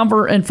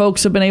Undercover and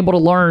folks have been able to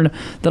learn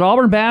that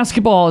Auburn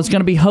basketball is going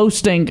to be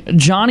hosting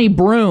Johnny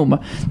Broome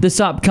this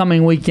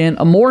upcoming weekend,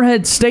 a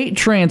Morehead State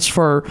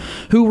transfer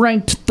who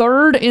ranked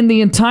third in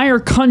the entire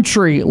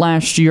country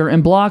last year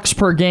in blocks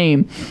per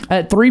game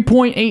at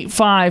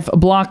 3.85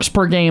 blocks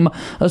per game,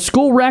 a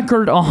school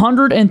record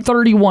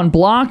 131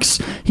 blocks.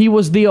 He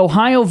was the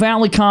Ohio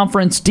Valley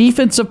Conference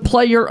Defensive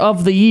Player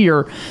of the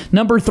Year,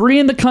 number 3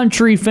 in the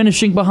country,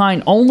 finishing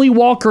behind only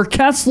Walker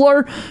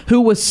Kessler,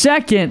 who was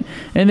second,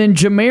 and then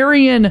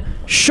Jamarian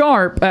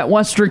Sharp at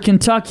Western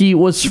Kentucky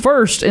was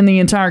first in the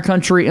entire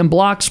country in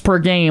blocks per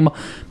game.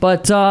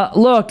 But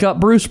look,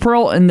 Bruce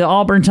Pearl and the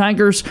Auburn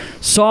Tigers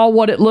saw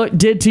what it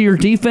did to your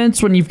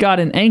defense when you've got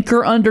an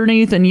anchor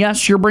underneath, and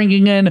yes, you're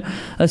bringing in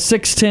a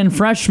 6'10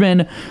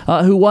 freshman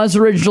who was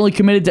originally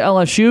committed to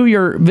LSU.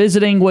 You're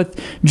visiting with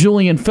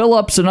Julian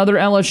Phillips, another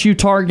LSU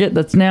target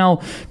that's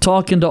now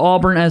talking to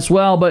Auburn as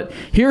well. But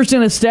here's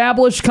an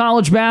established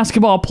college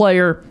basketball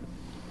player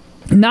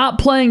not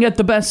playing at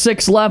the best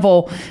 6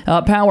 level,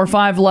 Power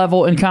 5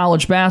 level in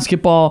college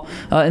basketball,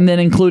 and then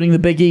including the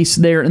Big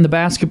East there in the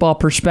basketball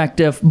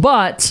perspective.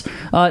 But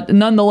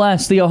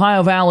nonetheless, the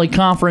Ohio Valley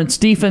Conference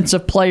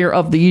Defensive Player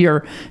of the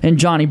Year in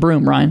Johnny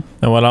Broome, Ryan.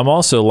 And what I'm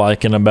also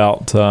liking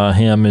about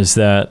him is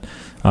that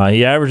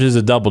he averages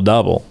a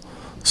double-double.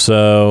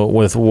 So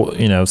with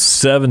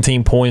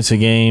 17 points a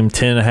game,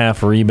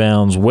 10.5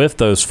 rebounds with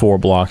those 4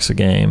 blocks a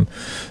game.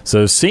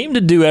 So seem to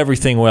do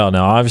everything well.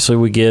 Now, obviously,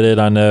 we get it.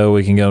 I know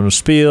we can go into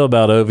spiel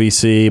about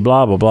OVC,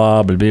 blah, blah,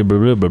 blah, blah, blah,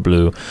 blah, blah,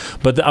 blah.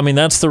 But,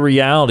 that's the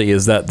reality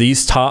is that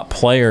these top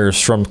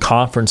players from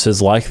conferences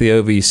like the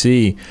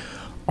OVC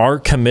are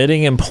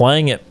committing and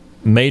playing at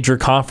major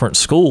conference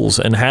schools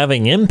and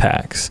having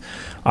impacts.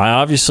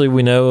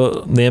 We know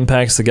the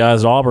impacts the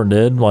guys at Auburn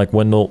did, like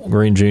Wendell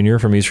Green Jr.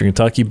 from Eastern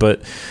Kentucky,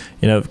 but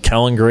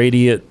Kellen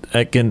Grady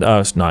at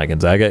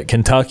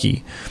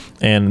Kentucky,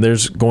 and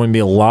there's going to be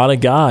a lot of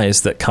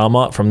guys that come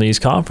up from these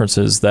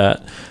conferences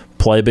that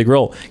play a big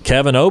role.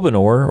 Kevin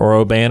Obanor,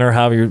 or Obanor,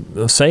 however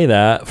you say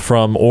that,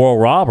 from Oral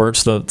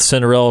Roberts, the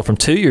Cinderella from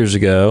 2 years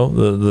ago,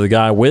 the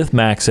guy with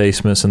Max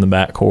Asmus in the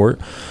backcourt.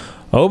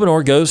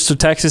 Obanor goes to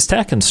Texas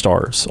Tech and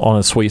starts on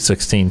a Sweet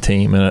 16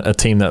 team, and a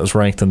team that was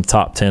ranked in the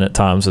top 10 at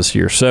times this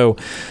year. So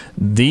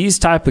these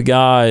type of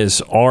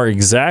guys are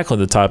exactly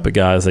the type of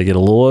guys. They get a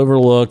little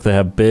overlooked. They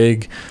have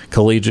big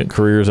collegiate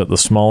careers at the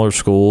smaller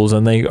schools,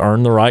 and they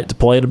earn the right to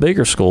play at a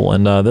bigger school.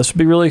 And this would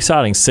be really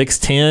exciting.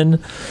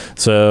 6'10",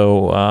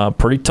 so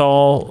pretty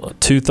tall,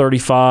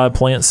 235,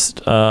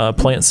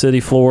 Plant City,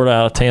 Florida,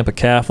 out of Tampa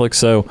Catholic.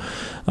 So,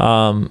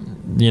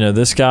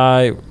 this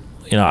guy...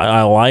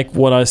 I like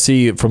what I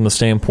see from the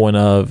standpoint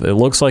of it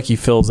looks like he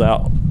fills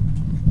out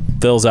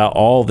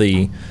all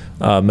the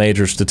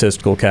major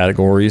statistical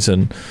categories,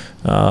 and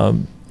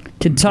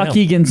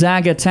Kentucky,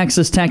 Gonzaga,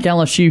 Texas Tech,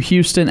 LSU,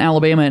 Houston,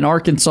 Alabama, and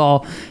Arkansas.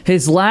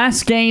 His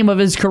last game of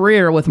his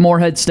career with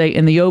Morehead State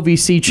in the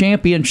OVC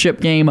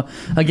championship game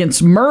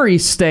against Murray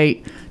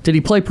State. Did he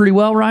play pretty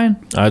well, Ryan?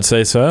 I'd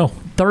say so.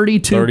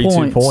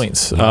 32 points.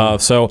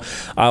 So,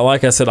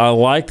 like I said, I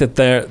like that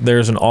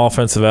there's an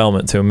offensive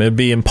element to him. It'd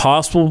be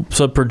impossible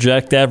to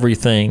project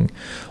everything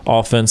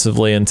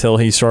offensively until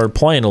he started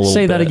playing a little bit.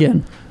 Say that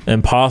again.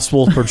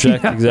 Impossible to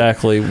project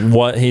exactly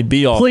what he'd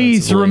be offensively.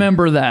 Please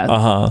remember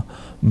that.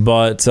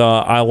 But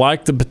I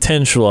like the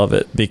potential of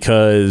it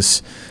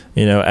because,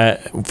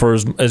 for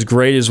as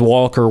great as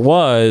Walker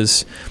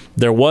was,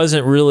 there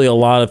wasn't really a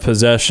lot of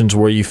possessions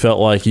where you felt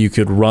like you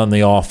could run the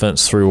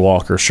offense through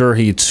Walker. Sure,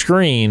 he'd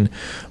screen,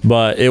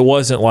 but it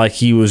wasn't like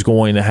he was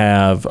going to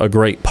have a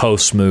great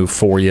post move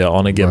for you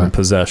on a given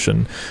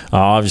possession.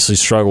 Obviously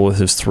struggled with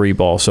his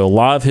 3-ball. So a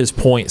lot of his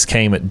points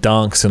came at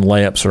dunks and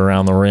layups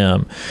around the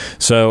rim.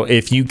 So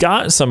if you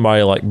got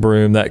somebody like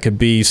Broome that could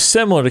be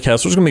similar to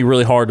Kessler, it's going to be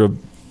really hard to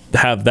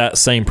have that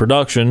same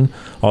production,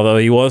 although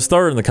he was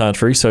third in the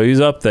country, so he's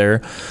up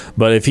there.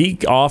 But if he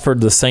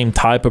offered the same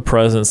type of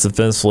presence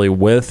defensively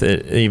with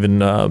even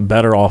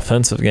better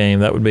offensive game,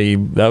 that would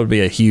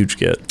be a huge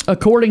get.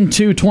 According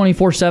to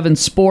 24/7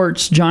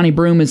 Sports, Johnny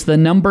Broome is the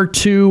number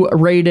 2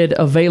 rated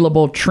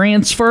available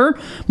transfer.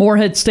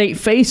 Morehead State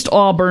faced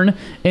Auburn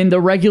in the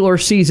regular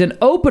season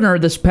opener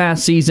this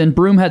past season.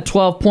 Broome had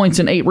 12 points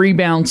and 8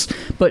 rebounds,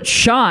 but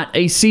shot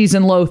a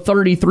season low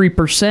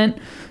 33%.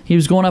 He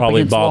was going up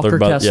against Walker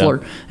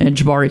Kessler and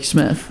Jabari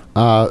Smith.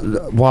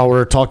 While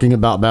we're talking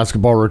about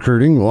basketball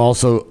recruiting,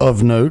 also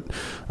of note,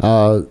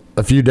 a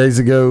few days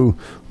ago,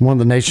 one of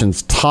the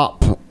nation's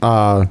top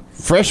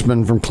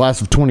freshmen from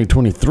class of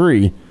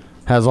 2023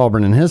 has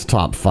Auburn in his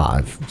top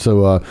 5.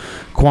 So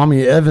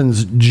Kwame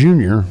Evans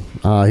Jr.,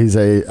 he's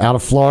out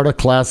of Florida,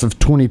 class of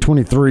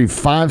 2023,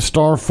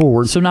 5-star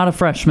forward. So not a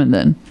freshman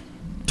then.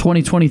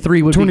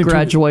 2023 would be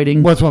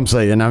graduating. That's what I'm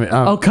saying.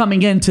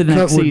 Coming into the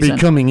next season. Would be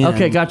coming in.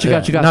 Okay, gotcha.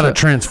 Not a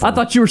transfer. I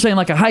thought you were saying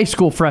like a high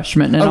school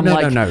freshman. And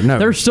no.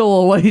 They're still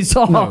a ways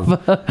off.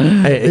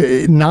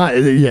 Not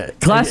yet.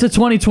 Class of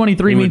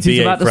 2023 means he's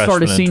about to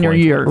start his senior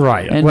year.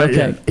 Right.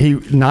 And he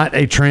not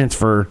a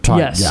transfer type guy.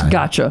 Yes,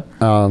 gotcha.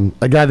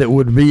 A guy that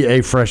would be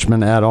a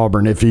freshman at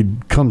Auburn if he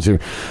comes here.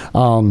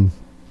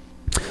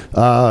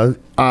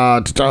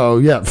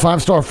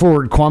 5-star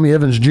forward Kwame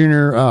Evans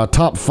Jr.,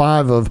 top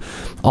 5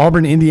 of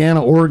Auburn,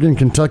 Indiana, Oregon,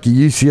 Kentucky,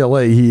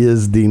 UCLA. He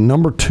is the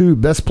number 2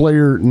 best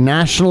player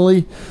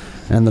nationally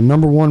and the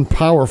number 1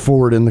 power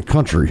forward in the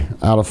country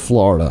out of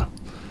Florida.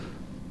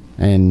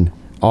 And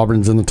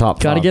Auburn's in the top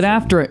 5. Got to get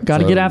after it. Got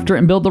to get after it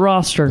and build the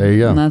roster. There you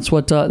go. And that's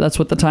what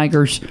the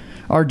Tigers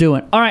are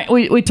doing. All right,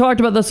 we talked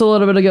about this a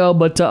little bit ago,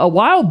 but a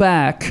while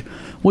back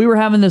we were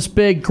having this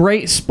big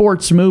great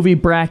sports movie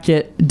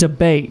bracket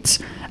debate.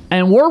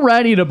 And we're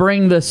ready to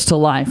bring this to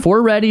life.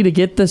 We're ready to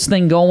get this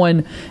thing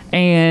going,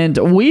 and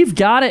we've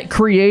got it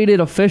created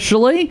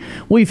officially.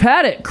 We've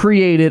had it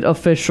created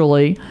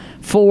officially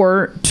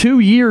for 2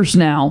 years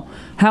now.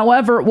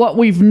 However, what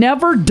we've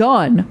never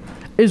done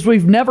is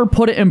we've never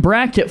put it in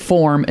bracket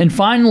form. And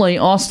finally,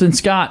 Austin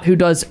Scott, who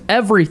does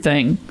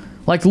everything,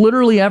 Like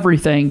literally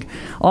everything.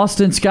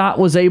 Austin Scott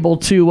was able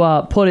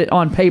to put it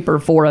on paper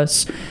for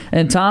us.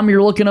 And Tom,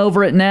 you're looking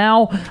over it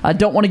now. I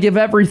don't want to give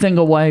everything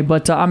away,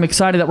 but I'm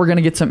excited that we're going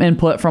to get some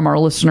input from our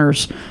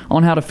listeners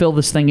on how to fill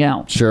this thing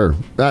out. Sure.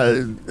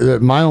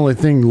 My only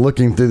thing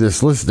looking through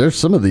this list, there's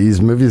some of these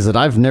movies that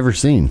I've never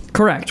seen.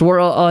 Correct. We're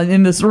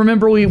in this.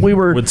 Remember, we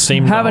were Would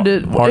seem having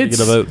to hard to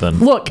get a vote then.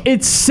 Look,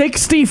 it's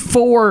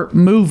 64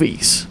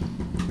 movies,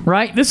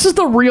 right? This is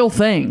the real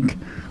thing.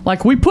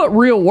 Like, we put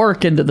real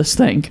work into this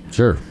thing.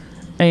 Sure.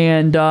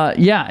 And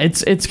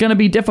it's going to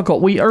be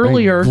difficult.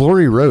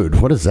 Glory Road.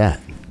 What is that?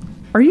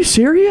 Are you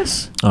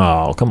serious?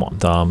 Oh, come on,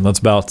 Tom. That's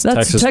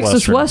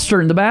Texas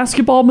Western, the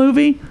basketball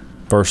movie.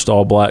 First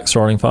all-black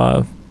starting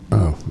five. Oh,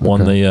 okay.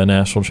 Won the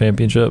national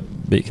championship,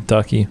 beat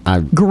Kentucky.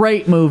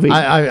 Great movie.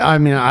 I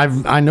mean,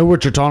 I know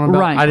what you're talking about.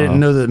 Right. I didn't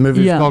know that the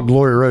movie was called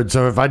Glory Road.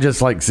 So if I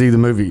just see the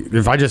movie,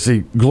 if I just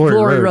see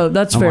Glory Road,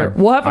 that's fair.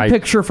 We'll have a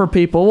picture for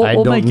people.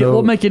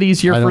 We'll make it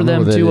easier for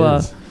them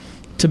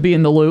to be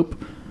in the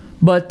loop.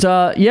 But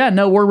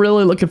we're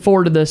really looking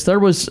forward to this. There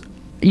was,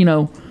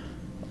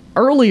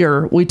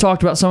 earlier we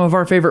talked about some of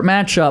our favorite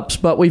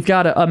matchups, but we've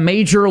got a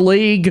Major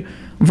League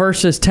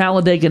versus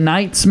Talladega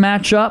Nights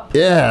matchup.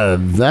 Yeah,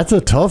 that's a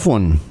tough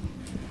one.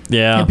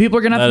 Yeah. And people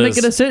are going to have to make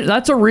a decision.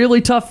 That's a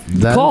really tough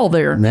call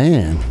there.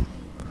 Man.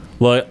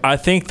 Well, I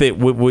think that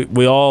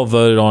we all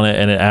voted on it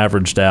and it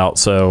averaged out.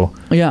 So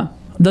yeah.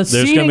 The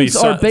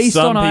seedings are based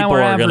on our averages. Some people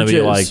are going to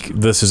be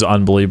like, this is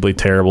unbelievably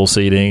terrible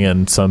seeding,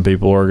 and some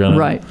people are going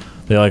to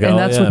be like, and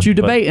that's what you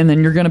debate, and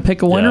then you're going to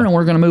pick a winner, and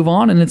we're going to move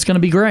on, and it's going to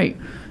be great.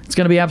 It's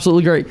going to be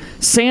absolutely great.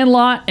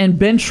 Sandlot and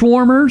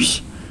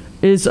Benchwarmers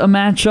is a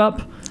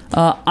matchup.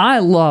 I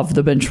love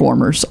the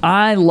Benchwarmers.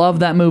 I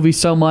love that movie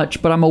so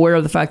much, but I'm aware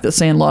of the fact that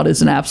Sandlot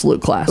is an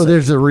absolute classic. Well,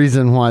 there's a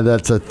reason why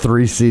that's a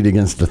 3 seed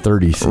against a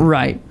 30 seed.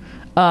 Right.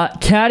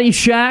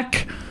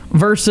 Caddyshack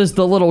versus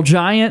The Little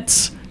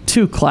Giants.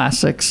 2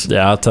 classics.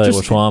 Yeah, I'll tell you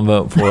which one I'm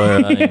voting for.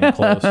 That ain't even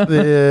close.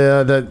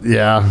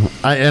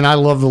 I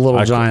love The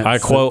Little Giants. I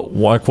quote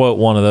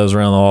one of those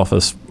around the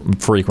office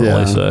frequently.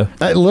 Yeah. So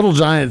Little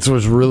Giants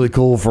was really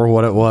cool for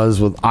what it was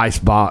with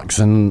Icebox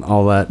and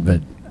all that,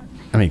 but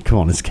I mean, come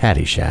on, it's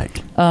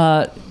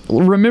Caddyshack.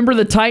 Remember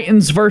the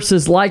Titans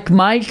versus Like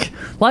Mike?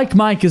 Like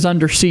Mike is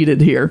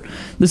underseeded here.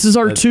 This is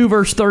our 2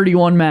 versus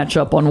 31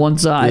 matchup on one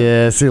side.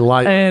 Yeah, see,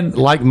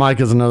 Like Mike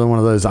is another one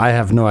of those. I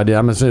have no idea.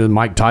 I'm assuming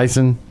Mike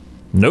Tyson.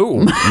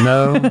 No,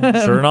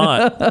 sure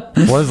not.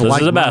 What is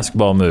this is a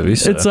basketball movie.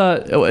 So. It's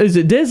is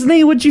it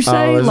Disney? Would you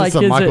say? Is this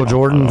a Michael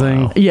Jordan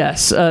thing?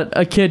 Yes,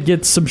 a kid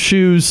gets some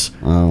shoes.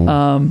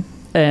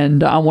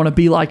 And I want to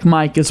be like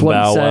Mike is what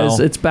it says.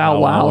 It's Bow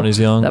Wow when he's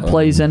young. that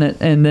plays in it,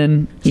 and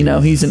then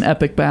he's an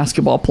epic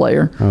basketball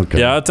player. Okay.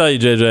 Yeah, I'll tell you,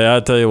 JJ.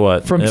 I'll tell you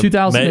what. From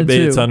 2002,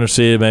 maybe it's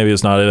underseeded. Maybe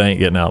it's not. It ain't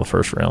getting out of the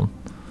first round.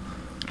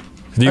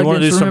 Do you want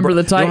to do some? Do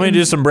you want me to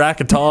do some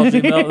bracketology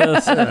about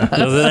this?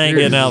 Because it ain't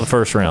getting out of the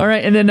first round. All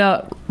right, and then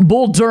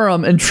Bull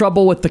Durham in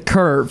Trouble with the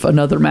Curve,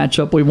 another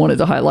matchup we wanted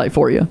to highlight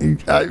for you.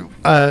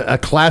 A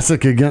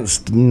classic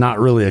against not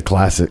really a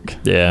classic.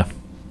 Yeah.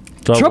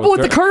 Trouble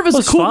with the Curve is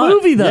a cool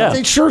movie, though.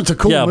 Yeah. Sure, it's a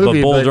cool but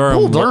movie. Bull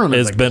Durham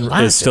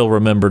is still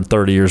remembered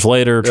 30 years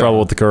later. Yeah. Trouble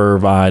with the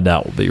Curve, I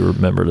doubt will be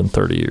remembered in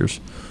 30 years.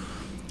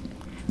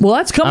 Well,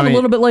 that's coming a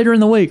little bit later in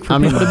the week for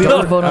people to be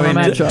able to vote on a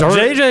matchup.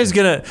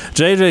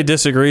 JJ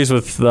disagrees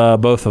with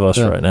both of us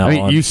right now. I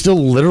mean, you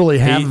still literally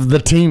have the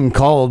team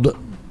called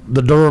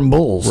the Durham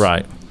Bulls,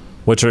 right?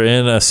 Which are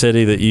in a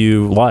city that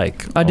you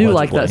like. I do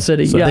like that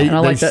city, so and I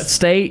like that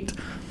state.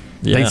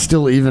 Yeah. They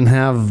still even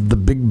have the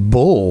big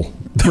bull,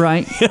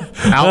 right?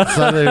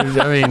 Outside of,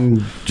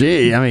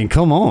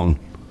 come on.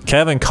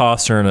 Kevin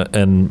Costner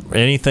and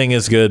anything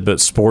is good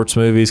but sports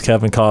movies.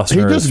 Kevin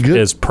Costner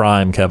is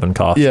prime Kevin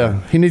Costner.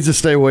 Yeah, he needs to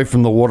stay away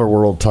from the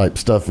Waterworld type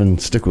stuff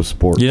and stick with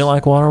sports. You didn't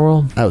like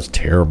Waterworld? That was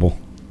terrible.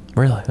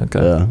 Really? Okay.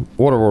 Yeah,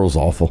 Waterworld's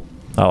awful.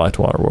 I liked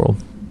Waterworld.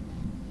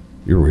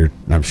 You're weird.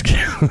 No, I'm just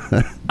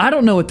kidding. I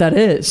don't know what that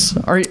is.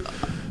 Are you?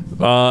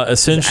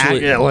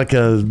 Essentially, like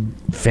a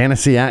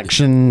fantasy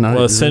action.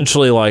 Well,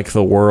 essentially, like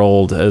the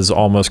world has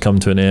almost come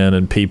to an end,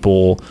 and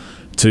people,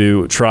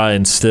 to try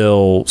and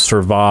still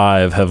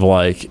survive, have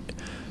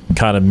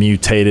kind of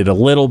mutated a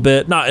little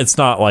bit. It's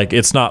not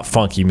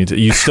funky mutate.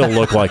 You still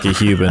look like a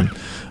human,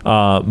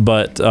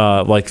 but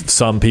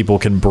some people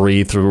can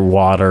breathe through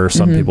water,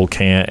 some people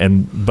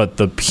can't, but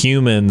the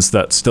humans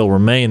that still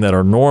remain that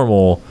are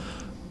normal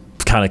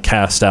kind of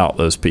cast out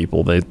those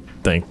people. They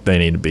think they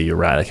need to be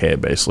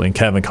eradicated, basically. And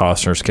Kevin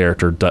Costner's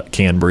character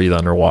can breathe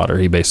underwater.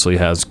 He basically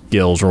has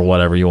gills or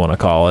whatever you want to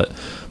call it.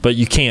 But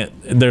you can't,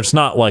 there's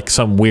not like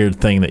some weird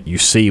thing that you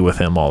see with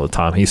him all the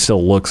time. He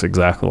still looks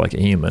exactly like a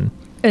human.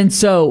 And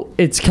so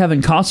it's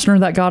Kevin Costner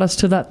that got us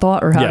to that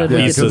thought, or how did we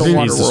get to the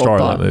Waterworld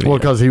thought? Well,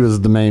 because he was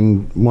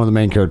one of the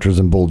main characters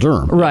in Bull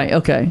Durham. Right,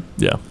 okay.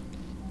 Yeah.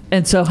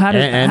 And so how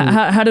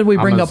did we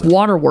bring up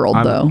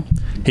Waterworld, though?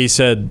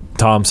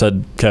 Tom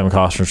said Kevin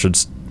Costner should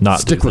not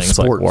stick do with things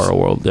sports. like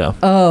Waterworld. Yeah.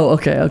 Oh,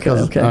 okay.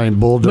 I mean,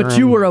 Bull Durham. But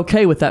you were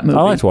okay with that movie.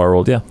 I liked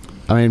Waterworld. Yeah.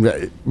 I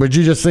mean, but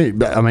you just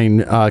think, I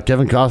mean,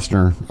 Kevin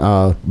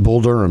Costner,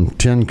 Bull Durham,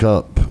 Tin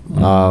Cup,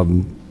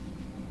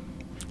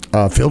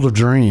 Field of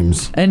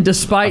Dreams. And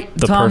despite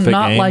The Tom Perfect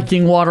not Game.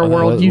 liking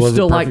Waterworld, you Was it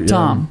still like Perfect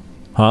Tom.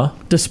 Huh?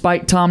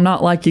 Despite Tom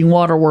not liking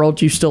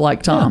Waterworld, you still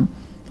like Tom.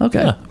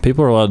 Okay. Yeah,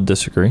 people are allowed to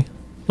disagree.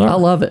 I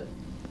love it.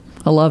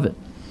 I love it.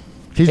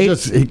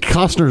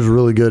 Costner's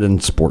really good in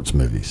sports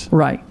movies.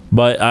 Right.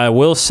 But I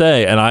will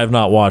say, and I have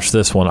not watched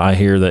this one, I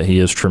hear that he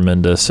is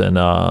tremendous and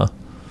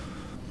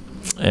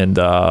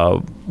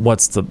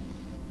what's the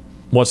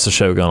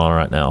show going on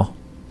right now?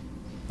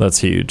 That's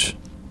huge.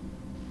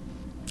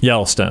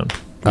 Yellowstone.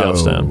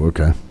 Oh,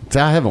 okay. See,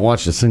 I haven't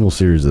watched a single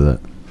series of that.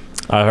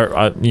 I heard,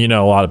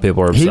 a lot of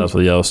people are obsessed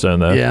with Yellowstone,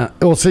 though. Yeah.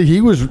 Well, see, he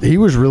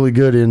was really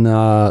good in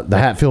the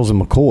Hatfields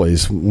and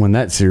McCoys when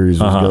that series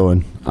was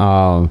going.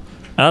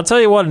 And I'll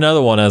tell you what,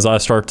 another one, as I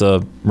start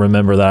to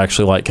remember that I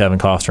actually like Kevin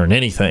Costner in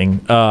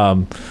anything.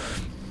 I'll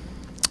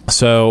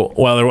tell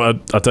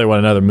you what,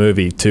 another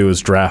movie too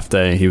is Draft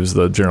Day. He was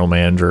the general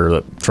manager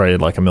that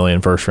traded like $1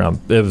 million first round.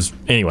 It was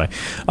anyway.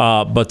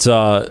 But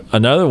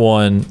another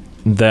one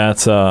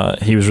that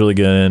he was really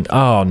good in.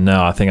 Oh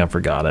no, I think I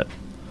forgot it.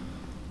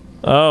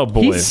 Oh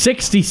boy, he's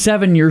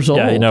 67 years old.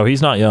 Yeah, no,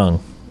 he's not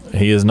young.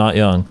 He is not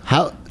young.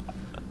 How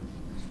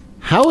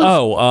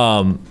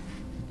is?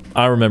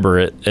 I remember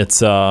it.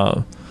 It's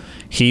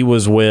he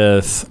was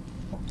with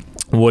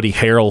Woody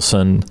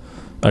Harrelson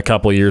a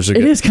couple years ago.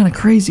 It is kind of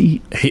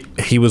crazy.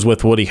 He was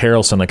with Woody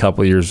Harrelson a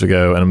couple years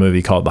ago in a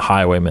movie called The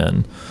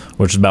Highwaymen,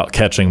 which is about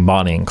catching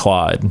Bonnie and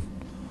Clyde,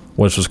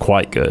 which was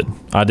quite good.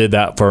 I did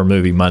that for a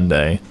movie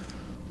Monday,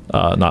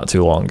 not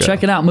too long ago.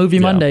 Check it out, Movie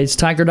Mondays,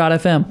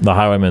 Tiger.fm. The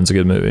Highwaymen's a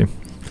good movie.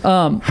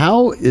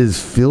 How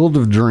is Field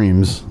of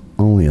Dreams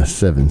only a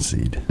 7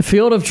 seed?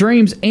 Field of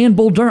Dreams and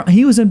Bull Durham.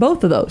 He was in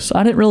both of those.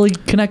 I didn't really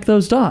connect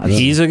those dots.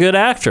 He's a good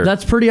actor.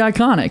 That's pretty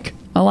iconic.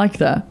 I like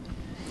that.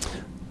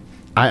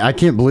 I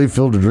can't believe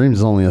Field of Dreams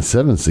is only a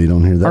 7 seed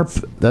on here.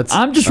 That's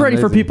I'm just ready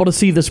for amazing. people to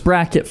see this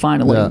bracket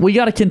finally. Yeah. We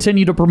got to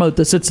continue to promote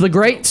this. It's the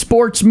Great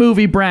Sports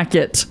Movie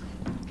Bracket.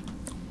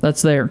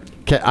 That's there.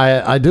 Okay,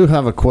 I do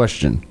have a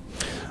question.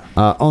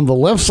 On the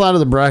left side of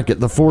the bracket,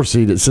 the 4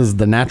 seed, it says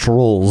The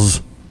Naturals.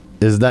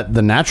 Is that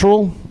The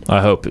Natural?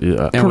 I hope.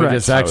 Yeah. And we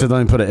just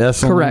accidentally put an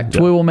S on it? Correct.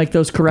 We will make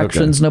those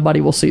corrections. Okay. Nobody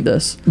will see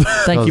this.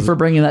 Thank you for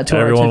bringing that to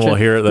our attention. Everyone will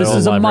hear it, though, This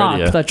is on a live mock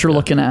radio. that you're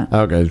looking at.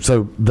 Okay,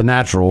 so The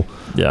Natural.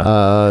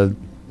 Yeah.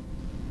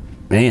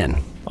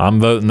 Man. I'm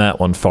voting that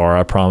one far.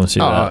 I promise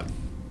you that.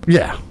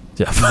 Yeah.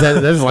 Yeah.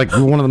 That's like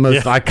one of the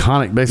most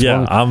iconic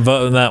baseball. Yeah, I'm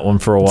voting that one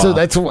for a while. So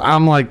that's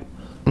I'm like,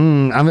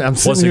 I'm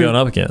What's sitting he here going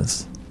up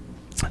against?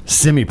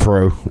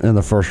 Semi-pro in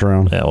the first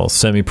round. Yeah, well,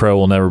 semi-pro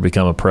will never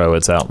become a pro.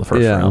 It's out in the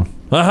first Yeah. round.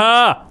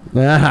 Aha!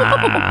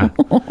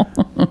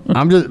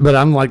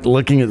 I'm like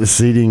looking at the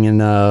seeding and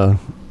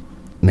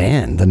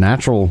man, The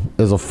Natural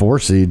is a 4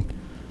 seed.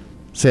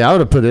 See, I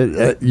would have put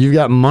it. You've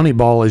got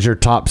Moneyball as your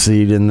top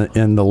seed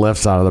in the left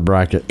side of the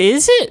bracket.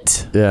 Is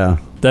it? Yeah,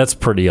 that's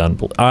pretty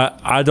unbelievable.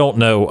 I don't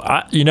know.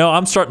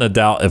 I'm starting to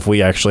doubt if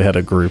we actually had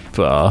a group.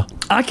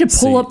 I could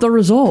pull up the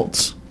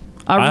results.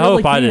 I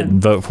really hope I didn't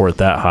vote for it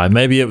that high.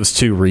 Maybe it was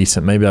too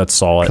recent. Maybe I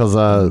saw it because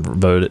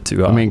voted it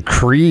too high. I mean,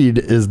 Creed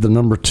is the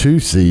number 2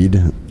 seed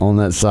on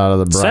that side of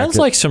the bracket. Sounds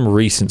like some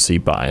recency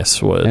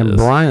bias. What it and is.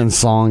 Brian's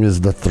Song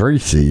is the 3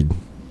 seed.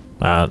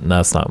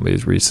 That's not me.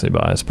 It's recency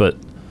bias, but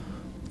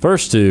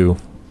first 2,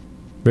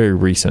 very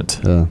recent.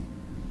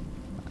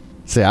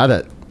 See,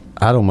 I'd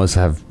almost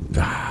have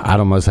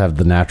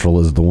The Natural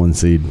as the 1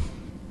 seed.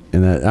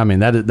 And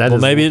that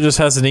is maybe it just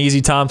has an easy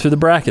time through the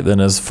bracket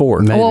then as 4.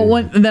 Maybe.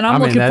 Well, then I'm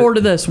looking forward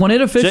to this. When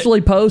it officially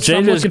posts,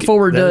 I'm looking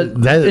forward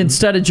to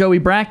instead of Joey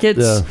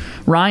brackets,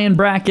 Ryan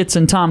brackets,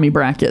 and Tommy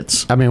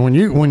brackets. I mean,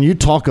 when you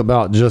talk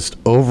about just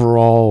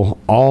overall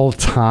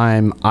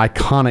all-time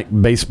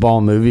iconic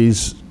baseball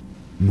movies,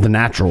 The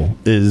Natural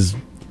is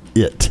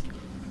it,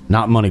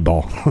 not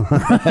Moneyball.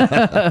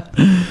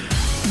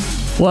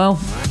 Well,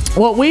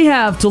 what we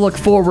have to look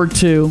forward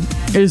to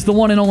is the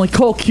one and only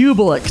Cole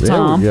Kubelik,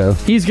 Tom. There we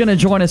go. He's going to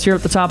join us here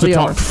at the top of the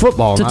hour. To talk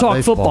football, To not talk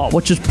baseball. football,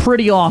 which is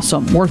pretty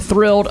awesome. We're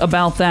thrilled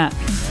about that.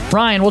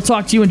 Ryan, we'll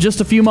talk to you in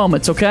just a few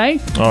moments, okay?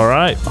 All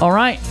right. All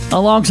right.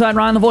 Alongside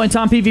Ryan Lavoie and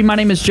Tom Peavy, my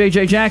name is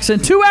JJ Jackson.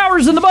 2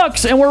 hours in the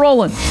books, and we're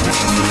rolling.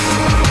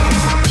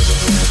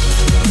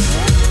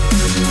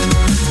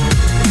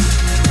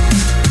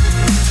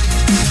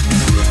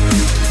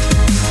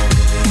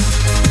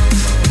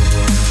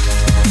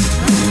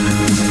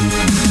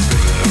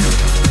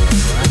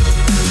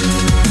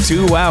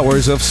 2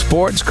 hours of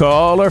Sports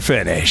Call are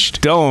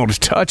finished. Don't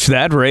touch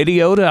that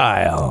radio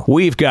dial.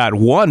 We've got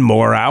 1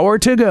 more hour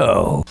to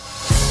go.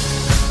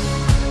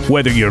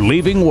 Whether you're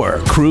leaving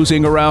work,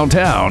 cruising around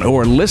town,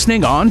 or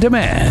listening on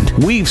demand,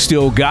 we've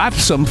still got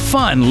some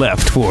fun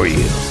left for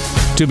you.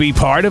 To be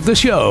part of the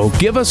show,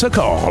 give us a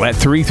call at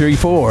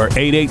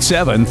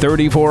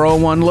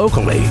 334-887-3401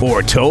 locally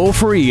or toll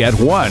free at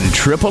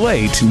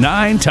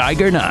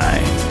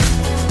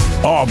 1-888-9-TIGER-9.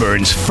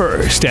 Auburn's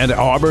first and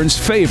Auburn's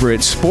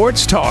favorite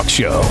sports talk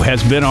show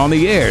has been on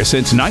the air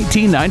since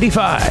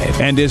 1995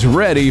 and is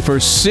ready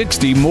for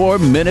 60 more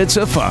minutes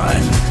of fun.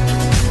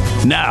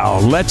 Now,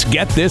 let's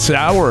get this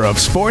hour of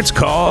Sports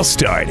Call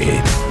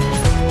started.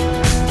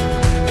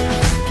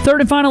 Third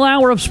and final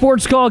hour of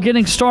Sports Call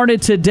getting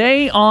started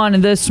today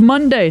on this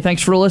Monday.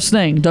 Thanks for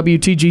listening.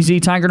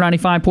 WTGZ Tiger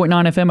 95.9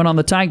 FM and on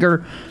the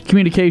Tiger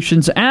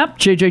Communications app.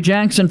 JJ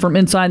Jackson from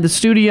inside the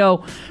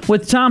studio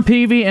with Tom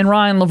Peavy and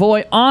Ryan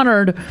Lavoie.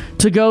 Honored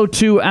to go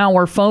to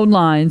our phone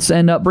lines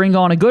and bring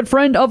on a good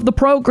friend of the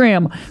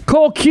program,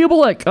 Cole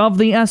Cubelic of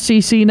the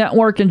SEC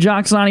Network and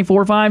Jocks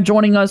 94.5,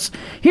 joining us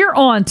here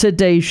on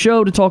today's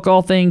show to talk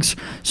all things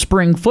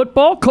spring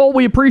football. Cole,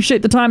 we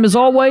appreciate the time as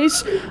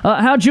always.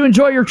 How'd you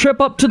enjoy your trip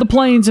up to the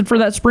Plains and for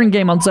that spring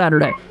game on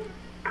Saturday?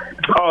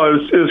 Oh,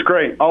 it was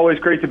great. Always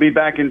great to be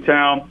back in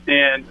town,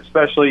 and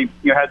especially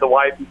had the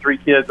wife and 3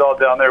 kids all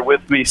down there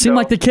with me. Seemed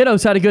like the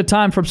kiddos had a good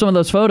time from some of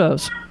those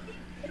photos.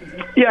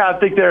 Yeah, I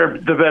think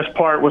the best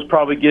part was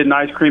probably getting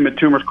ice cream at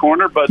Toomer's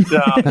Corner, but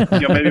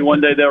maybe one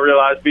day they'll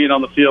realize being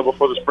on the field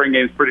before the spring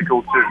game is pretty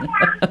cool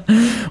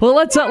too. Well,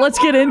 let's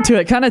get into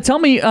it. Kind of tell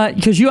me,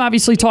 because you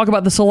obviously talk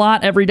about this a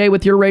lot every day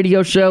with your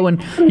radio show,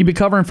 and you've been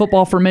covering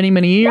football for many,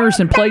 many years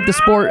and played the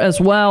sport as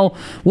well.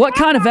 What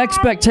kind of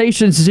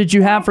expectations did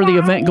you have for the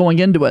event going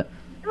into it?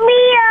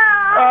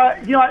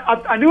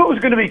 I knew it was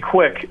going to be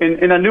quick,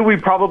 and I knew we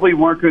probably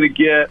weren't going to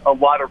get a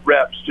lot of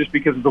reps just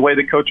because of the way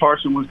that Coach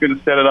Harsin was going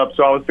to set it up.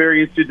 So I was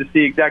very interested to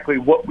see exactly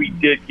what we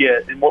did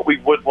get and what we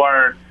would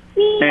learn.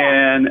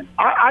 And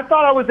I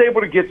thought I was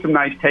able to get some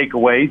nice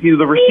takeaways.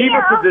 The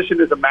receiver position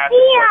is a massive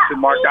question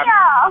mark.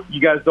 You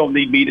guys don't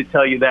need me to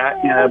tell you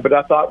that. But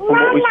I thought from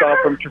what we saw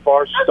from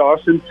Travaris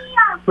Dawson,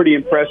 pretty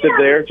impressive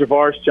there.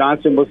 Javaris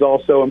Johnson was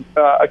also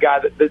a guy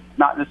that's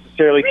not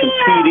necessarily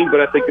competing,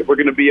 but I think that we're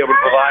going to be able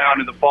to rely on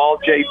in the fall.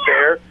 Jay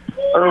Fair,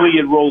 early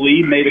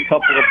enrollee, made a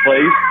couple of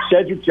plays.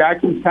 Cedric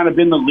Jackson's kind of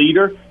been the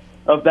leader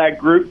of that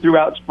group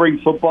throughout spring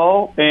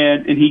football,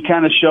 and he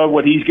kind of showed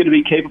what he's going to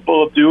be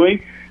capable of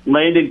doing.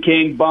 Landon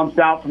King bumps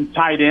out from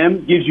tight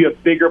end, gives you a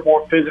bigger,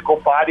 more physical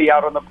body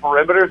out on the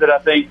perimeter that I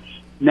think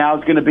now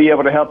is going to be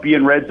able to help you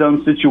in red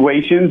zone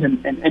situations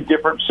and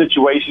different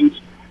situations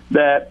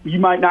that you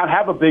might not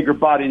have a bigger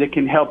body that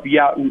can help you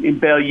out and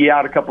bail you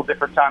out a couple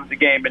different times a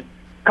game. And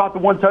caught the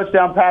 1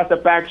 touchdown pass, a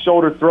back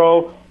shoulder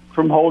throw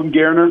from Holden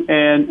Garner,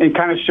 and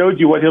kind of showed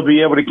you what he'll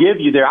be able to give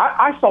you there.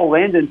 I saw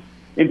Landon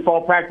in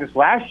fall practice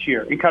last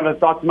year and kind of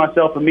thought to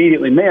myself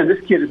immediately, man,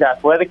 this kid is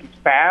athletic, he's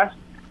fast,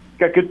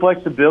 got good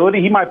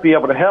flexibility. He might be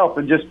able to help,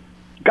 and just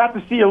got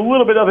to see a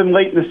little bit of him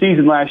late in the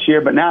season last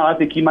year. But now I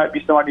think he might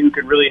be somebody who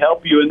could really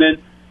help you. And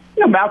then,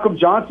 Malcolm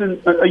Johnson,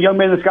 a young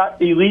man that's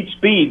got elite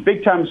speed,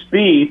 big time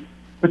speed,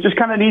 but just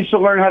kind of needs to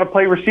learn how to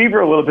play receiver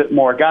a little bit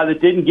more. A guy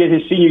that didn't get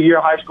his senior year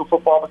of high school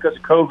football because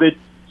of COVID,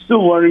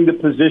 still learning the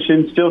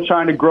position, still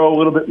trying to grow a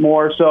little bit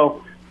more.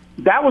 So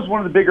that was one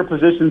of the bigger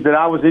positions that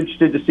I was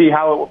interested to see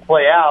how it would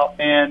play out.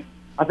 And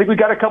I think we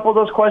got a couple of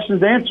those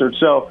questions answered.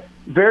 So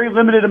very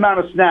limited amount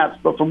of snaps,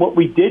 but from what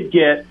we did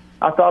get,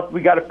 I thought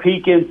we got a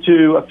peek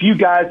into a few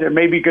guys that are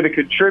maybe going to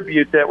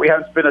contribute that we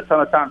haven't spent a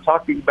ton of time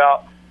talking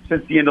about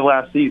since the end of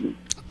last season.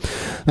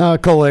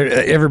 Cole,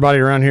 everybody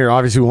around here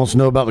obviously wants to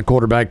know about the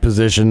quarterback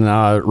position.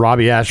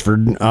 Robbie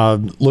Ashford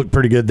looked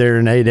pretty good there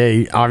in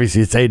A-Day.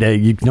 Obviously, it's A-Day.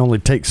 You can only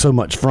take so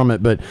much from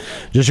it, but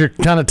just your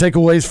kind of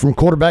takeaways from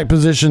quarterback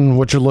position,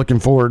 what you're looking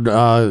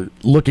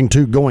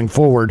to going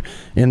forward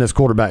in this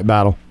quarterback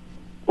battle.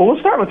 Well, we'll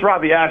start with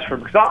Robbie Ashford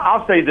because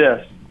I'll say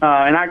this,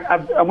 and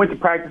I went to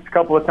practice a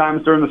couple of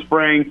times during the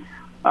spring.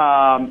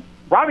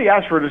 Robbie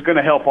Ashford is going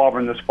to help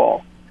Auburn this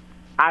fall.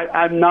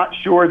 I'm not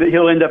sure that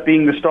he'll end up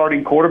being the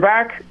starting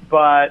quarterback,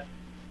 but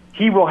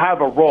he will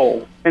have a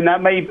role, and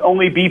that may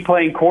only be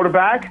playing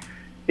quarterback.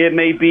 It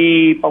may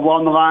be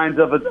along the lines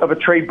of a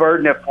Trey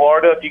Burton at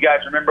Florida, if you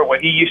guys remember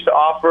what he used to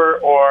offer,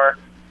 or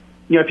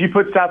if you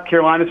put South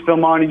Carolina's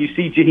film on and you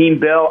see Jaheim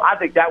Bell, I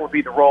think that would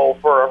be the role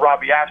for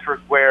Robbie Ashford,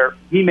 where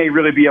he may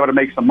really be able to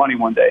make some money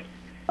one day.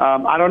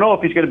 I don't know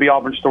if he's going to be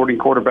Auburn's starting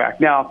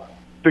quarterback. Now,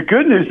 the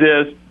good news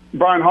is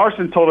Brian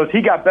Harsin told us he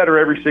got better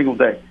every single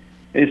day.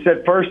 He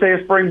said first day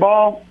of spring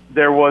ball,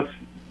 there was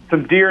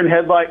some deer in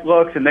headlight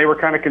looks, and they were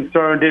kind of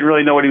concerned, didn't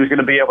really know what he was going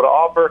to be able to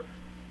offer.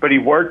 But he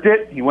worked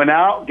it. He went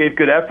out, gave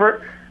good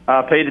effort,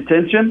 paid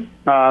attention,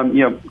 kind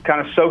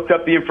of soaked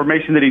up the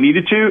information that he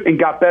needed to, and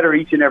got better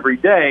each and every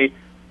day.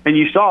 And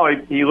you saw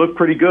he looked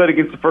pretty good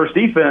against the first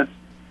defense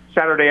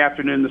Saturday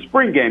afternoon in the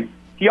spring game.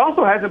 He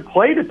also hasn't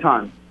played a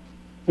ton.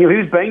 He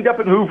was banged up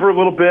at Hoover a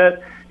little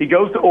bit. He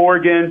goes to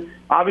Oregon,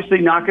 obviously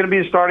not going to be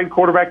a starting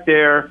quarterback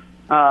there.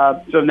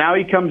 So now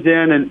he comes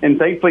in, and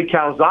thankfully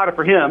Calzada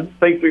for him,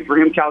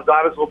 Calzada's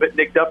a little bit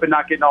nicked up and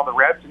not getting all the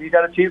reps, and he's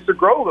had a chance to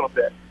grow a little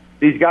bit.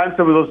 He's gotten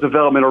some of those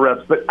developmental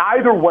reps. But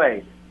either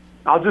way,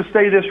 I'll just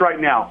say this right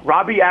now.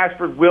 Robbie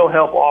Ashford will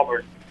help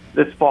Auburn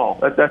this fall.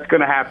 That's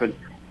going to happen.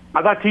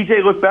 I thought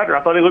TJ looked better.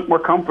 I thought he looked more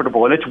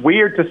comfortable. And it's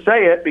weird to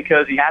say it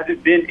because he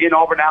hasn't been in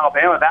Auburn,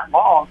 Alabama that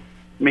long.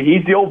 I mean,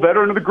 he's the old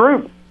veteran of the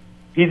group.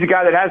 he's the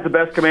guy that has the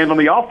best command on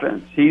the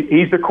offense.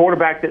 He's the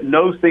quarterback that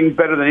knows things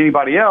better than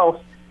anybody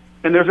else.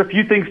 And there's a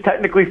few things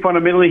technically,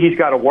 fundamentally, he's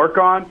got to work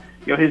on.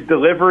 His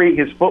delivery,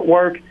 his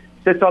footwork,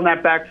 sits on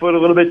that back foot a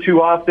little bit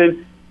too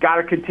often. Got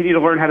to continue to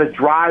learn how to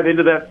drive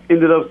into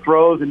those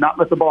throws and not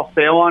let the ball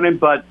sail on him.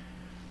 But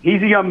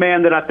he's a young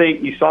man that I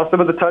think you saw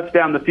some of the touch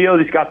down the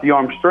field. He's got the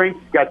arm strength.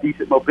 He's got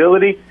decent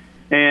mobility.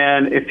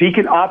 And if he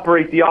can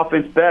operate the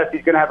offense best,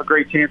 he's going to have a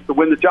great chance to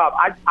win the job.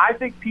 I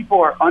think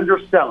people are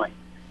underselling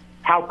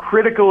how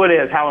critical it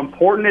is, how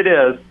important it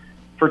is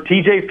for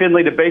TJ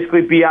Finley to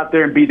basically be out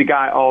there and be the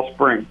guy all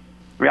spring.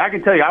 I mean, I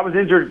can tell you, I was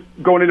injured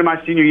going into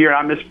my senior year.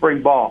 I missed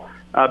spring ball.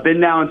 Ben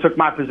Nowlin took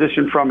my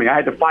position from me. I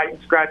had to fight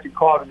and scratch and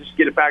claw to just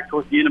get it back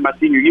towards the end of my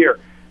senior year.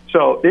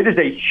 So it is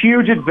a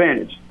huge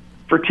advantage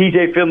for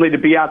TJ Finley to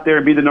be out there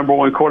and be the number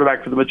one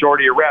quarterback for the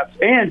majority of reps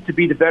and to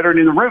be the veteran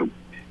in the room.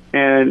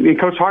 And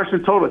Coach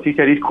Harsin told us, he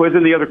said he's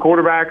quizzing the other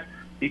quarterbacks.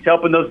 He's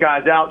helping those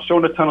guys out,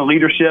 showing a ton of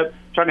leadership,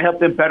 trying to help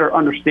them better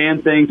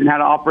understand things and how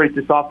to operate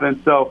this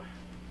offense. So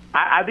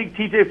I think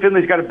TJ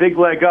Finley's got a big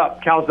leg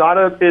up.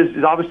 Calzada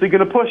is obviously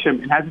going to push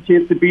him and has a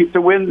chance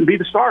to win and be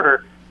the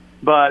starter.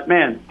 But,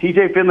 man,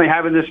 TJ Finley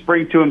having this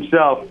spring to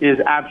himself is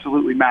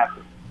absolutely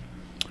massive.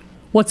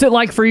 What's it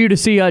like for you to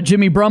see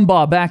Jimmy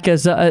Brumbaugh back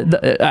as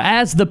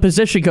the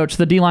position coach,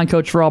 the D-line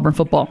coach for Auburn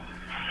football?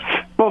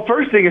 Well,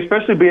 first thing,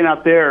 especially being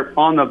out there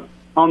on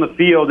the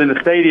field in the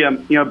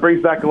stadium, it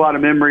brings back a lot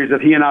of memories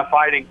of he and I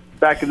fighting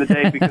back in the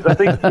day, because I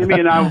think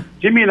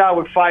Jimmy and I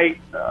would fight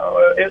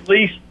at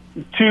least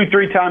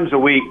 2-3 times a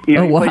week. He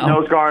played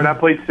nose guard, I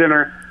played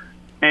center,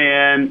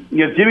 and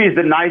Jimmy is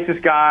the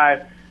nicest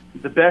guy,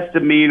 the best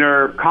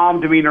demeanor,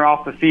 calm demeanor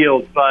off the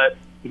field, but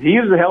he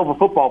was a hell of a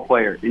football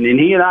player. And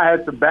he and I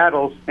had some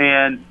battles,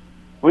 and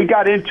we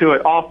got into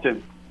it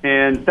often.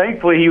 And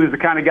thankfully, he was the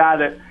kind of guy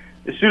that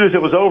as soon as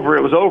it was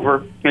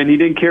over, and he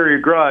didn't carry a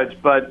grudge.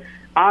 But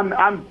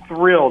I'm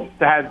thrilled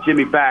to have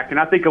Jimmy back. And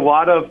I think a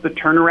lot of the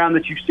turnaround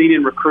that you've seen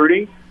in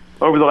recruiting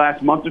over the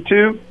last month or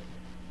two,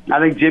 I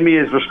think Jimmy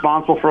is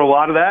responsible for a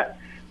lot of that.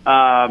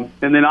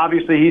 And then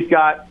obviously he's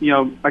got,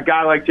 a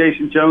guy like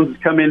Jason Jones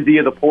has come in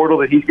via the portal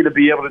that he's going to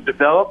be able to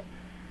develop.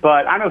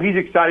 But I know he's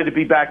excited to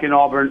be back in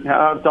Auburn.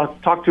 I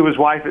talked to his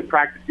wife at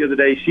practice the other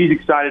day. She's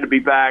excited to be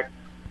back.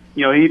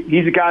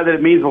 He's a guy that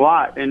it means a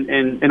lot,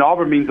 and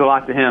Auburn means a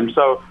lot to him.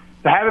 So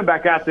to have him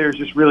back out there is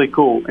just really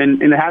cool. And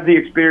to have the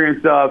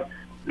experience of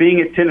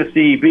being at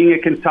Tennessee, being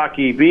at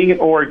Kentucky, being at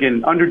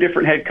Oregon, under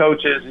different head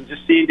coaches, and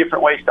just seeing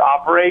different ways to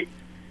operate,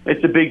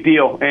 it's a big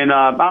deal. And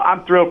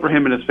I'm thrilled for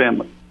him and his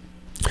family.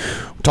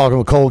 Talking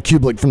with Cole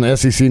Kublik from the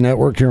SEC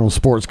Network here on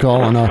Sports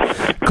Call.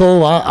 And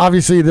Cole,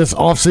 obviously this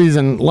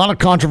offseason, a lot of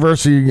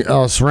controversy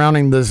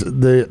surrounding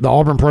the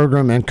Auburn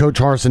program and Coach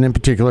Harsin in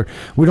particular.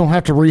 We don't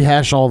have to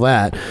rehash all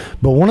that.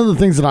 But one of the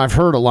things that I've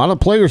heard a lot of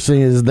players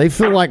say is they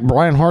feel like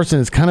Brian Harsin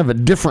is kind of a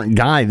different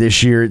guy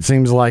this year. It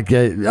seems like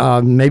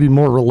maybe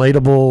more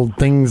relatable,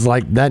 things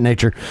like that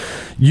nature.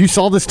 You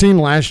saw this team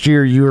last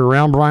year. You were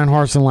around Brian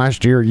Harsin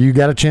last year. You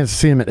got a chance to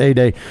see him at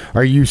A-Day.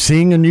 Are you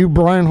seeing a new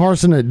Brian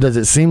Harsin? Does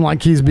it seem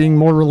like he's being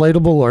more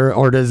relatable,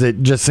 or does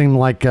it just seem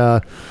like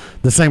the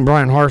same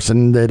Brian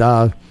Harsin that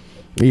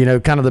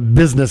kind of the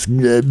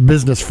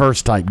business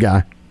first type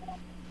guy?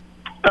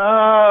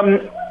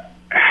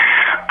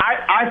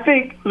 I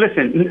think,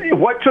 listen,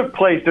 what took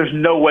place, there's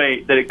no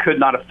way that it could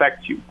not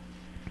affect you.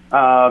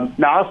 Now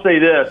I'll say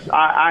this: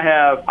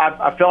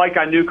 I feel like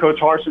I knew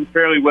Coach Harsin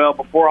fairly well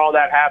before all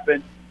that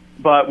happened.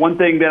 But one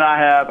thing that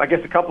I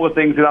guess a couple of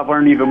things that I've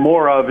learned even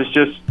more of is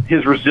just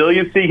his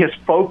resiliency, his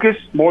focus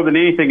more than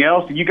anything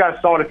else. You guys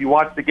saw it if you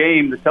watched the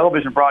game, the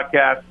television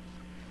broadcast.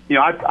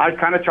 I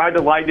kind of tried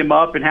to lighten him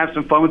up and have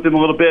some fun with him a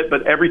little bit,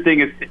 but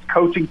everything is it's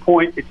coaching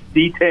point, it's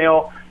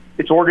detail,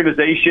 it's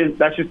organization.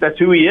 That's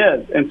who he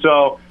is. And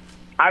so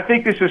I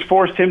think this has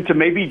forced him to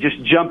maybe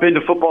just jump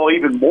into football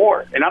even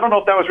more. And I don't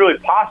know if that was really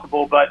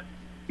possible, but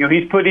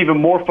he's put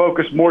even more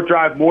focus, more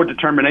drive, more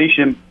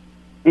determination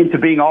into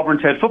being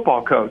Auburn's head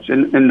football coach.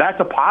 And that's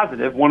a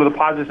positive, one of the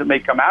positives that may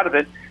come out of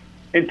it.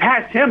 And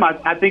past him,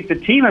 I think the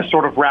team has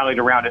sort of rallied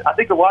around it. I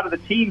think a lot of the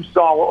team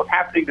saw what was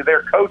happening to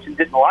their coach and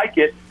didn't like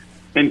it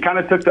and kind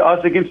of took the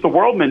us against the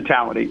world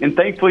mentality. And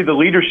thankfully the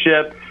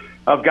leadership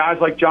of guys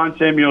like John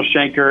Samuel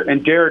Shanker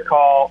and Derek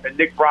Hall and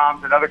Nick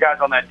Brahms and other guys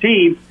on that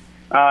team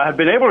have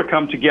been able to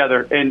come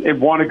together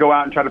and want to go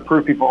out and try to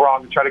prove people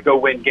wrong and try to go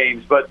win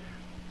games. But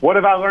what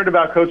have I learned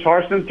about Coach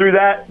Harsin through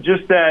that?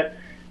 Just that,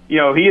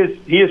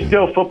 he is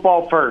still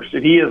football first,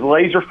 and he is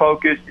laser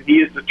focused, and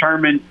he is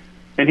determined,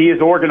 and he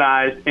is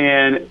organized,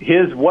 and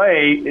his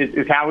way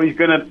is how he's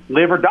going to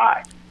live or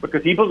die,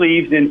 because he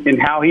believes in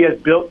how he has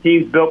built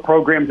teams, built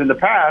programs in the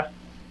past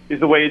is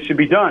the way it should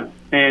be done,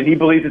 and he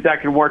believes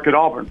that can work at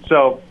Auburn.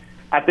 So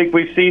I think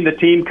we've seen the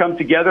team come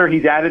together.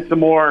 He's added some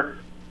more,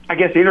 I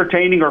guess,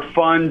 entertaining or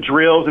fun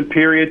drills and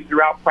periods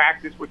throughout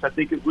practice, which I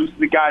think has loosened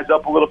the guys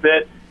up a little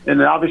bit, and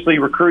then obviously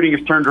recruiting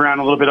has turned around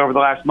a little bit over the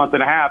last month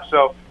and a half.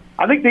 So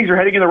I think things are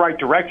heading in the right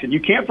direction.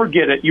 You can't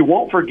forget it. You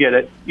won't forget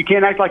it. You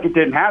can't act like it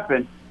didn't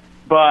happen.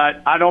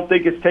 but I don't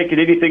think it's taken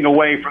anything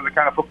away from the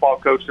kind of football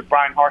coach that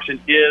Brian Harsin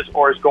is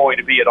or is going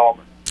to be at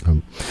Auburn.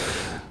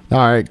 All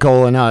right,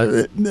 Cole,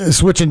 and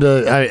switching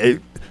to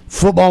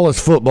football is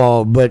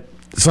football, but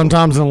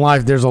sometimes in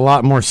life there's a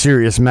lot more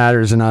serious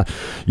matters, and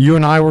you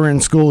and I were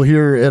in school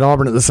here at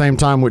Auburn at the same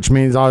time, which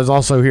means I was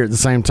also here at the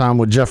same time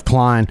with Jeff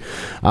Klein.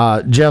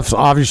 Jeff's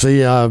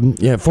obviously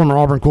former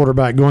Auburn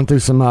quarterback, going through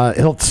some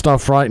health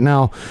stuff right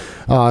now.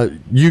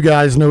 You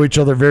guys know each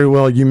other very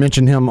well. You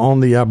mentioned him on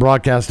the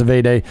broadcast of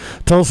A-Day.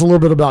 Tell us a little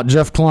bit about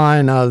Jeff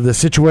Klein, the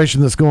situation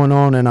that's going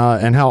on,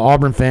 and how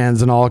Auburn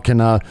fans and all can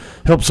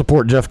help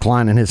support Jeff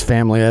Klein and his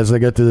family as they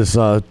go through this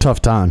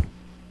tough time.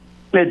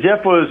 Yeah,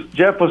 Jeff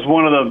was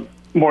one of the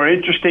more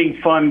interesting,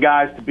 fun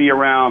guys to be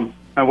around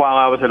while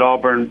I was at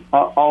Auburn.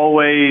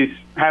 Always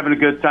having a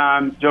good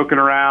time, joking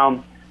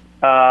around.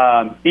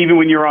 Even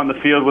when you were on the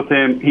field with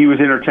him, he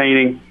was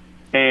entertaining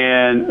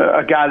and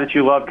a guy that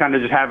you love kind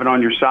of just having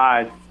on your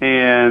side.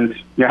 And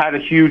had a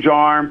huge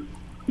arm,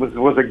 was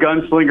a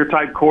gunslinger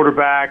type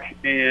quarterback,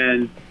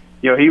 and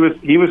he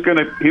was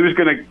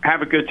gonna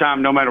have a good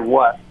time no matter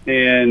what.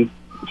 And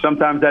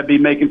sometimes that'd be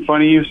making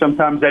fun of you,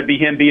 sometimes that'd be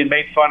him being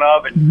made fun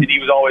of, and he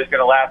was always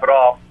going to laugh it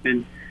off.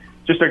 And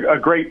just a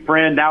great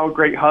friend, now a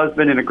great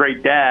husband and a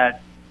great dad.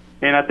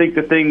 And I think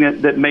the thing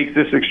that makes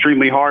this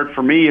extremely hard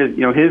for me is,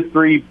 his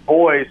 3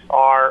 boys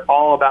are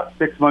all about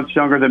 6 months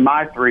younger than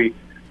my 3.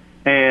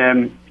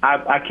 And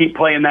I keep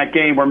playing that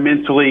game where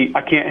mentally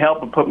I can't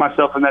help but put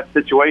myself in that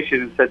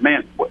situation and said,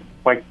 man,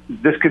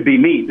 this could be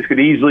me. This could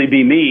easily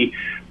be me.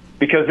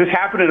 Because this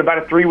happened in about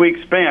a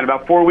 3-week span.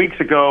 About 4 weeks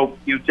ago,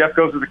 Jeff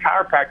goes to the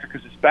chiropractor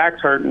because his back's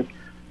hurting.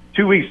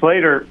 2 weeks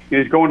later,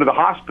 he's going to the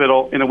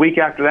hospital, and a week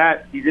after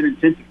that, he's in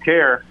intensive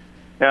care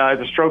at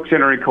the stroke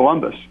center in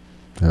Columbus.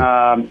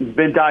 He's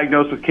been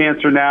diagnosed with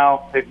cancer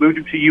now. They've moved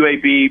him to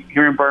UAB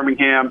here in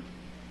Birmingham,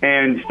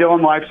 and still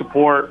on life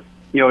support.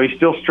 He's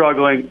still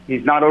struggling.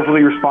 He's not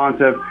overly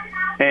responsive,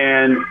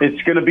 and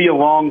it's going to be a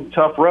long,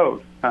 tough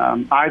road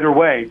either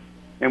way.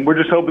 And we're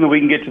just hoping that we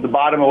can get to the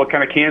bottom of what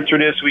kind of cancer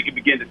it is so we can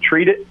begin to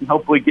treat it and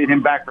hopefully get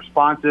him back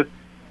responsive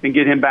and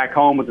get him back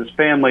home with his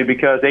family,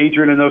 because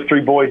Adrian and those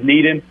 3 boys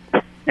need him.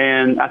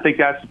 And I think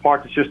that's the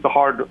part that's just the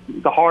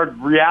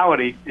hard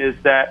reality is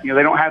that, they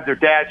don't have their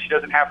dad. She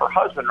doesn't have her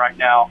husband right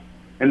now.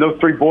 And those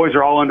 3 boys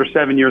are all under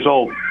 7 years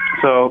old.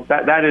 So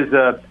that is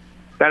a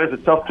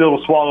tough pill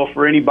to swallow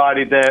for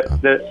anybody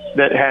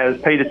that has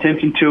paid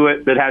attention to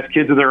it, that has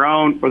kids of their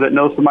own, or that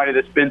knows somebody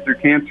that's been through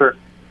cancer.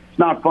 It's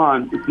not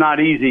fun. It's not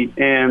easy.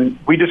 And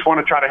we just want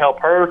to try to help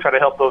her, try to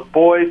help those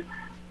boys.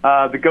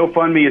 The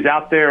GoFundMe is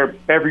out there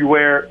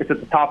everywhere. It's at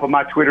the top of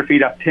my Twitter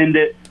feed. I've pinned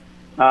it.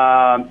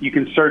 You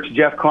can search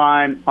Jeff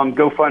Klein on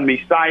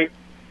GoFundMe site.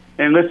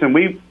 And listen,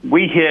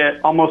 we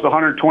hit almost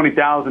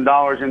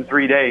 $120,000 in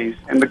 3 days.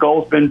 And the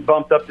goal's been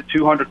bumped up to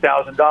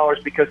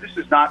 $200,000 because this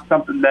is not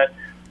something that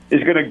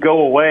is going to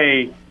go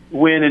away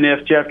when and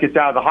if Jeff gets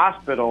out of the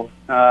hospital.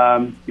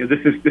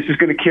 This is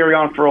going to carry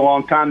on for a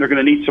long time. They're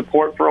going to need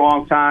support for a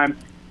long time.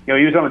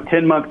 He was on a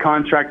 10-month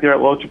contract there at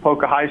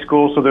Lochapoka High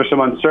School, so there's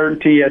some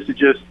uncertainty as to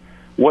just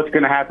what's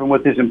going to happen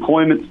with his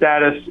employment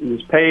status and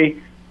his pay.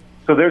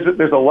 So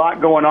there's a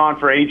lot going on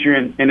for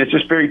Adrian, and it's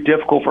just very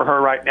difficult for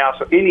her right now.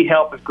 So any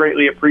help is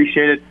greatly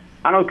appreciated.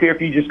 I don't care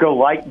if you just go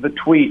like the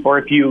tweet or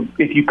if you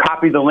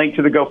copy the link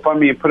to the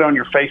GoFundMe and put it on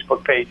your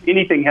Facebook page.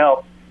 Anything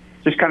helps.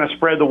 Just kind of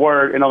spread the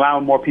word and allow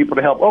more people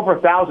to help. Over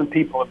 1,000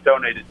 people have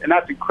donated, and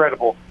that's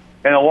incredible.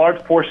 And a large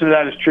portion of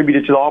that is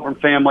attributed to the Auburn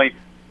family,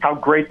 how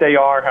great they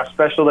are, how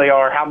special they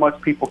are, how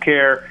much people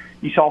care.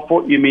 You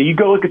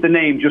go look at the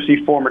names, you'll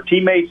see former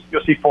teammates,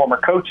 you'll see former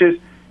coaches,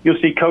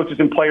 you'll see coaches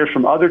and players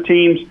from other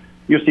teams,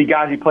 you'll see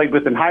guys he played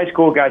with in high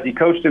school, guys he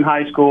coached in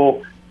high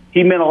school.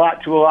 He meant a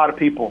lot to a lot of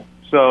people.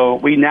 So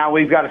we've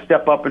got to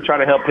step up and try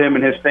to help him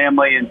and his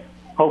family, and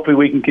hopefully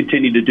we can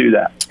continue to do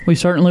that. We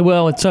certainly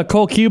will. It's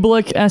Cole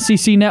Kubelik,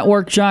 SEC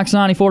Network, Jocks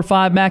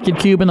 94.5, Mac and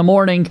Cube in the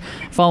morning.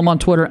 Follow him on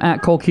Twitter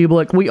at Cole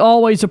Kubelik. We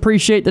always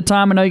appreciate the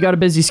time. I know you got a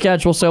busy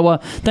schedule, so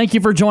thank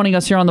you for joining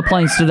us here on the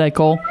Plains today,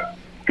 Cole.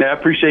 Yeah, I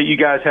appreciate you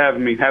guys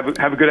having me. Have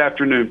a good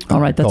afternoon.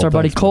 All right, that's our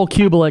buddy Cole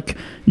Kubelik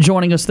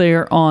joining us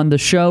there on the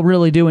show.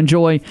 Really do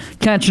enjoy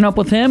catching up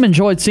with him.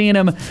 Enjoyed seeing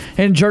him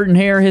in Jordan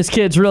Hare. His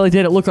kids really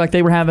did. It look like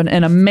they were having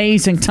an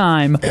amazing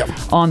time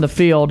on the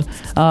field.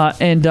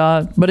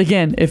 But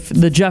again, if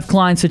the Jeff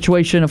Klein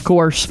situation, of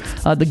course,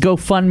 the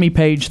GoFundMe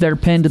page there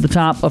pinned to the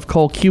top of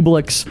Cole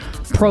Kubelik's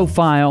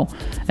profile,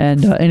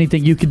 and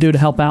anything you could do to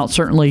help out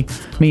certainly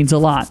means a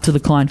lot to the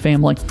Klein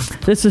family.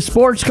 This is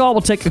Sports Call.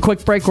 We'll take a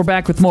quick break. We're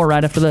back with more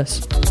right after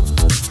this.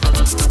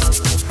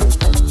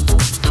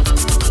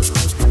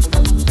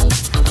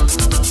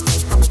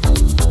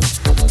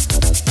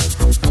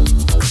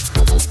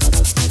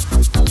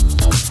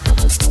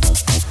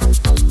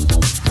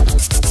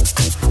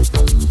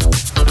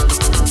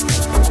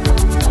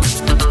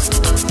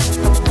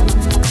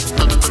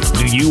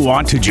 You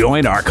want to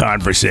join our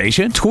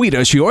conversation? Tweet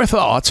us your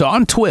thoughts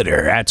on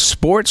Twitter at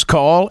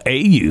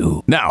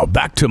SportsCallAU. Now,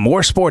 back to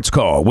more Sports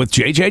Call with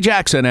JJ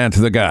Jackson and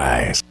the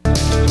guys.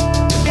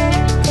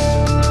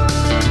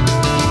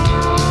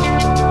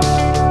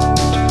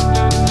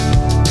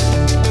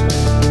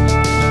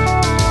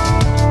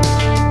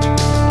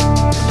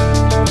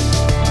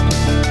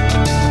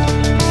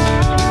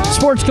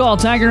 Sports Call,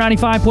 Tiger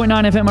 95.9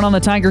 FM and on the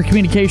Tiger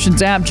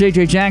Communications app.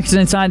 JJ Jackson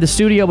inside the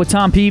studio with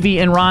Tom Peavy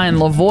and Ryan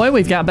Lavoie.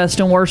 We've got best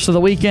and worst of the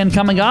weekend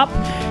coming up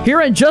here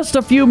in just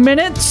a few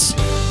minutes.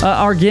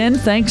 Again,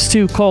 thanks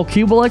to Cole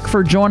Kubelik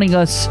for joining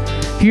us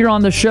here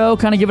on the show,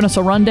 kind of giving us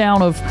a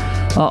rundown of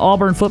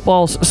Auburn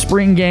football's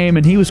spring game.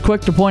 And he was quick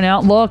to point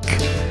out, look,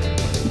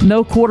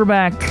 no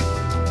quarterback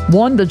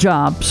won the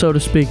job, so to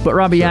speak, but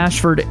Robbie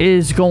Ashford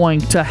is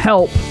going to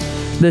help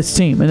this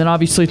team. And then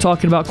obviously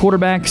talking about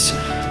quarterbacks,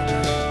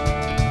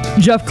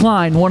 Jeff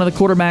Klein, one of the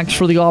quarterbacks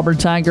for the Auburn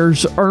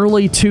Tigers,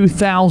 early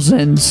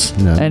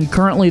 2000s, and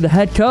currently the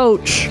head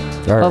coach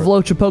of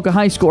Lochapoka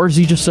High School. Or is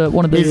he just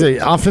one of the... He's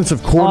the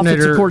offensive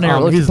coordinator.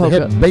 He's the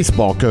head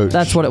baseball coach.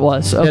 That's what it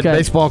was. Okay. Head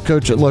baseball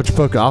coach at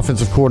Lochapoka,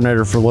 offensive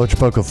coordinator for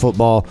Lochapoka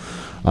football,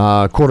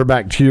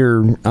 quarterback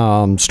here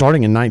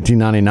starting in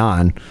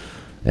 1999.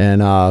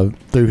 And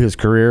through his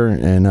career,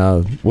 and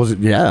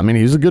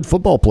he was a good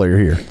football player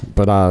here.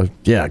 But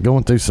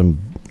going through some...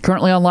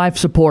 Currently on life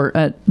support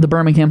at the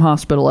Birmingham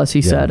Hospital, as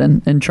he said,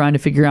 and trying to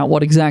figure out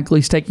what exactly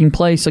is taking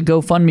place. A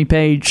GoFundMe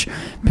page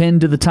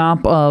pinned to the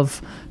top of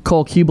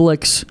Cole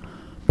Kubelik's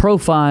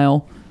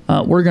profile.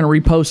 We're going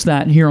to repost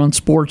that here on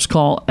Sports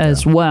Call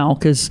as well,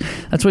 because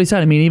that's what he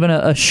said. I mean, even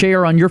a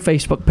share on your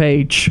Facebook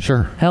page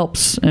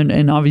helps,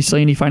 and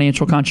obviously any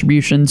financial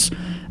contributions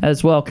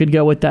as well could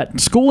go with that.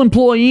 School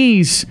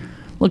employees,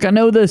 look, I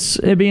know this,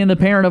 being the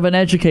parent of an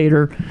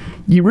educator,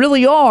 you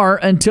really are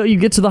until you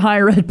get to the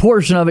higher ed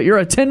portion of it. You're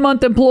a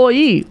 10-month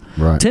employee.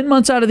 Right. 10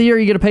 months out of the year,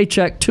 you get a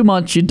paycheck. 2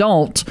 months, you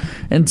don't.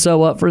 And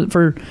so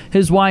for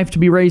his wife to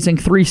be raising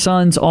 3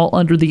 sons, all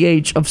under the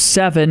age of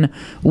 7,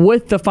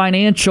 with the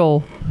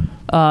financial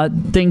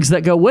things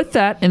that go with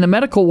that in the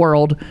medical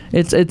world,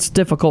 it's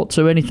difficult.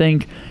 So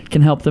anything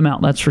can help them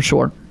out, that's for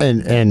sure.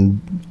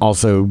 And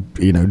also,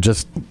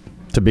 just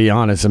to be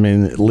honest, I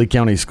mean, Lee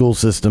County school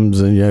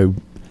systems,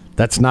 and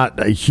that's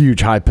not a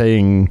huge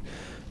high-paying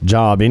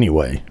job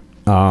anyway.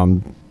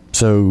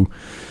 It's going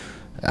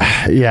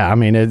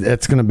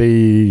to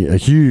be a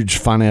huge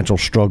financial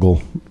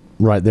struggle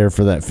right there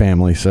for that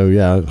family.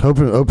 So,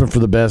 hoping for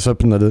the best,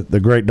 hoping that the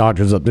great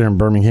doctors up there in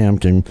Birmingham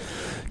can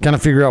kind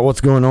of figure out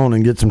what's going on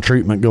and get some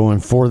treatment going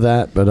for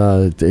that. But,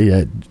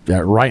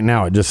 right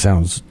now it just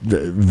sounds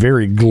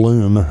very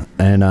gloom.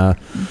 And,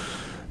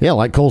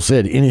 like Cole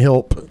said, any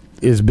help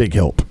is big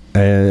help.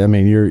 I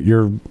mean,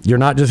 you're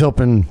not just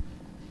helping...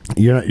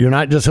 You're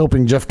not just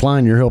helping Jeff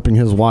Klein, you're helping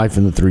his wife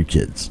and the 3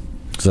 kids.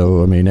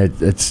 So, I mean,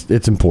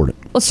 it's important.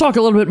 Let's talk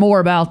a little bit more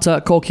about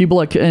Cole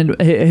Kubelik and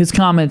his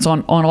comments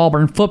on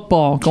Auburn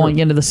football going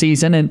into the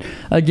season. And,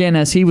 again,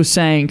 as he was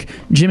saying,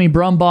 Jimmy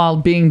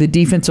Brumbaugh being the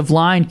defensive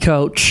line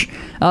coach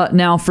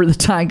now for the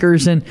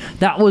Tigers. And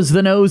that was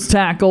the nose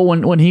tackle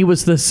when he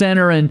was the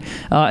center. And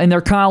in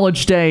their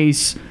college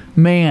days,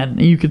 man,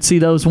 you could see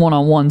those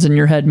one-on-ones in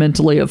your head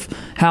mentally of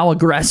how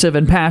aggressive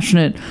and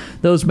passionate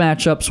those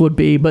matchups would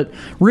be. But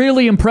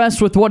really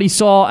impressed with what he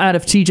saw out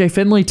of TJ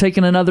Finley,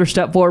 taking another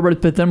step forward,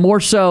 but then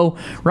more so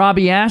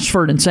Robbie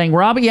Ashford, and saying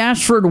Robbie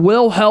Ashford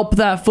will help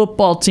that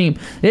football team.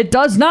 It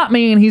does not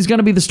mean he's going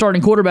to be the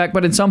starting quarterback,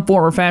 but in some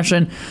form or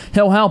fashion,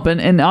 he'll help.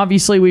 And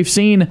obviously we've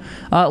seen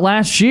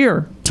last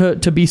year,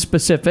 to be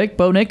specific,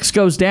 Bo Nix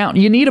goes down.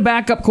 You need a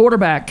backup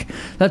quarterback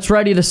that's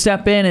ready to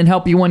step in and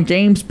help you win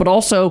games, but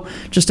also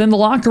just in the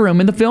locker room,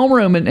 in the film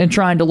room, and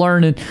trying to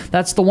learn. And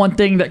that's the one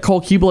thing that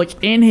Cole Kubelik,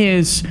 in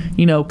his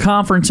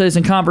conferences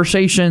and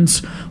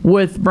conversations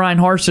with Brian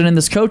Harsin and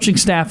this coaching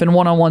staff in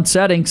one-on-one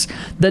settings,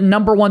 the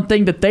number one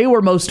thing that they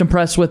were most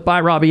impressed with by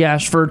Robbie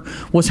Ashford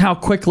was how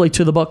quickly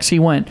to the books he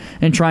went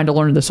in trying to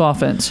learn this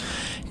offense.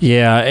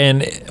 Yeah,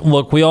 and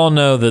look, we all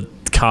know that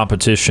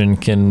competition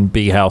can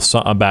be how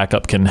a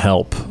backup can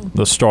help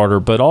the starter,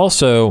 but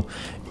also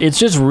it's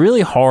just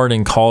really hard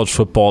in college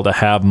football to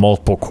have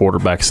multiple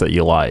quarterbacks that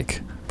you like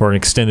for an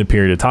extended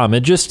period of time. It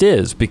just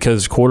is,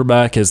 because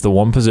quarterback is the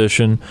one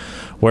position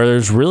where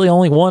there's really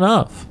only one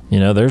of.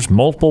 There's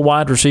multiple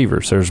wide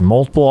receivers, there's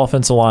multiple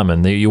offensive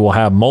linemen, you will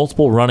have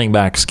multiple running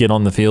backs get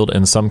on the field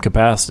in some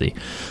capacity,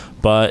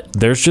 but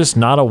there's just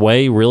not a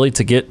way really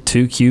to get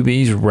 2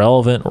 QBs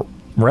relevant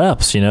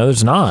reps.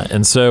 There's not.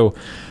 And so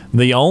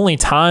the only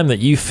time that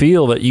you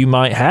feel that you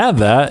might have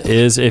that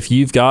is if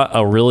you've got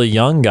a really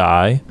young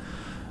guy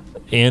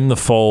in the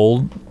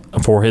fold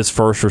for his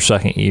first or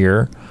second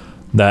year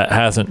that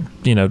hasn't,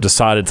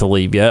 decided to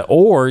leave yet,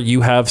 or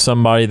you have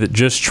somebody that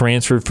just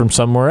transferred from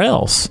somewhere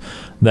else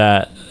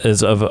that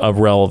is of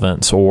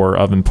relevance or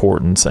of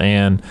importance.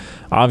 And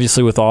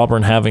obviously with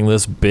Auburn having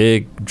this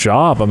big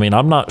job, I mean,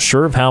 I'm not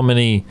sure of how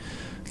many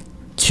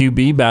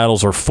QB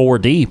battles are 4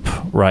 deep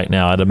right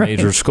now at a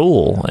major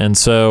school. And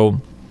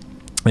so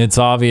it's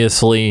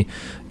obviously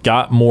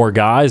got more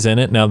guys in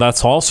it. Now,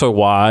 that's also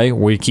why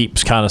we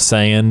keep kind of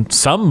saying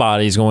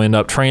somebody's going to end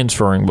up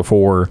transferring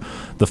before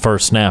the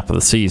first snap of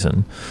the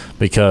season,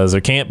 because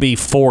there can't be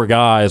 4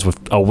 guys with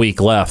a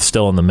week left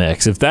still in the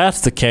mix. If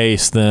that's the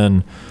case,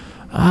 then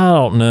I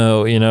don't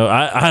know.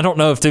 I don't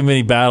know if too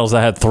many battles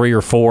that had 3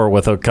 or 4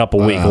 with a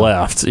couple weeks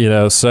left,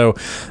 so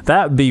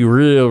that would be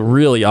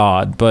really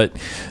odd. But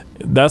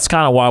that's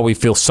kind of why we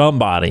feel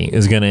somebody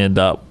is going to end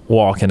up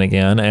walking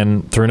again,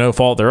 and through no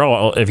fault their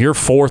own. If you're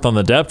fourth on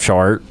the depth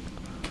chart,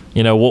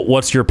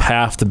 what's your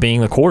path to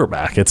being the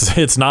quarterback?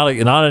 It's not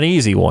an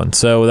easy one.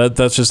 So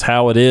that's just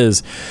how it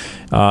is,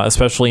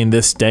 especially in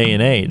this day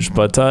and age.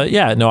 But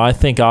I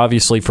think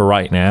obviously for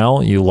right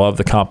now, you love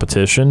the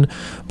competition.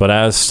 But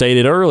as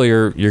stated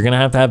earlier, you're going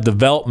to have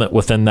development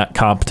within that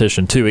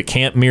competition too. It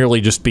can't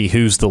merely just be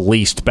who's the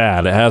least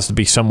bad. It has to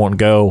be someone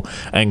go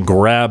and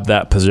grab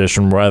that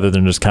position rather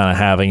than just kind of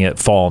having it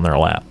fall in their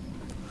lap.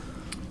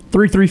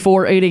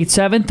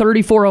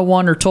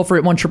 334-887-3401 or toll free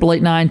at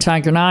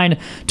 1-888-9-TIGER-9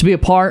 to be a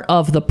part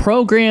of the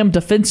program.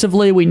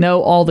 Defensively, we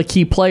know all the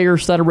key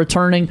players that are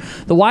returning.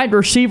 The wide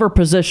receiver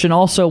position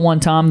also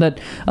one time that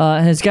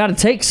has got to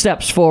take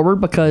steps forward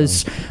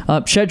because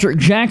Shedrick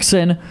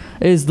Jackson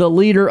is the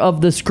leader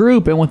of this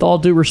group, and with all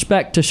due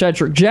respect to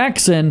Shedrick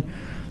Jackson,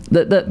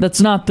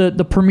 that's not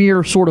the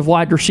premier sort of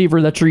wide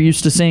receiver that you're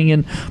used to seeing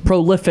in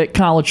prolific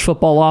college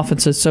football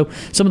offenses. So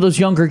some of those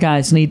younger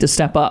guys need to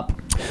step up.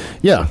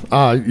 Yeah,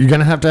 you're going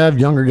to have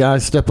younger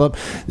guys step up.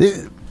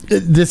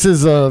 This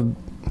is a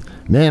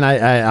man.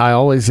 I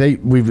always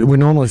hate. We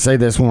normally say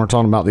this when we're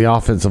talking about the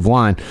offensive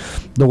line.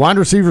 The wide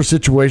receiver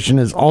situation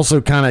is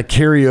also kind of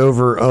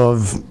carryover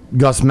of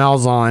Gus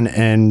Malzahn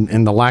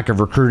and the lack of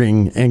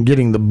recruiting and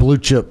getting the blue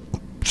chip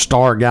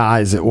star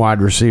guys at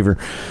wide receiver.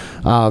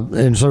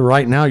 And so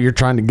right now you're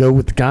trying to go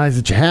with the guys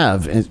that you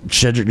have. And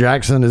Shedrick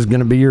Jackson is going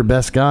to be your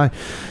best guy.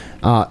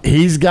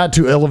 He's got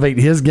to elevate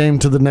his game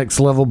to the next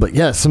level. But,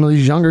 yes, some of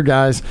these younger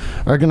guys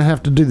are going to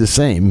have to do the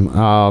same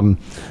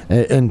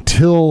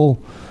until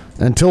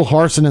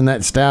Harsin and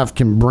that staff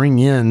can bring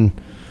in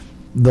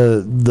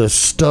the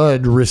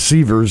stud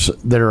receivers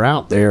that are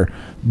out there.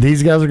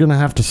 These guys are going to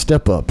have to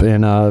step up.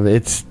 And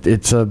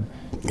it's a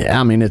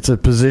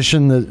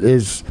position that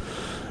is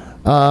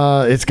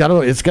it's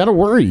got to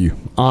worry you,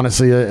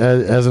 honestly,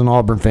 as an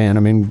Auburn fan.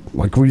 I mean,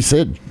 like we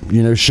said,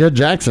 Shed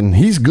Jackson,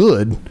 he's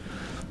good,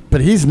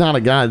 but he's not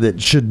a guy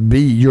that should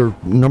be your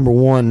number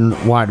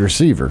one wide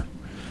receiver.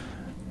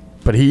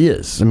 But he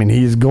is. I mean,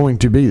 he's going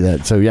to be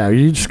that. So, yeah,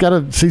 you just got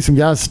to see some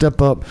guys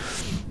step up.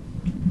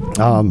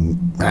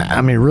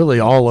 Really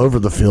all over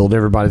the field,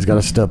 everybody's got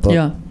to step up.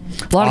 Yeah.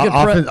 A lot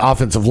of good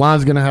offensive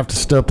line's going to have to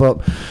step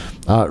up.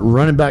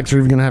 Running backs are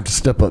even going to have to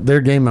step up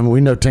their game. I mean, we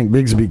know Tank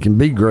Bigsby can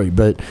be great,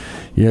 but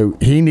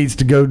he needs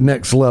to go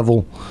next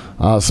level.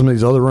 Some of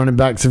these other running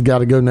backs have got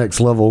to go next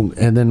level,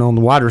 and then on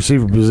the wide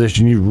receiver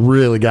position, you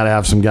really got to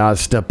have some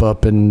guys step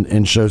up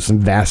and show some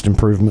vast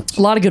improvements.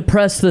 A lot of good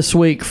press this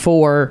week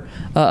for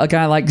a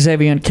guy like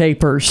Xavier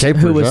Capers,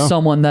 who was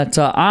someone that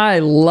I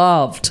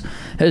loved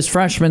his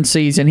freshman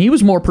season. He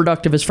was more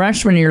productive his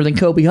freshman year than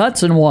Kobe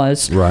Hudson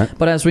was. Right.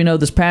 But as we know,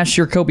 this past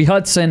year, Kobe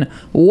Hudson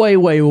way,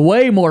 way,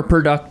 way more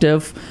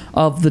productive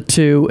of the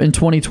two in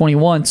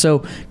 2021.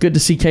 So good to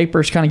see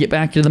Capers kind of get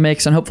back into the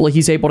mix, and hopefully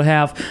he's able to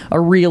have a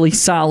really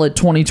solid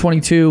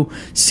 2022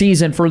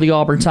 season for the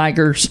Auburn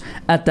Tigers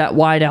at that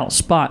wideout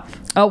spot.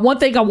 One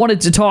thing I wanted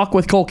to talk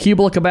with Cole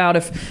Kubelik about,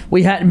 if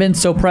we hadn't been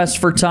so pressed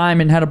for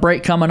time and had a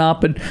break coming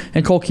up, and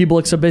Cole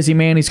Kubelik's a busy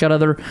man. He's got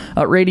other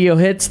radio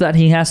hits that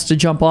he has to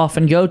jump off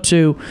and go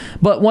to.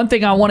 But one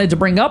thing I wanted to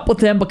bring up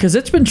with him, because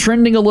it's been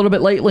trending a little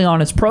bit lately on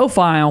his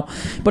profile,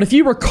 but if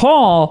you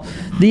recall,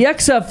 the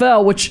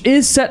XFL, which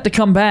is set to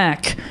come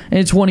back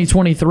in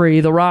 2023,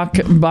 The Rock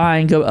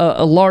buying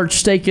a large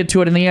stake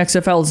into it, and the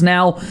XFL is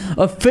now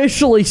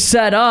officially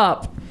set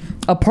up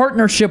a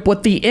partnership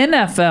with the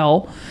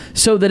NFL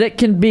so that it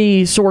can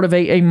be sort of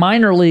a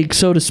minor league,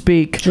 so to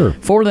speak,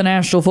 for the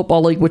National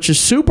Football League, which is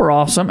super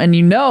awesome. And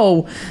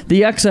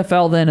the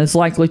XFL then is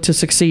likely to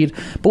succeed.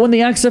 But when the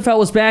XFL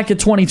was back in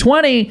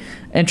 2020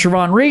 and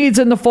Trevon Reed's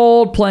in the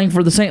fold playing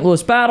for the St.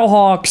 Louis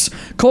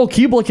Battlehawks, Cole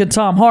Kubelik and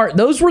Tom Hart,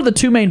 those were the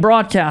two main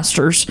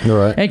broadcasters.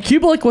 Right. And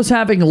Kubelik was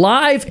having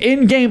live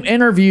in-game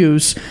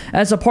interviews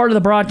as a part of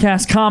the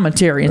broadcast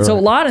commentary. And so a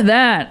lot of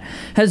that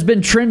has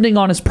been trending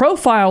on his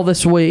profile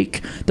this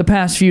week, the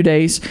past few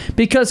days,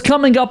 because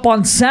coming up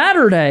on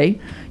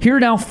Saturday, here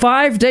now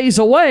 5 days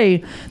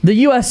away,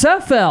 the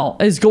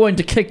USFL is going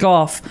to kick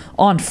off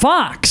on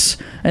Fox.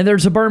 And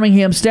there's a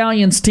Birmingham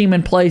Stallions team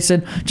in place,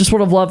 and just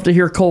would have loved to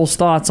hear Cole's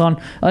thoughts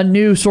on a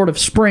new sort of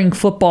spring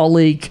football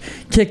league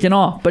kicking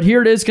off. But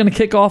here it is going to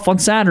kick off on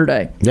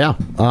Saturday. Yeah,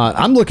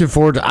 I'm looking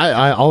forward to.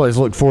 I always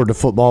look forward to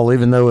football,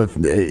 even though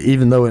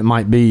it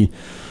might be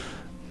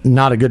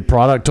not a good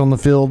product on the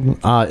field.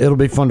 It'll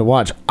be fun to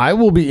watch. I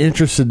will be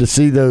interested to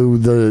see, though,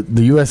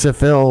 the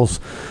USFL's.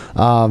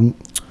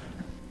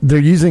 They're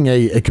using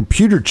a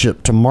computer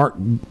chip to mark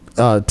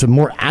to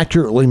more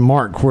accurately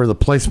mark where the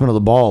placement of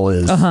the ball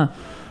is.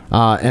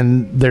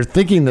 And they're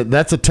thinking that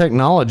that's a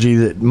technology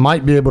that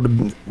might be able to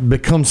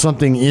become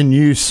something in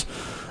use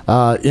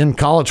in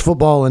college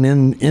football and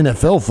in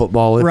NFL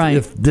football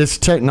if this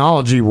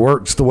technology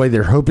works the way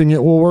they're hoping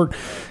it will work.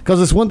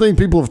 Because it's one thing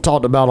people have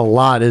talked about a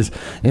lot is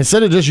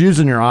instead of just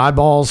using your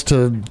eyeballs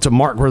to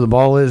mark where the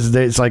ball is,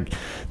 it's like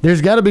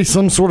there's got to be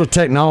some sort of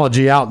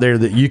technology out there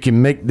that you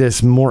can make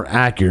this more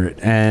accurate.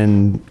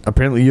 And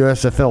apparently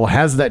USFL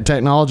has that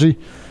technology.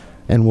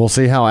 and we'll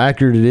see how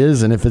accurate it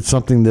is and if it's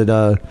something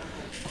that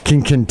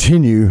can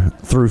continue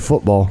through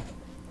football.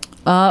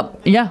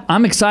 Yeah,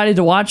 I'm excited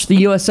to watch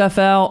the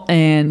USFL,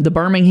 and the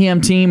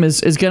Birmingham team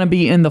is going to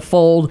be in the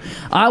fold.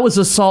 I was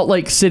a Salt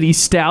Lake City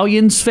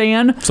Stallions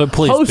fan, so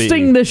please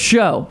hosting this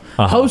show.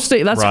 That's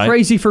right.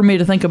 Crazy for me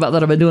to think about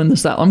that I've been doing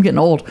this. I'm getting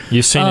old.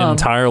 You've seen an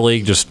entire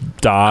league just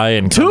die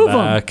and come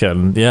back,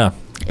 and yeah.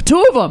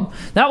 2 of them.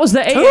 That was the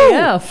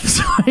AAF.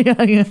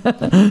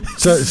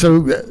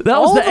 So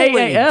that was the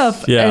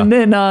AAF, and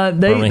then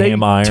they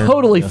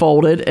totally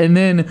folded. And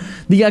then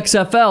the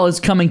XFL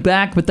is coming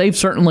back, but they've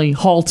certainly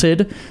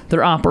halted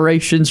their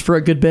operations for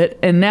a good bit.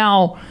 And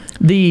now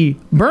the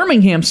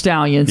Birmingham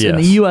Stallions and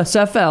the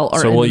USFL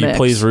are in the mix. So will you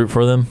please root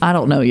for them? I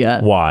don't know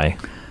yet. Why?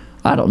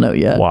 I don't know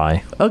yet.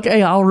 Why?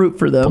 Okay, I'll root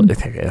for them.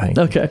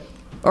 Okay.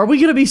 Are we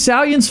going to be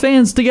Stallions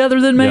fans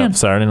together then, man? Yeah,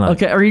 Saturday night.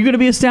 Okay. Are you going to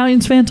be a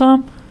Stallions fan,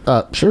 Tom?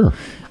 Sure.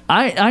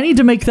 I need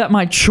to make that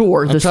my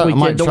chore this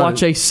weekend to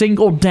watch a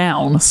single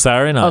down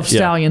Saturday night of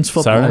Stallions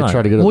football. Saturday night.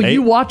 Try to get Will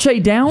you watch a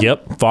down?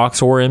 Yep,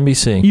 Fox or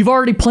NBC. You've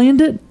already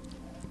planned it?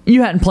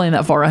 You hadn't planned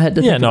that far ahead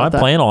to think about that.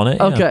 I plan on it.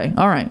 Yeah. Okay,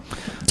 all right.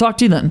 Talk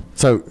to you then.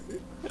 So,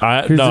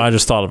 I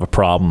just thought of a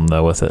problem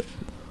though with it.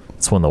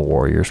 It's when the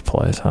Warriors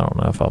play. So I don't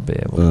know if I'll be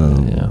able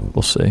to. Yeah,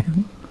 we'll see.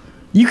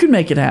 You can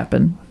make it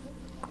happen.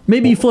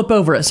 Maybe you flip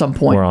over at some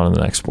point. We're on to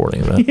the next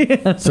sporting event.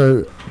 Yeah.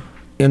 So,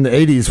 in the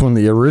 80s, when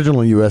the original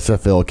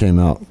USFL came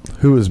out,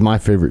 who was my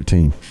favorite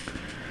team?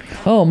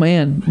 Oh,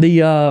 man.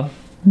 Hold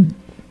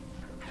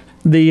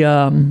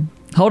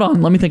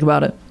on. Let me think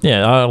about it.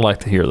 Yeah, I'd like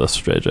to hear this,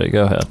 JJ.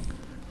 Go ahead.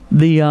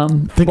 The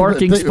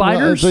Barking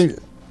Spiders?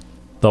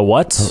 The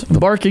what? The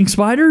Barking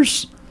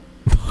Spiders?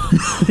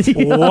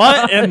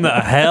 What in the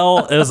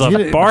hell is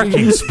a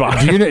barking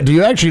spider? Do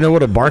you actually know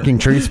what a barking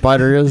tree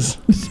spider is?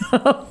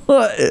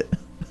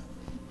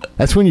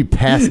 That's when you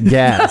pass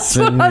gas.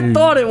 I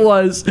thought it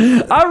was.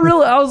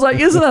 I was like,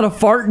 isn't that a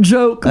fart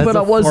joke? That's but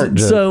I wasn't.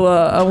 So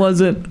I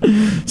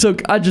wasn't. So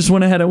I just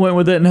went ahead and went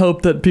with it and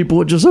hoped that people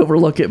would just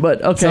overlook it.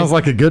 But okay, sounds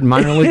like a good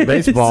minor league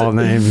baseball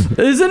name,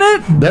 isn't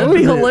it? That'd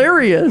be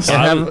hilarious.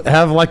 And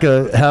have like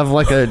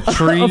a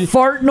tree, a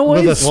fart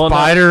noise with a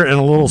spider and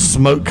a little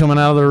smoke coming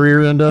out of the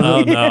rear end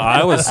of it.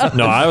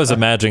 I was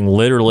imagining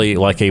literally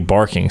like a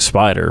barking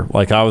spider.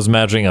 Like I was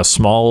imagining a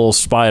small little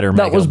spider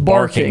making a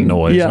barking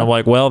noise. Yeah. And I'm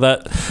like, well,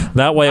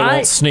 that way it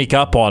won't sneak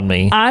up on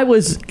me.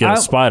 Get a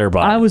spider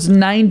bite. I was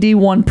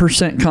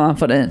 91%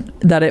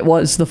 confident that it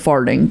was the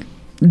farting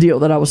deal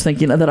that I was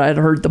thinking of, that I had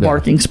heard the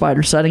barking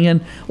spider setting in.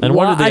 And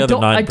what are the other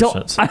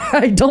 9%?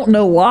 I don't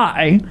know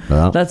why.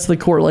 That's the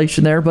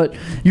correlation there. But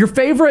your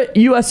favorite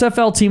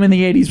USFL team in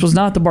the 80s was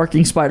not the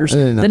barking spiders. The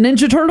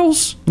Ninja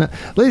Turtles?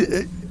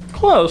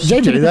 Close.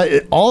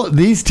 JJ, all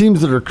these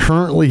teams that are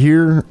currently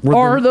here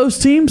are those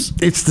teams.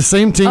 It's the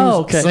same teams.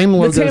 Oh, okay. Same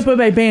logos. The Tampa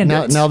Bay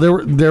Bandits. Now there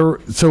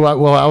were. So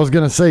I was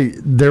going to say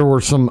there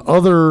were some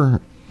other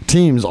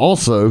teams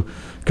also,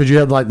 because you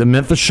had like the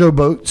Memphis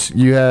Showboats.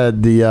 You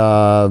had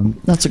the.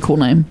 That's a cool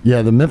name.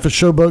 Yeah, the Memphis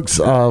Showboats.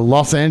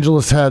 Los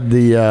Angeles had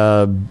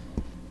the.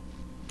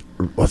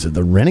 Was it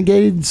the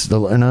Renegades?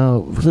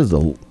 What is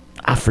the?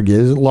 I forget.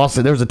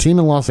 There was a team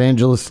in Los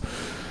Angeles.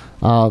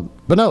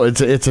 But no,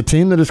 it's a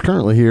team that is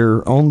currently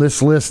here on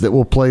this list that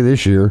will play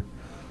this year.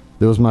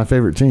 That was my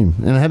favorite team,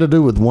 and it had to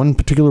do with one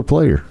particular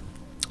player.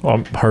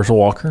 Herschel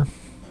Walker.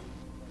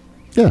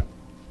 Yeah.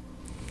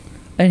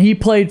 And he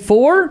played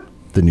for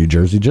the New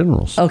Jersey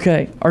Generals.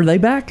 Okay, are they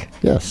back?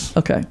 Yes.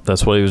 Okay.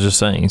 That's what he was just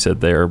saying. He said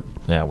they're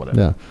whatever.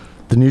 Yeah.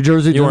 The New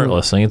Jersey. You weren't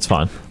listening. It's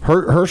fine.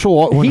 Herschel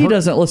Walker. He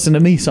doesn't listen to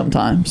me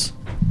sometimes.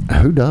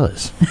 Who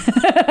does?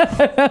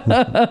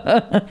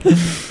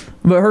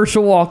 But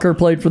Herschel Walker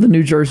played for the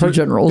New Jersey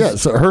Generals. Yeah,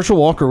 so Herschel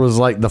Walker was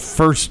like the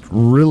first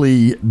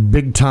really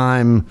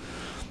big-time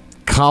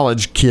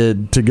college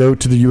kid to go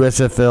to the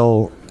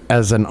USFL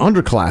as an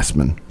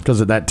underclassman,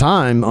 because at that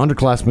time,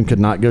 underclassmen could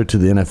not go to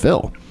the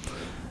NFL.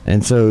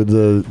 And so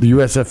the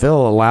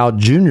USFL allowed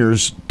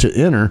juniors to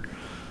enter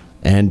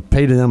and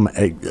paid them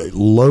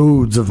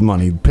loads of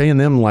money, paying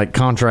them like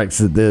contracts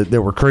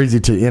that were crazy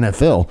to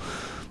NFL.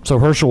 So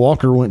Herschel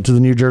Walker went to the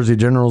New Jersey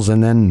Generals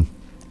and then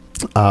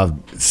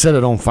set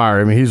it on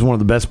fire. I mean, he's one of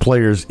the best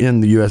players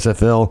in the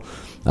USFL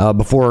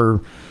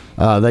before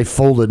they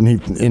folded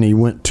and he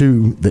went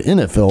to the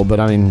NFL. But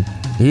I mean,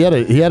 he had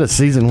a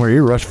season where he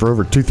rushed for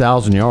over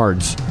 2,000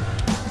 yards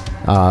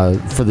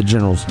for the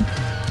Generals.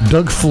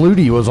 Doug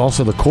Flutie was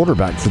also the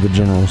quarterback for the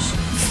Generals.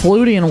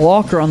 Flutie and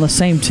Walker on the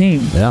same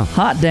team. Yeah.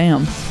 Hot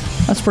damn.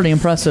 That's pretty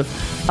impressive.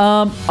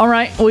 All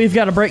right, we've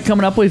got a break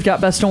coming up. We've got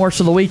best and worst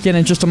of the weekend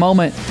in just a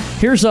moment.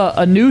 Here's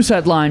a news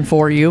headline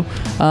for you.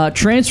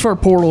 Transfer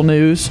portal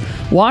news.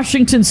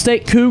 Washington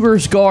State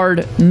Cougars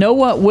guard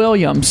Noah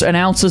Williams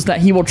announces that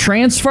he will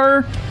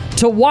transfer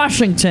to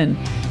Washington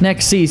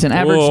next season.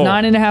 Averaged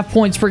 9.5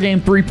 points per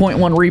game,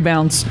 3.1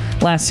 rebounds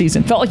last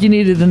season. Felt like you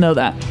needed to know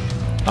that.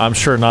 I'm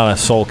sure not a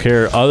soul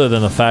care, other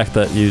than the fact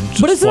that you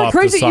just But isn't that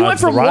crazy? You went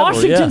from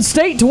Washington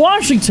State to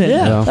Washington.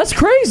 Yeah. That's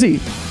crazy.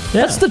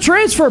 That's the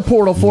transfer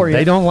portal for you.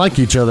 They don't like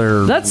each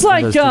other. That's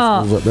like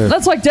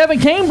Devin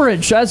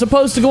Cambridge, as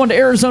opposed to going to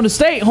Arizona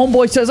State.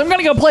 Homeboy says, I'm going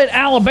to go play at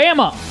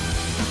Alabama.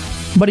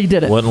 But he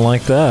did it. Wouldn't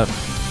like that.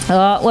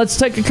 Let's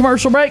take a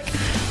commercial break.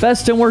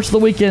 Best and worst of the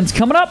weekend's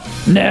coming up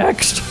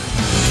next.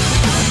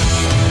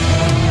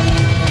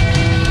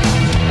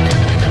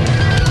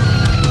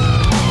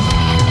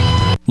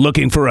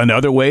 Looking for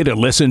another way to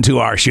listen to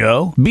our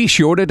show? Be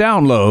sure to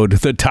download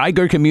the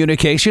Tiger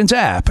Communications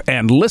app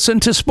and listen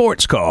to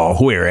Sports Call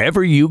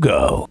wherever you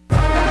go.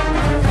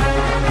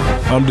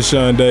 I'm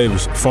Deshaun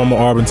Davis, former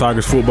Auburn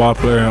Tigers football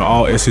player and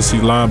all-SEC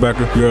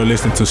linebacker. You're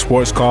listening to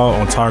Sports Call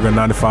on Tiger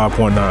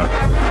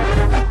 95.9.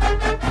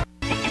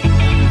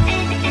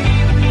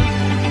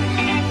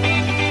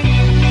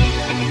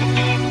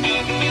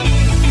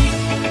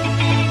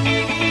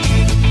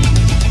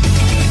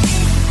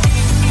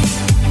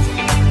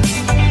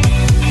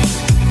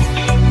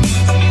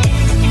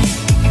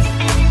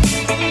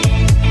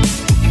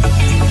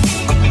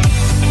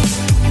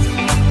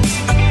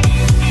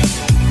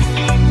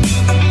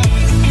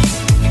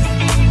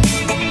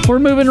 We're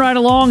moving right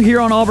along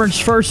here on Auburn's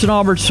first and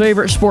Auburn's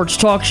favorite sports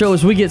talk show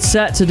as we get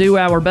set to do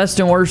our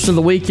best and worst of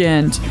the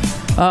weekend.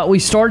 We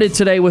started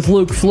today with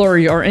Luke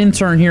Fleury, our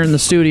intern here in the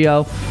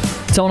studio,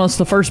 telling us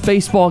the first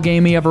baseball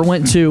game he ever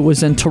went to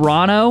was in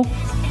Toronto.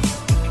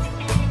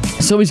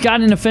 So he's got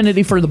an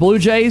affinity for the Blue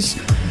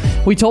Jays.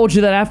 We told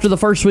you that after the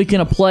first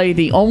weekend of play,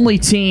 the only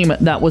team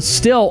that was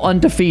still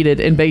undefeated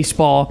in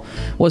baseball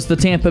was the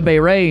Tampa Bay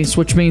Rays,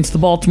 which means the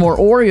Baltimore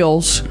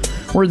Orioles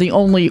were the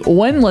only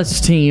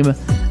winless team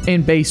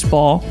in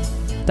baseball.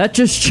 That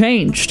just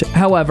changed,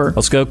 however.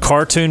 Let's go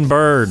Cartoon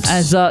Birds.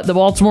 As the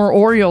Baltimore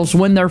Orioles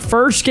win their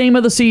first game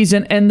of the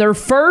season and their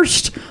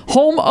first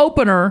home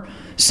opener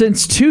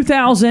since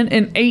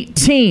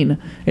 2018.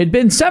 It'd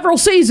been several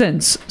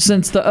seasons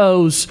since the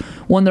O's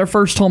won their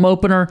first home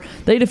opener.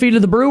 They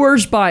defeated the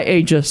Brewers by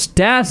a just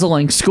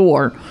dazzling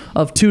score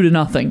of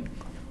 2-0.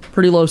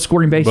 Pretty low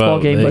scoring baseball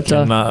game, but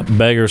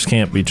beggars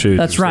can't be choosers.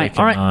 That's right.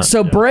 All right,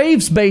 so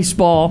Braves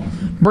baseball.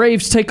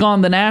 Braves take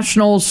on the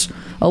Nationals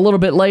a little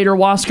bit later.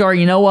 Huascar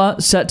Ynoa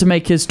set to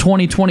make his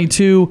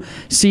 2022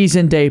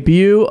 season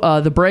debut.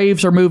 The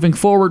Braves are moving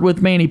forward with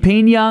Manny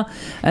Pena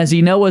as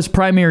Ynoa's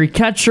primary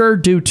catcher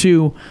due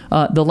to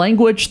the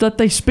language that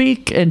they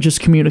speak and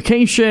just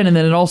communication. And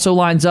then it also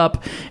lines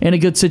up in a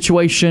good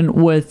situation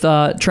with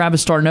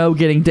Travis d'Arnaud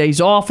getting days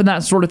off and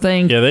that sort of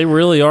thing. Yeah, they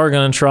really are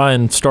going to try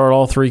and start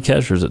all three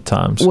catchers at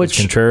times. Which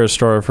Contreras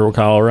started for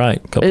Kyle Wright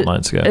a couple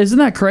nights ago. Isn't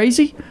that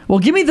crazy? Well,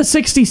 give me the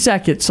 60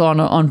 seconds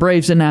on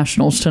Braves and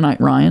Nationals tonight,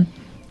 Ryan.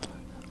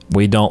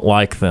 We don't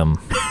like them.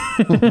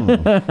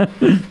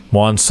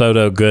 Juan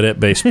Soto, good at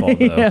baseball,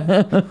 though.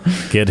 Yeah.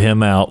 Get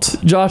him out.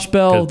 Josh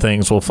Bell, good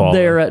things will follow.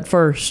 There at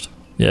first.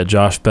 Yeah,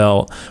 Josh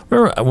Bell.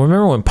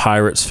 Remember when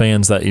Pirates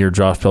fans that year,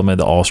 Josh Bell made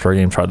the All-Star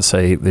game, tried to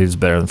say he was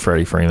better than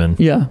Freddie Freeman?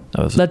 Yeah,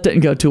 that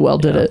didn't go too well,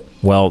 did it?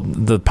 Well,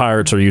 the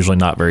Pirates are usually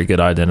not very good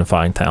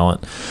identifying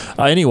talent.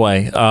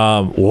 Anyway,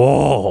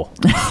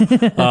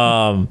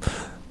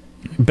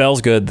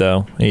 Bell's good,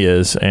 though. He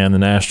is. And the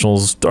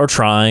Nationals are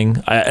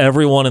trying.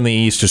 Everyone in the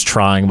East is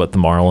trying but the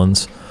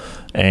Marlins.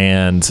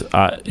 And,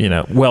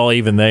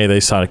 even they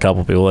signed a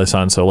couple people. They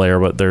signed Soler,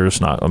 but they're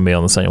just not going to be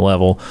on the same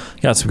level.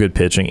 Got some good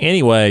pitching.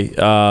 Anyway,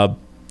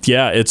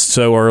 it's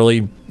so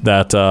early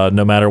that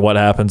no matter what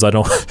happens,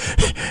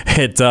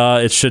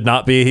 it should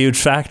not be a huge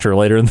factor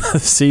later in the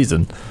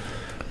season.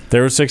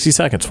 There was 60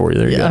 seconds for you.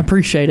 There you go. I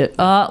appreciate it.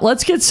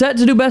 Let's get set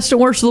to do best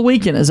and worst of the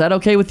weekend. Is that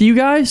okay with you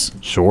guys?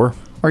 Sure.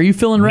 Are you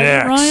feeling ready,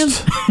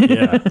 Next. Ryan?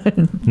 Yeah.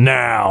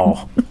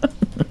 Now.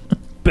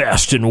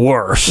 Best and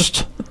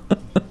worst.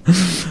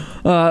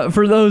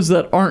 For those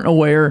that aren't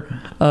aware,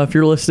 if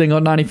you're listening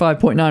on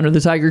 95.9 or the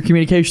Tiger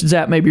Communications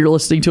app, maybe you're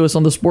listening to us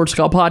on the Sports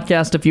Call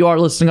podcast. If you are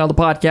listening on the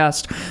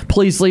podcast,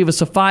 please leave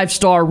us a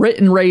 5-star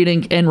written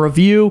rating and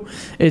review.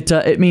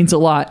 It means a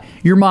lot.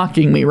 You're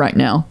mocking me right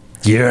now.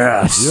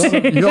 Yes.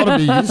 You ought to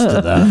be used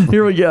to that.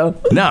 Here we go.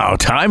 Now,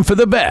 time for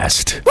the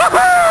best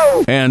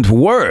and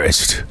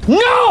worst.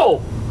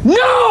 No!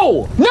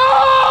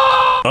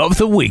 Of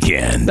the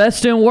weekend.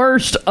 Best and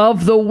worst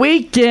of the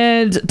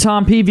weekend.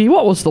 Tom Peavy,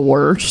 what was the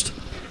worst?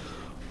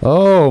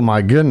 Oh,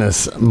 my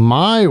goodness.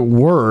 My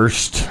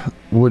worst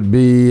would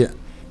be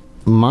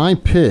my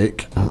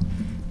pick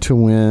to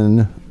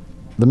win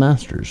the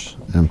Masters.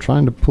 I'm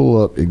trying to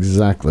pull up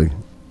exactly.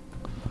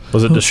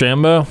 Was it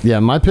DeChambeau? Yeah,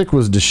 my pick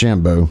was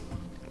DeChambeau.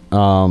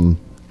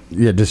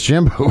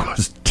 DeChambeau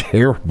was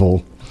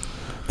terrible.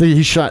 I think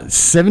he shot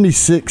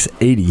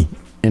 76-80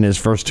 in his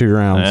first 2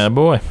 rounds. Yeah,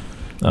 boy.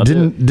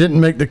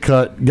 Didn't make the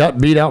cut. Got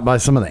beat out by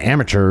some of the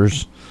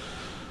amateurs.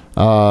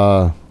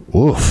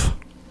 Oof.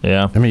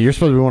 Yeah. I mean, you're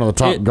supposed to be one of the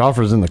top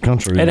golfers in the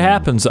country. It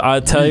happens. I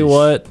tell you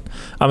what.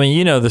 I mean,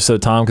 you know this,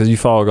 Tom, because you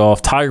follow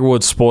golf. Tiger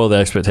Woods spoiled the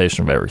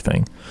expectation of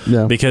everything.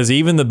 Yeah. Because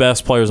even the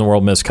best players in the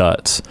world miss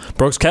cuts.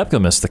 Brooks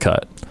Koepka missed the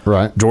cut.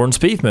 Right. Jordan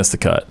Spieth missed the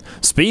cut.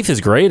 Spieth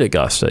is great at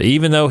Augusta.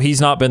 Even though he's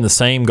not been the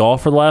same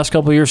golfer the last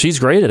couple of years, he's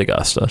great at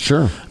Augusta.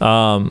 Sure.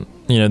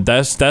 You know,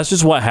 that's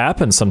just what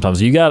happens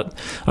sometimes. I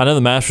know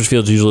the Masters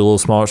field's usually a little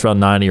smaller, it's around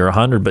 90 or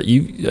 100, but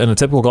in a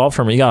typical golf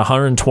tournament, you got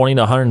 120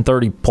 to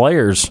 130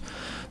 players.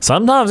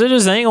 Sometimes it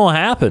just ain't gonna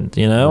happen,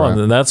 you know, Right.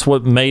 and that's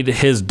what made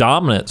his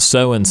dominance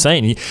so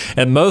insane.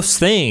 And most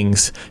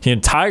things, you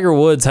know, Tiger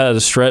Woods had a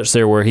stretch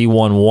there where he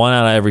won 1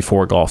 out of every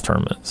 4 golf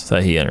tournaments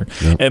that he entered.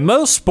 Yep. In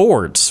most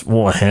sports,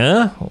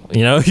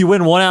 you know, you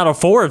win 1 out of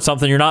 4 of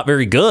something, you're not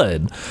very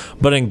good.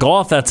 But in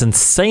golf, that's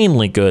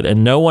insanely good,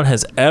 and no one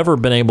has ever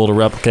been able to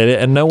replicate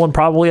it, and no one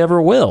probably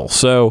ever will.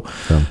 So,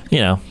 you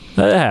know,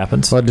 that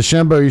happens. But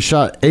DeChambeau, he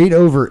shot 8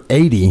 over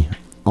 80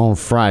 on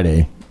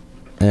Friday.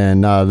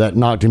 And that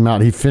knocked him out.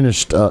 He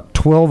finished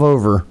 12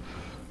 over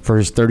for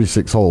his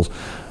 36 holes.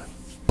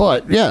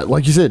 But, yeah,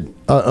 like you said,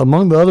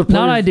 among the other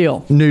players. Not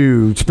ideal.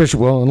 New, especially,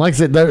 well, and like I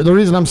said, the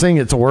reason I'm saying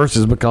it's worse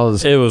is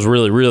because. It was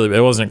really,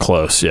 it wasn't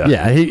close, yeah.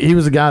 Yeah, he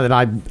was a guy that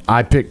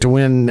I picked to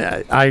win.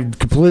 I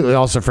completely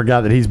also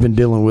forgot that he's been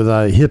dealing with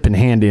hip and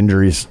hand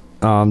injuries.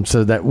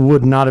 So that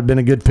would not have been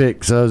a good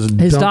pick. So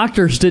his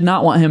doctors did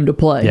not want him to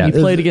play. Yeah, he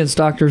played against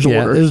doctors'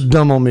 Yeah, orders. it was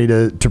dumb on me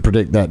to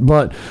predict that.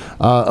 But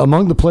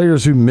among the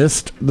players who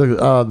missed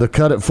the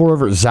cut at 4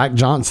 over, Zach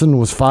Johnson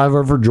was 5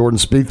 over. Jordan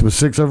Spieth was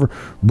 6 over.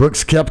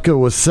 Brooks Koepka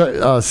was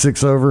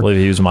 6 over. I believe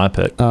he was my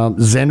pick.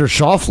 Xander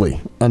Schauffele,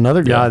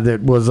 another guy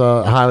that was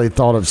highly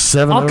thought of,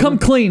 7 over. I'll come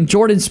clean.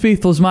 Jordan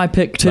Spieth was my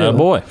pick too. Oh,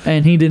 boy.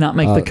 And he did not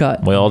make the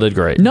cut. We all did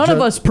great. None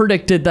of us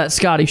predicted that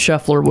Scotty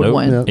Scheffler would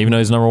win. Yeah. Even though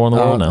he's number 1 in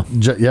the world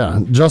now.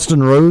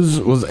 Justin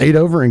Rose was 8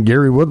 over, and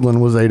Gary Woodland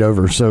was 8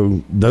 over.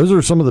 So those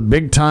are some of the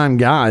big time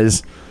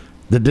guys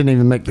that didn't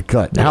even make the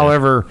cut. Yeah.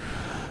 However,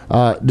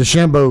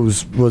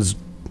 DeChambeau's was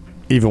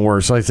even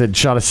worse. Like I said,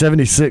 shot a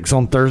 76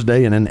 on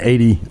Thursday and an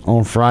 80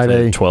 on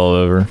Friday. 12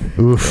 over.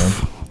 Oof.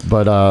 Yeah.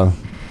 But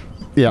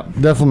yeah,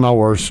 definitely my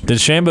worst.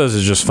 DeChambeau's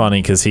is just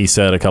funny because he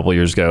said a couple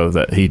years ago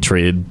that he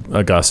treated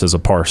Augusta as a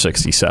par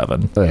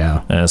 67. Oh,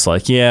 yeah. And it's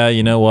like, yeah,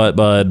 you know what,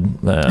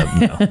 bud? No.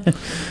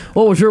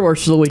 What was your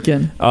worst of the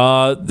weekend?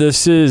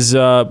 This is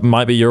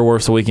might be your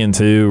worst of the weekend,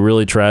 too.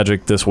 Really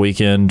tragic this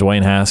weekend.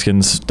 Dwayne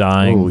Haskins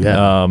dying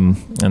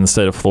in the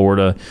state of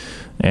Florida.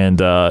 And,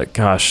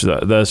 gosh,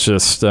 that's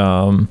just, he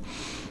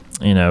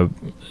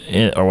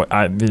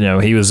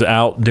was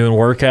out doing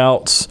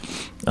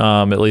workouts.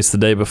 At least the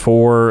day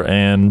before,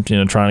 and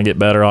trying to get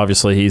better.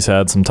 Obviously, he's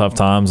had some tough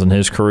times in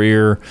his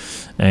career,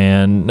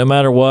 and no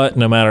matter what,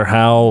 no matter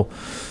how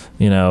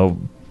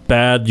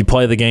bad you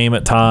play the game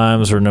at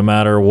times, or no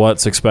matter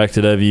what's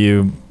expected of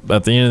you,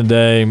 at the end of the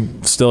day,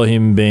 still a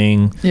human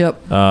being.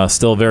 Yep.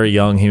 Still a very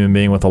young human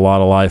being with a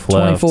lot of life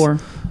left. 24.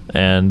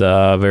 And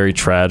very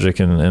tragic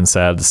and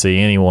sad to see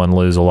anyone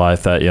lose a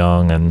life that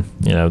young, and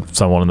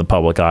someone in the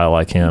public eye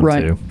like him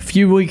too. A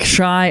few weeks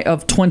shy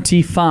of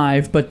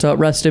 25, but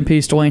rest in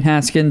peace, Dwayne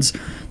Haskins,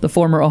 the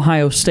former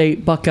Ohio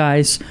State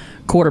Buckeyes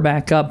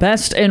quarterback.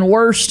 Best and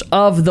worst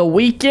of the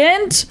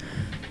weekend.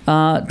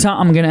 Tom,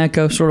 I'm going to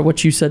echo sort of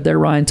what you said there,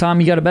 Ryan. Tom,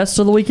 you got a best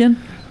of the weekend?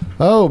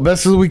 Oh,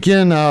 best of the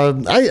weekend.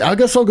 I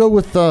guess I'll go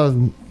with.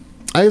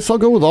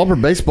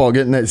 Auburn baseball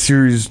getting that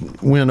series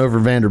win over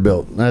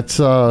Vanderbilt. That's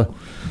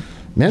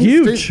man,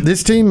 huge.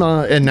 This team,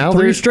 and now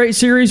 3 straight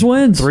series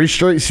wins. 3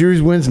 straight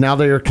series wins. Now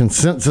they are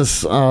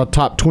consensus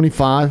top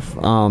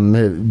 25.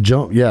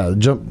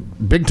 Jump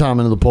big time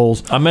into the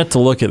polls. I meant to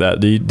look at that.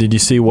 Did you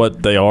see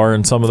what they are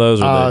in some of those?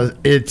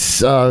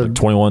 It's like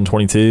 21,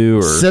 22,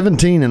 or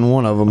 17 in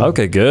one of them.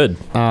 Okay, good.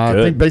 I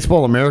think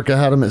Baseball America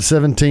had them at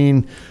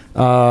 17.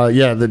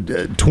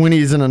 The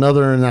 20s in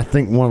another, and I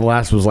think one of the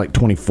last was like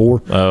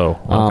 24. Oh,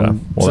 okay.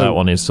 That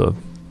one needs to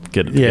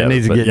get it together. Yeah, it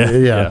needs to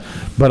get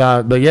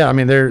But yeah, I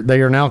mean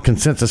they are now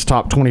consensus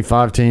top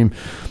 25 team.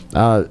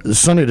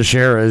 Sonny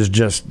DeChiara is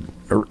just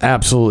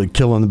absolutely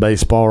killing the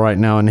baseball right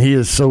now, and he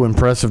is so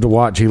impressive to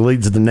watch. He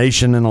leads the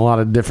nation in a lot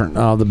of different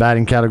the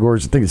batting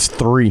categories. I think it's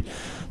three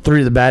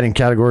of the batting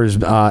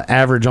categories.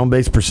 Average on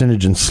base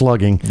percentage and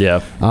slugging.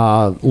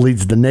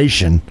 Leads the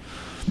nation.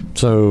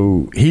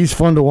 So he's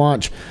fun to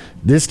watch.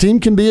 This team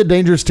can be a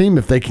dangerous team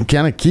if they can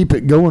kind of keep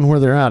it going where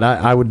they're at.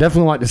 I would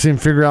definitely like to see them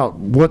figure out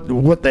what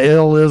the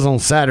L is on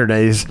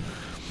Saturdays.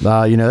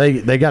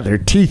 They got their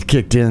teeth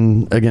kicked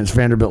in against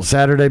Vanderbilt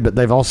Saturday, but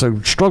they've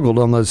also struggled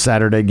on those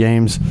Saturday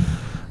games.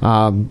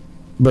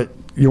 But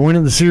you're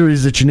winning the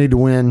series that you need to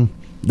win.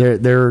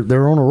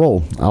 They're on a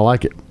roll. I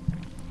like it.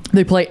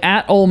 They play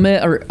at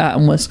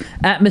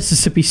at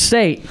Mississippi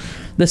State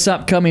this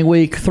upcoming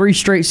week. 3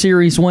 straight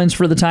series wins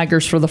for the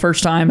Tigers for the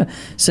first time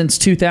since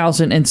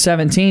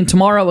 2017.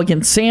 Tomorrow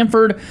against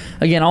Samford.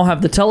 Again, I'll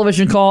have the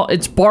television call.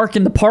 It's Bark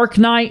in the Park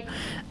night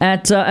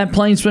at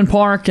Plainsman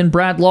Park, and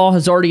Brad Law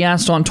has already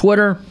asked on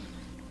Twitter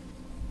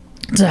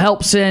to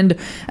help send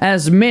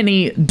as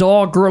many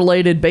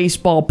dog-related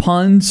baseball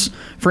puns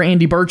for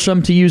Andy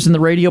Burcham to use in the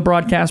radio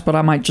broadcast, but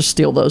I might just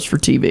steal those for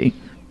TV.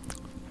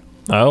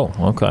 Oh,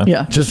 okay.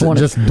 Yeah, just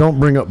don't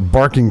bring up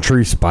barking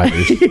tree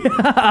spiders.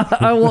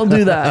 I won't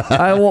do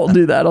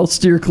that. I'll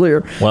steer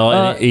clear. Well,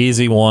 an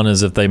easy one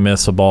is if they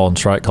miss a ball and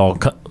strike call,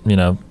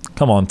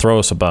 come on, throw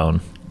us a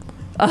bone.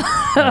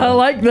 I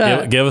like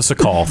that. Give us a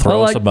call.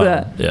 Throw us a bone.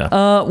 That.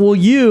 Yeah. Will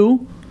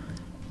you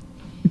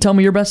tell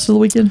me your best of the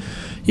weekend?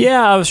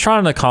 Yeah, I was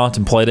trying to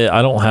contemplate it.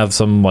 I don't have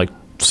some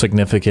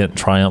significant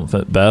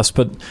triumphant best,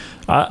 but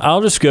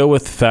I'll just go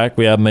with the fact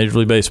we have Major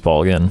League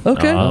Baseball again.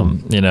 Okay.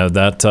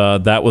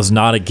 That was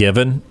not a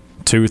given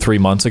 2-3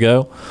 months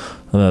ago.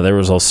 There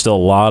was still a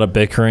lot of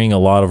bickering, a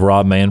lot of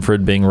Rob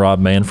Manfred being Rob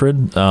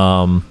Manfred.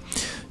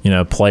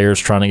 Players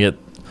trying to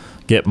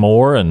get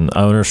more, and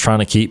owners trying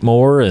to keep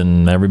more,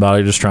 and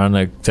everybody just trying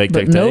to take,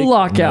 no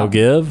lockout, no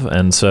give,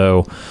 and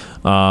so.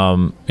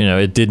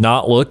 It did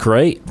not look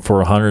great for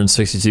a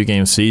 162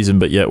 game season,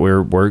 but yet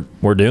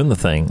we're doing the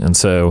thing. And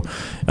so,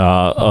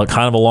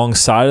 kind of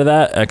alongside of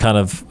that, kind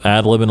of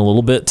ad-libbing a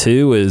little bit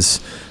too, is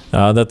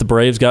that the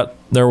Braves got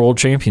their World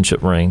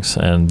Championship rings,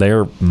 and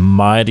they're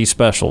mighty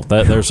special.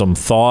 There's some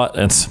thought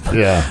and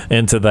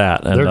into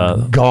that, and they're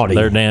gaudy.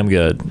 They're damn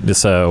good.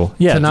 So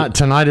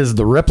tonight is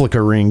the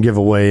replica ring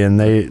giveaway, and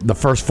the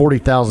first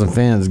 40,000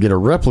 fans get a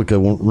replica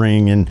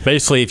ring, and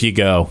basically if you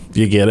go,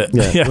 you get it.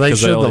 Yeah,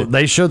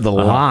 they showed the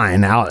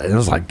line out, and it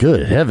was like,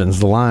 good heavens,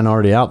 the line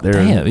already out there.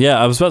 Damn,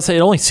 yeah, I was about to say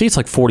it only seats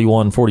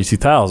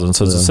 42,000,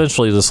 so it's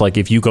essentially just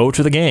if you go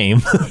to the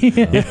game,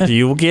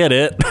 you will get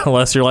it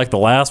unless you're the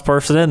last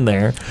person in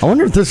there. I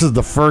wonder if this is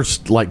the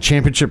first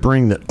championship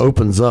ring that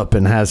opens up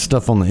and has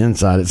stuff on the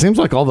inside. It seems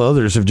like all the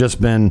others have just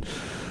been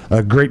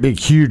a great big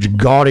huge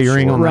gaudy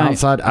ring on the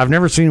outside. I've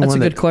never seen one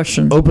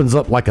that opens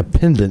up like a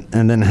pendant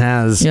and then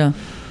has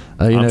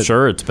I'm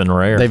sure it's been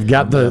rare. They've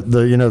got the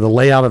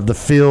layout of the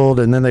field,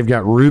 and then they've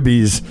got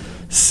rubies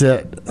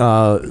set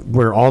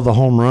where all the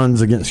home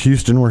runs against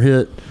Houston were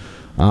hit.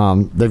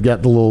 They've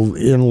got the little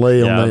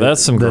inlay on the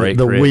that's some great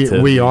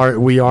creativity.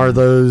 we are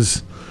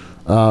those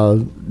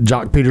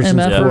Jock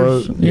Peterson's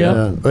quote.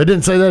 Yeah. It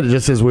didn't say that. It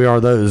just says we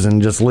are those,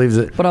 and just leaves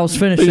it. But I was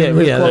finishing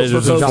quotes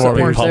for folks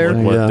that weren't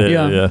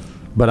there.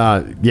 But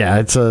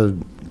it's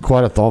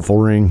quite a thoughtful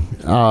ring.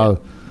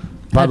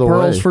 By the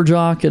pearls way, for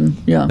Jock, and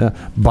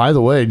by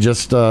the way,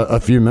 just a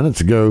few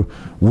minutes ago,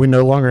 we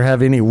no longer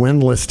have any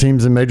winless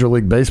teams in Major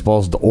League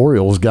Baseball. The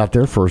Orioles got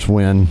their first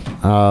win,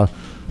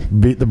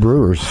 beat the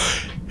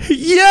Brewers.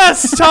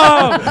 Yes,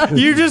 Tom!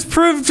 You just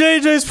proved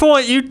JJ's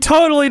point. You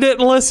totally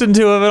didn't listen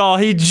to him at all.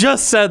 He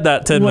just said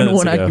that 10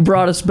 minutes ago. When I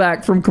brought us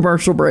back from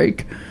commercial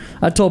break,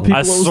 I told people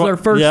it was their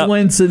first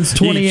win since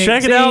 2018.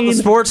 Check it out, the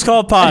Sports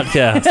Call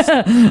podcast.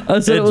 I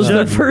said it was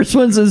their first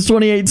win since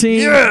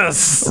 2018.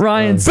 Yes!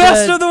 Ryan Best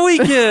said, of the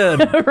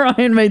weekend!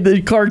 Ryan made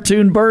the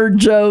cartoon bird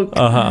joke,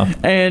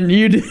 and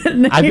you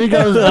didn't. I think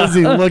I was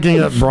busy looking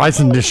at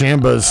Bryson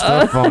DeChambeau's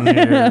stuff on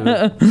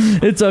here.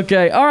 It's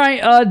okay. All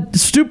right,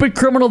 stupid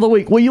criminal of the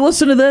week. Will you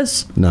listen to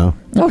this? No.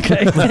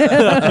 Okay.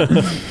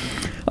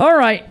 All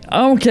right.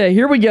 Okay,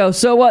 here we go.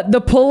 So the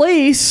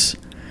police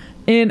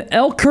in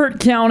Elkhart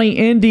County,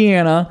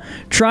 Indiana,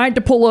 tried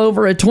to pull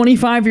over a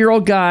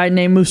 25-year-old guy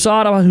named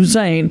Musada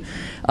Hussein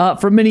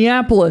from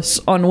Minneapolis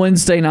on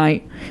Wednesday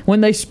night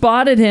when they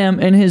spotted him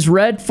in his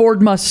red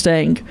Ford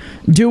Mustang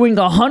doing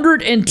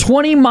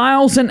 120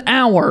 miles an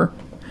hour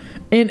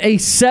in a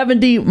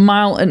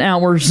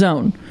 70-mile-an-hour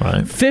zone,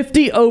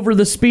 50 over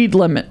the speed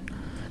limit.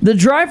 The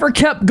driver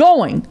kept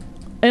going,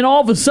 and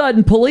all of a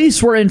sudden,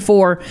 police were in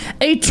for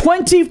a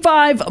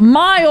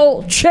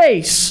 25-mile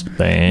chase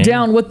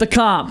down with the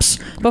cops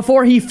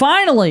before he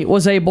finally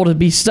was able to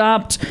be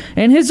stopped.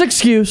 And his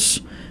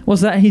excuse was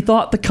that he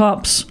thought the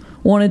cops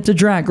wanted to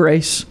drag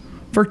race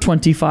for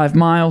 25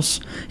 miles.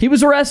 He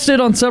was arrested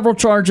on several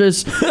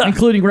charges,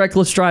 including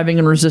reckless driving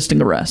and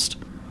resisting arrest.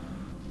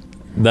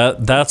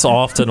 That's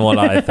often what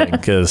I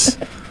think is...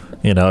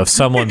 if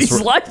someone's these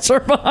lights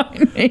are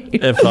behind me.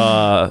 If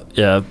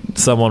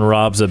someone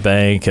robs a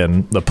bank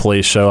and the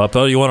police show up,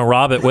 you want to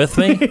rob it with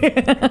me?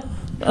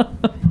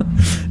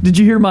 Did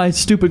you hear my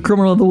stupid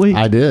criminal of the week?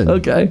 I did.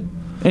 Okay.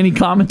 Any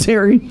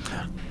commentary?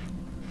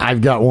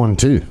 I've got one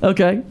too.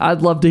 Okay,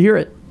 I'd love to hear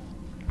it.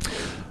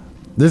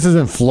 This is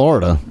in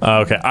Florida.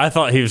 Oh, okay. I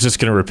thought he was just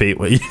going to repeat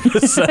what you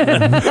just said.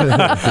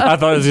 I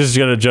thought he was just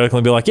going to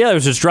jokingly be like, there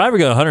was this driver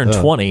going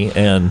 120.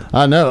 And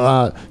I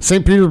know.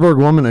 St. Petersburg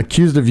woman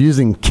accused of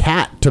using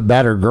cat to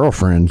bat her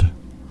girlfriend.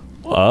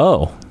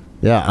 Oh.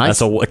 Yeah.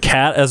 That's a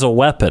cat as a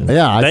weapon.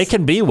 Yeah. They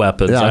can be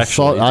weapons,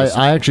 actually.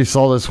 I actually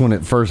saw this when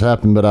it first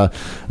happened, but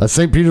a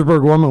St.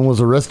 Petersburg woman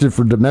was arrested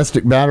for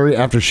domestic battery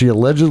after she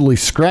allegedly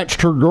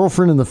scratched her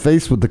girlfriend in the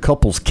face with the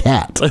couple's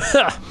cat.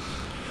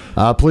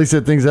 Police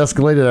said things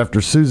escalated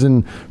after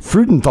Susan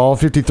Frudenthal,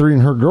 53,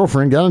 and her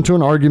girlfriend got into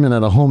an argument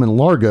at a home in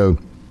Largo.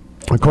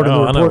 According to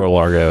the I know report, where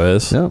Largo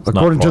is. Yeah, It's not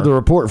according to far. the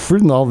report,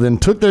 Freudenthal then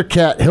took their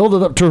cat, held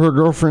it up to her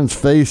girlfriend's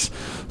face,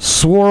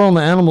 swore on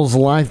the animal's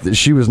life that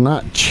she was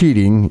not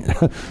cheating.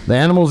 The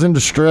animal was in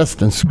distress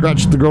and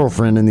scratched the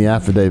girlfriend in the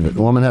affidavit.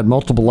 The woman had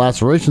multiple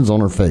lacerations on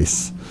her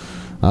face.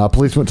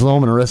 Police went to the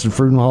home and arrested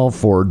Freudenthal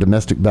for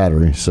domestic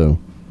battery. So,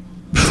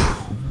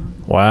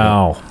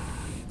 wow.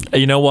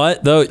 You know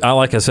what, though?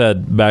 Like I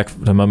said back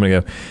a moment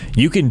ago,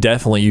 you can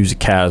definitely use a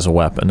cat as a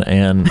weapon.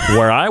 And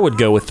where I would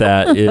go with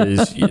that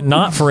is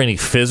not for any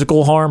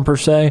physical harm per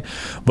se,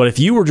 but if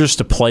you were just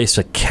to place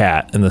a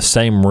cat in the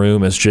same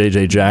room as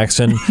J.J.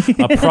 Jackson,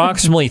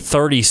 approximately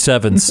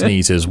 37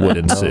 sneezes would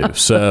ensue.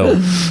 So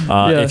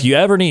if you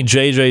ever need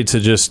J.J. to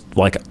just,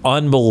 like,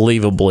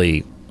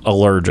 unbelievably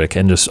allergic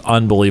and just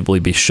unbelievably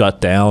be shut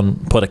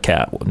down, put a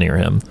cat near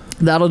him.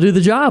 That'll do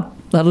the job.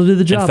 That'll do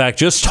the job. In fact,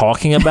 just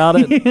talking about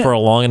it for a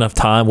long enough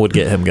time would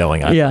get him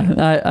going.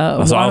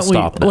 So I'll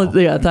stop now.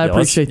 I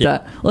appreciate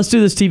that. Let's do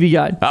this TV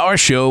guide. Our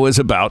show is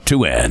about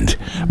to end,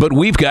 but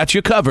we've got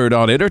you covered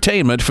on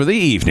entertainment for the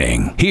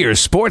evening. Here's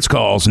Sports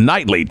Call's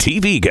Nightly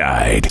TV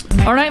Guide.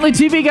 Our Nightly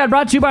TV Guide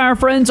brought to you by our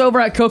friends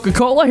over at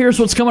Coca-Cola. Here's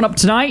what's coming up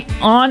tonight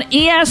on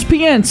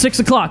ESPN, 6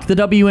 o'clock, the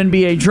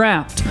WNBA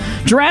Draft.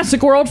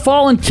 Jurassic World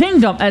Fallen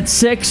Kingdom at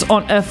 6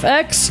 on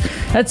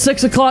FX. At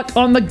 6 o'clock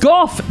on the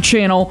Golf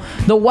Channel,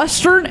 the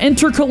Western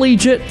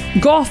Intercollegiate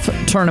Golf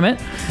Tournament.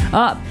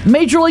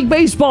 Major League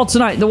Baseball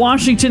tonight, the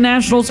Washington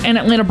Nationals and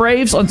Atlanta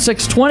Braves on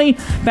 620,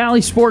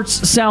 Valley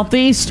Sports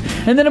Southeast.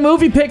 And then a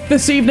movie pick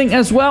this evening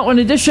as well, in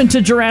addition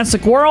to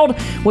Jurassic World,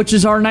 which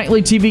is our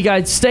Nightly TV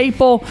Guide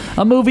staple,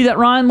 a movie that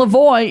Ryan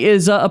Lavoie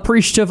is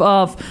appreciative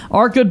of.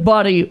 Our good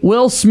buddy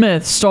Will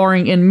Smith,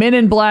 starring in Men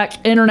in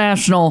Black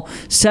International,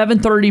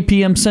 7:30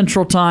 p.m.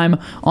 Central Time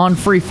on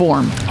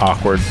Freeform.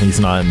 Awkward. He's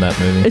not in that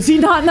movie. Is he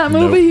not in that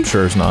movie? Nope,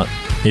 sure is not.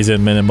 He's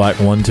in Men in Black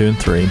 1, 2, and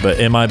 3. But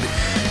Men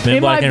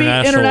in Black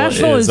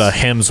International is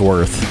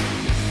Hemsworth.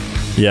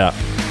 Yeah.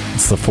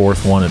 It's the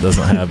fourth one. It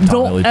doesn't have Tommy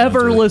Don't Lee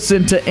ever Jones.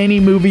 listen to any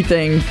movie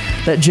thing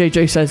that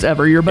JJ says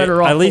ever. You're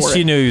better off. At least for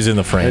you it. knew he was in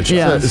the franchise.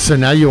 Yeah. so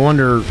now you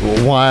wonder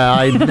why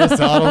I miss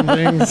out on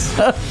things.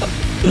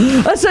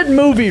 I said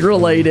movie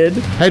related.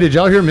 Hey, did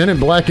y'all hear Men in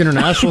Black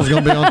International is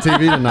going to be on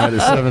TV tonight at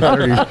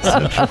 7:30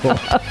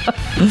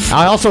 Central?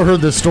 I also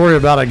heard this story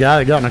about a guy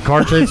that got in a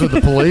car chase with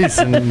the police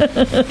and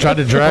tried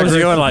to drag Was he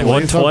race going the like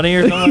police 120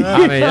 or something? I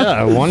mean,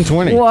 yeah,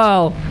 120.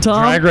 Wow,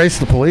 Tom. Drag race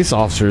the police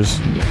officers.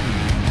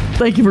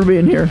 Thank you for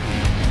being here.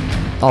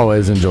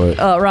 Always enjoy it.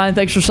 Ryan,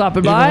 thanks for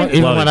stopping by.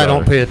 Even when I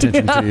don't pay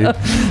attention to you.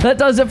 That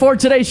does it for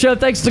today's show.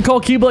 Thanks to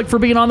Cole Kubelik for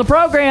being on the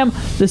program.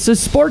 This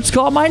is Sports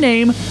Call. My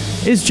name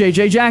is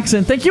JJ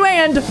Jackson. Thank you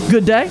and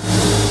good day.